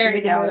Katy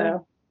Perry now,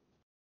 though.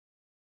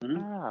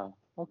 Ah,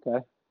 okay.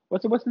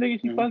 What's the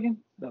nigga she fucking?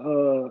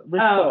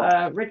 Rich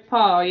Paul. Rich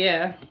Paul,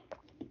 yeah.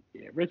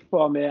 Yeah, Rich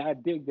Paul, man. I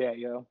dig that,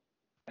 yo.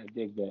 I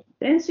dig that.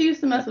 Didn't she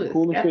used to mess with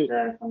Skepta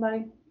or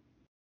somebody?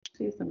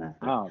 She used to mess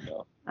with.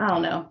 I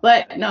don't know.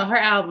 But no, her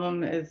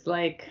album is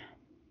like.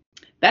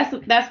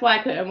 That's why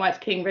I couldn't watch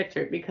King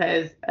Richard,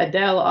 because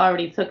Adele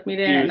already took me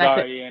there, and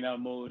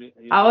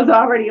I was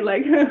already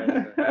like,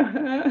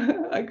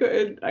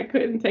 I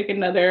couldn't take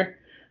another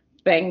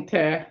thing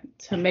to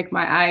make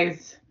my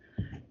eyes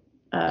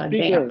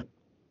damp.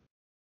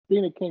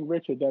 Speaking of King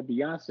Richard, that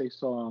Beyonce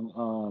song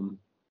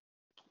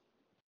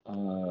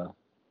from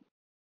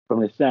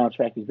the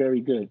soundtrack is very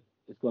good.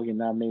 It's going to get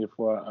nominated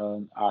for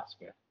an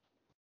Oscar.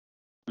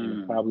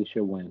 And it probably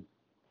should win.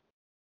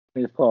 I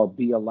think it's called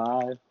Be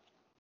Alive.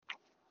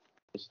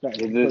 It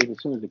plays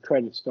as soon as the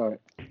credits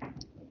start.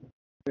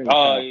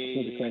 Yeah.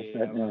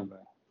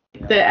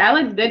 Did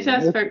Alex ditch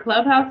us for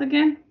Clubhouse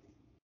again?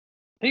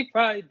 He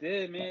probably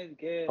did, man.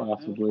 Yeah.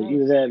 Possibly.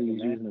 Either that or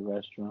he's using the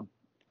restroom.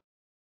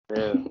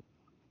 Yeah.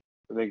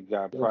 They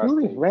got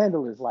prostate.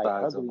 Randall is like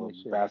ugly and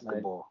shit.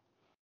 Basketball.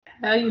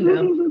 How you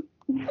know?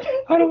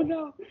 I don't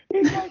know.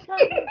 He's like,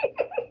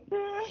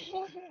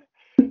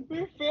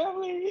 we're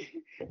family.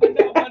 I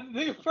know about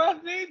the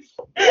prostates.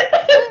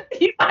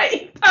 He's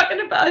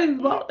talking about his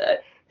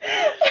walnut.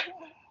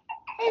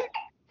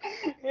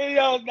 Hey,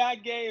 yo, it's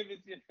not gay if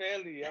it's your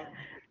family, yo.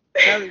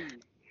 I'm telling you.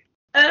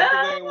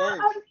 That's the way it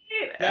works.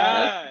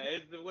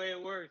 It's the way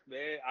it works,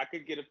 man. I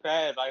could get a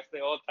pass. I say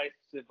all types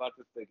of shit about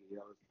this thing.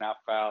 It's not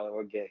foul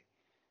or gay.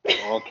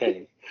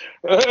 Okay.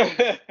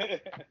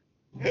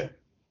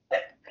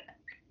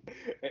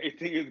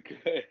 Everything is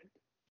good.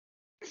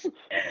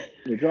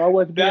 Did y'all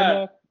watch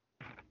BMF?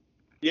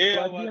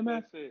 Yeah, I watched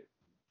that shit.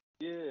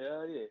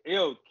 Yeah.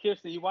 Yo,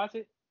 Kirsten, you watch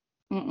it?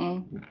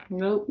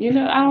 Nope.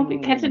 I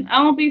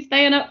don't be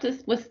staying up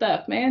with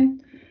stuff,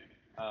 man.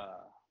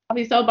 I'll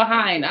be so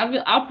behind.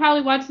 I'll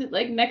probably watch it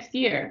like next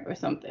year or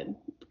something,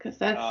 because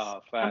that's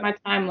how my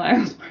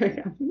timelines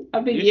work.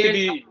 I'll be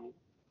years.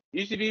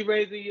 You should be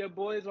raising your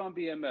boys on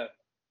BMF.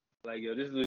 Like, yo, this is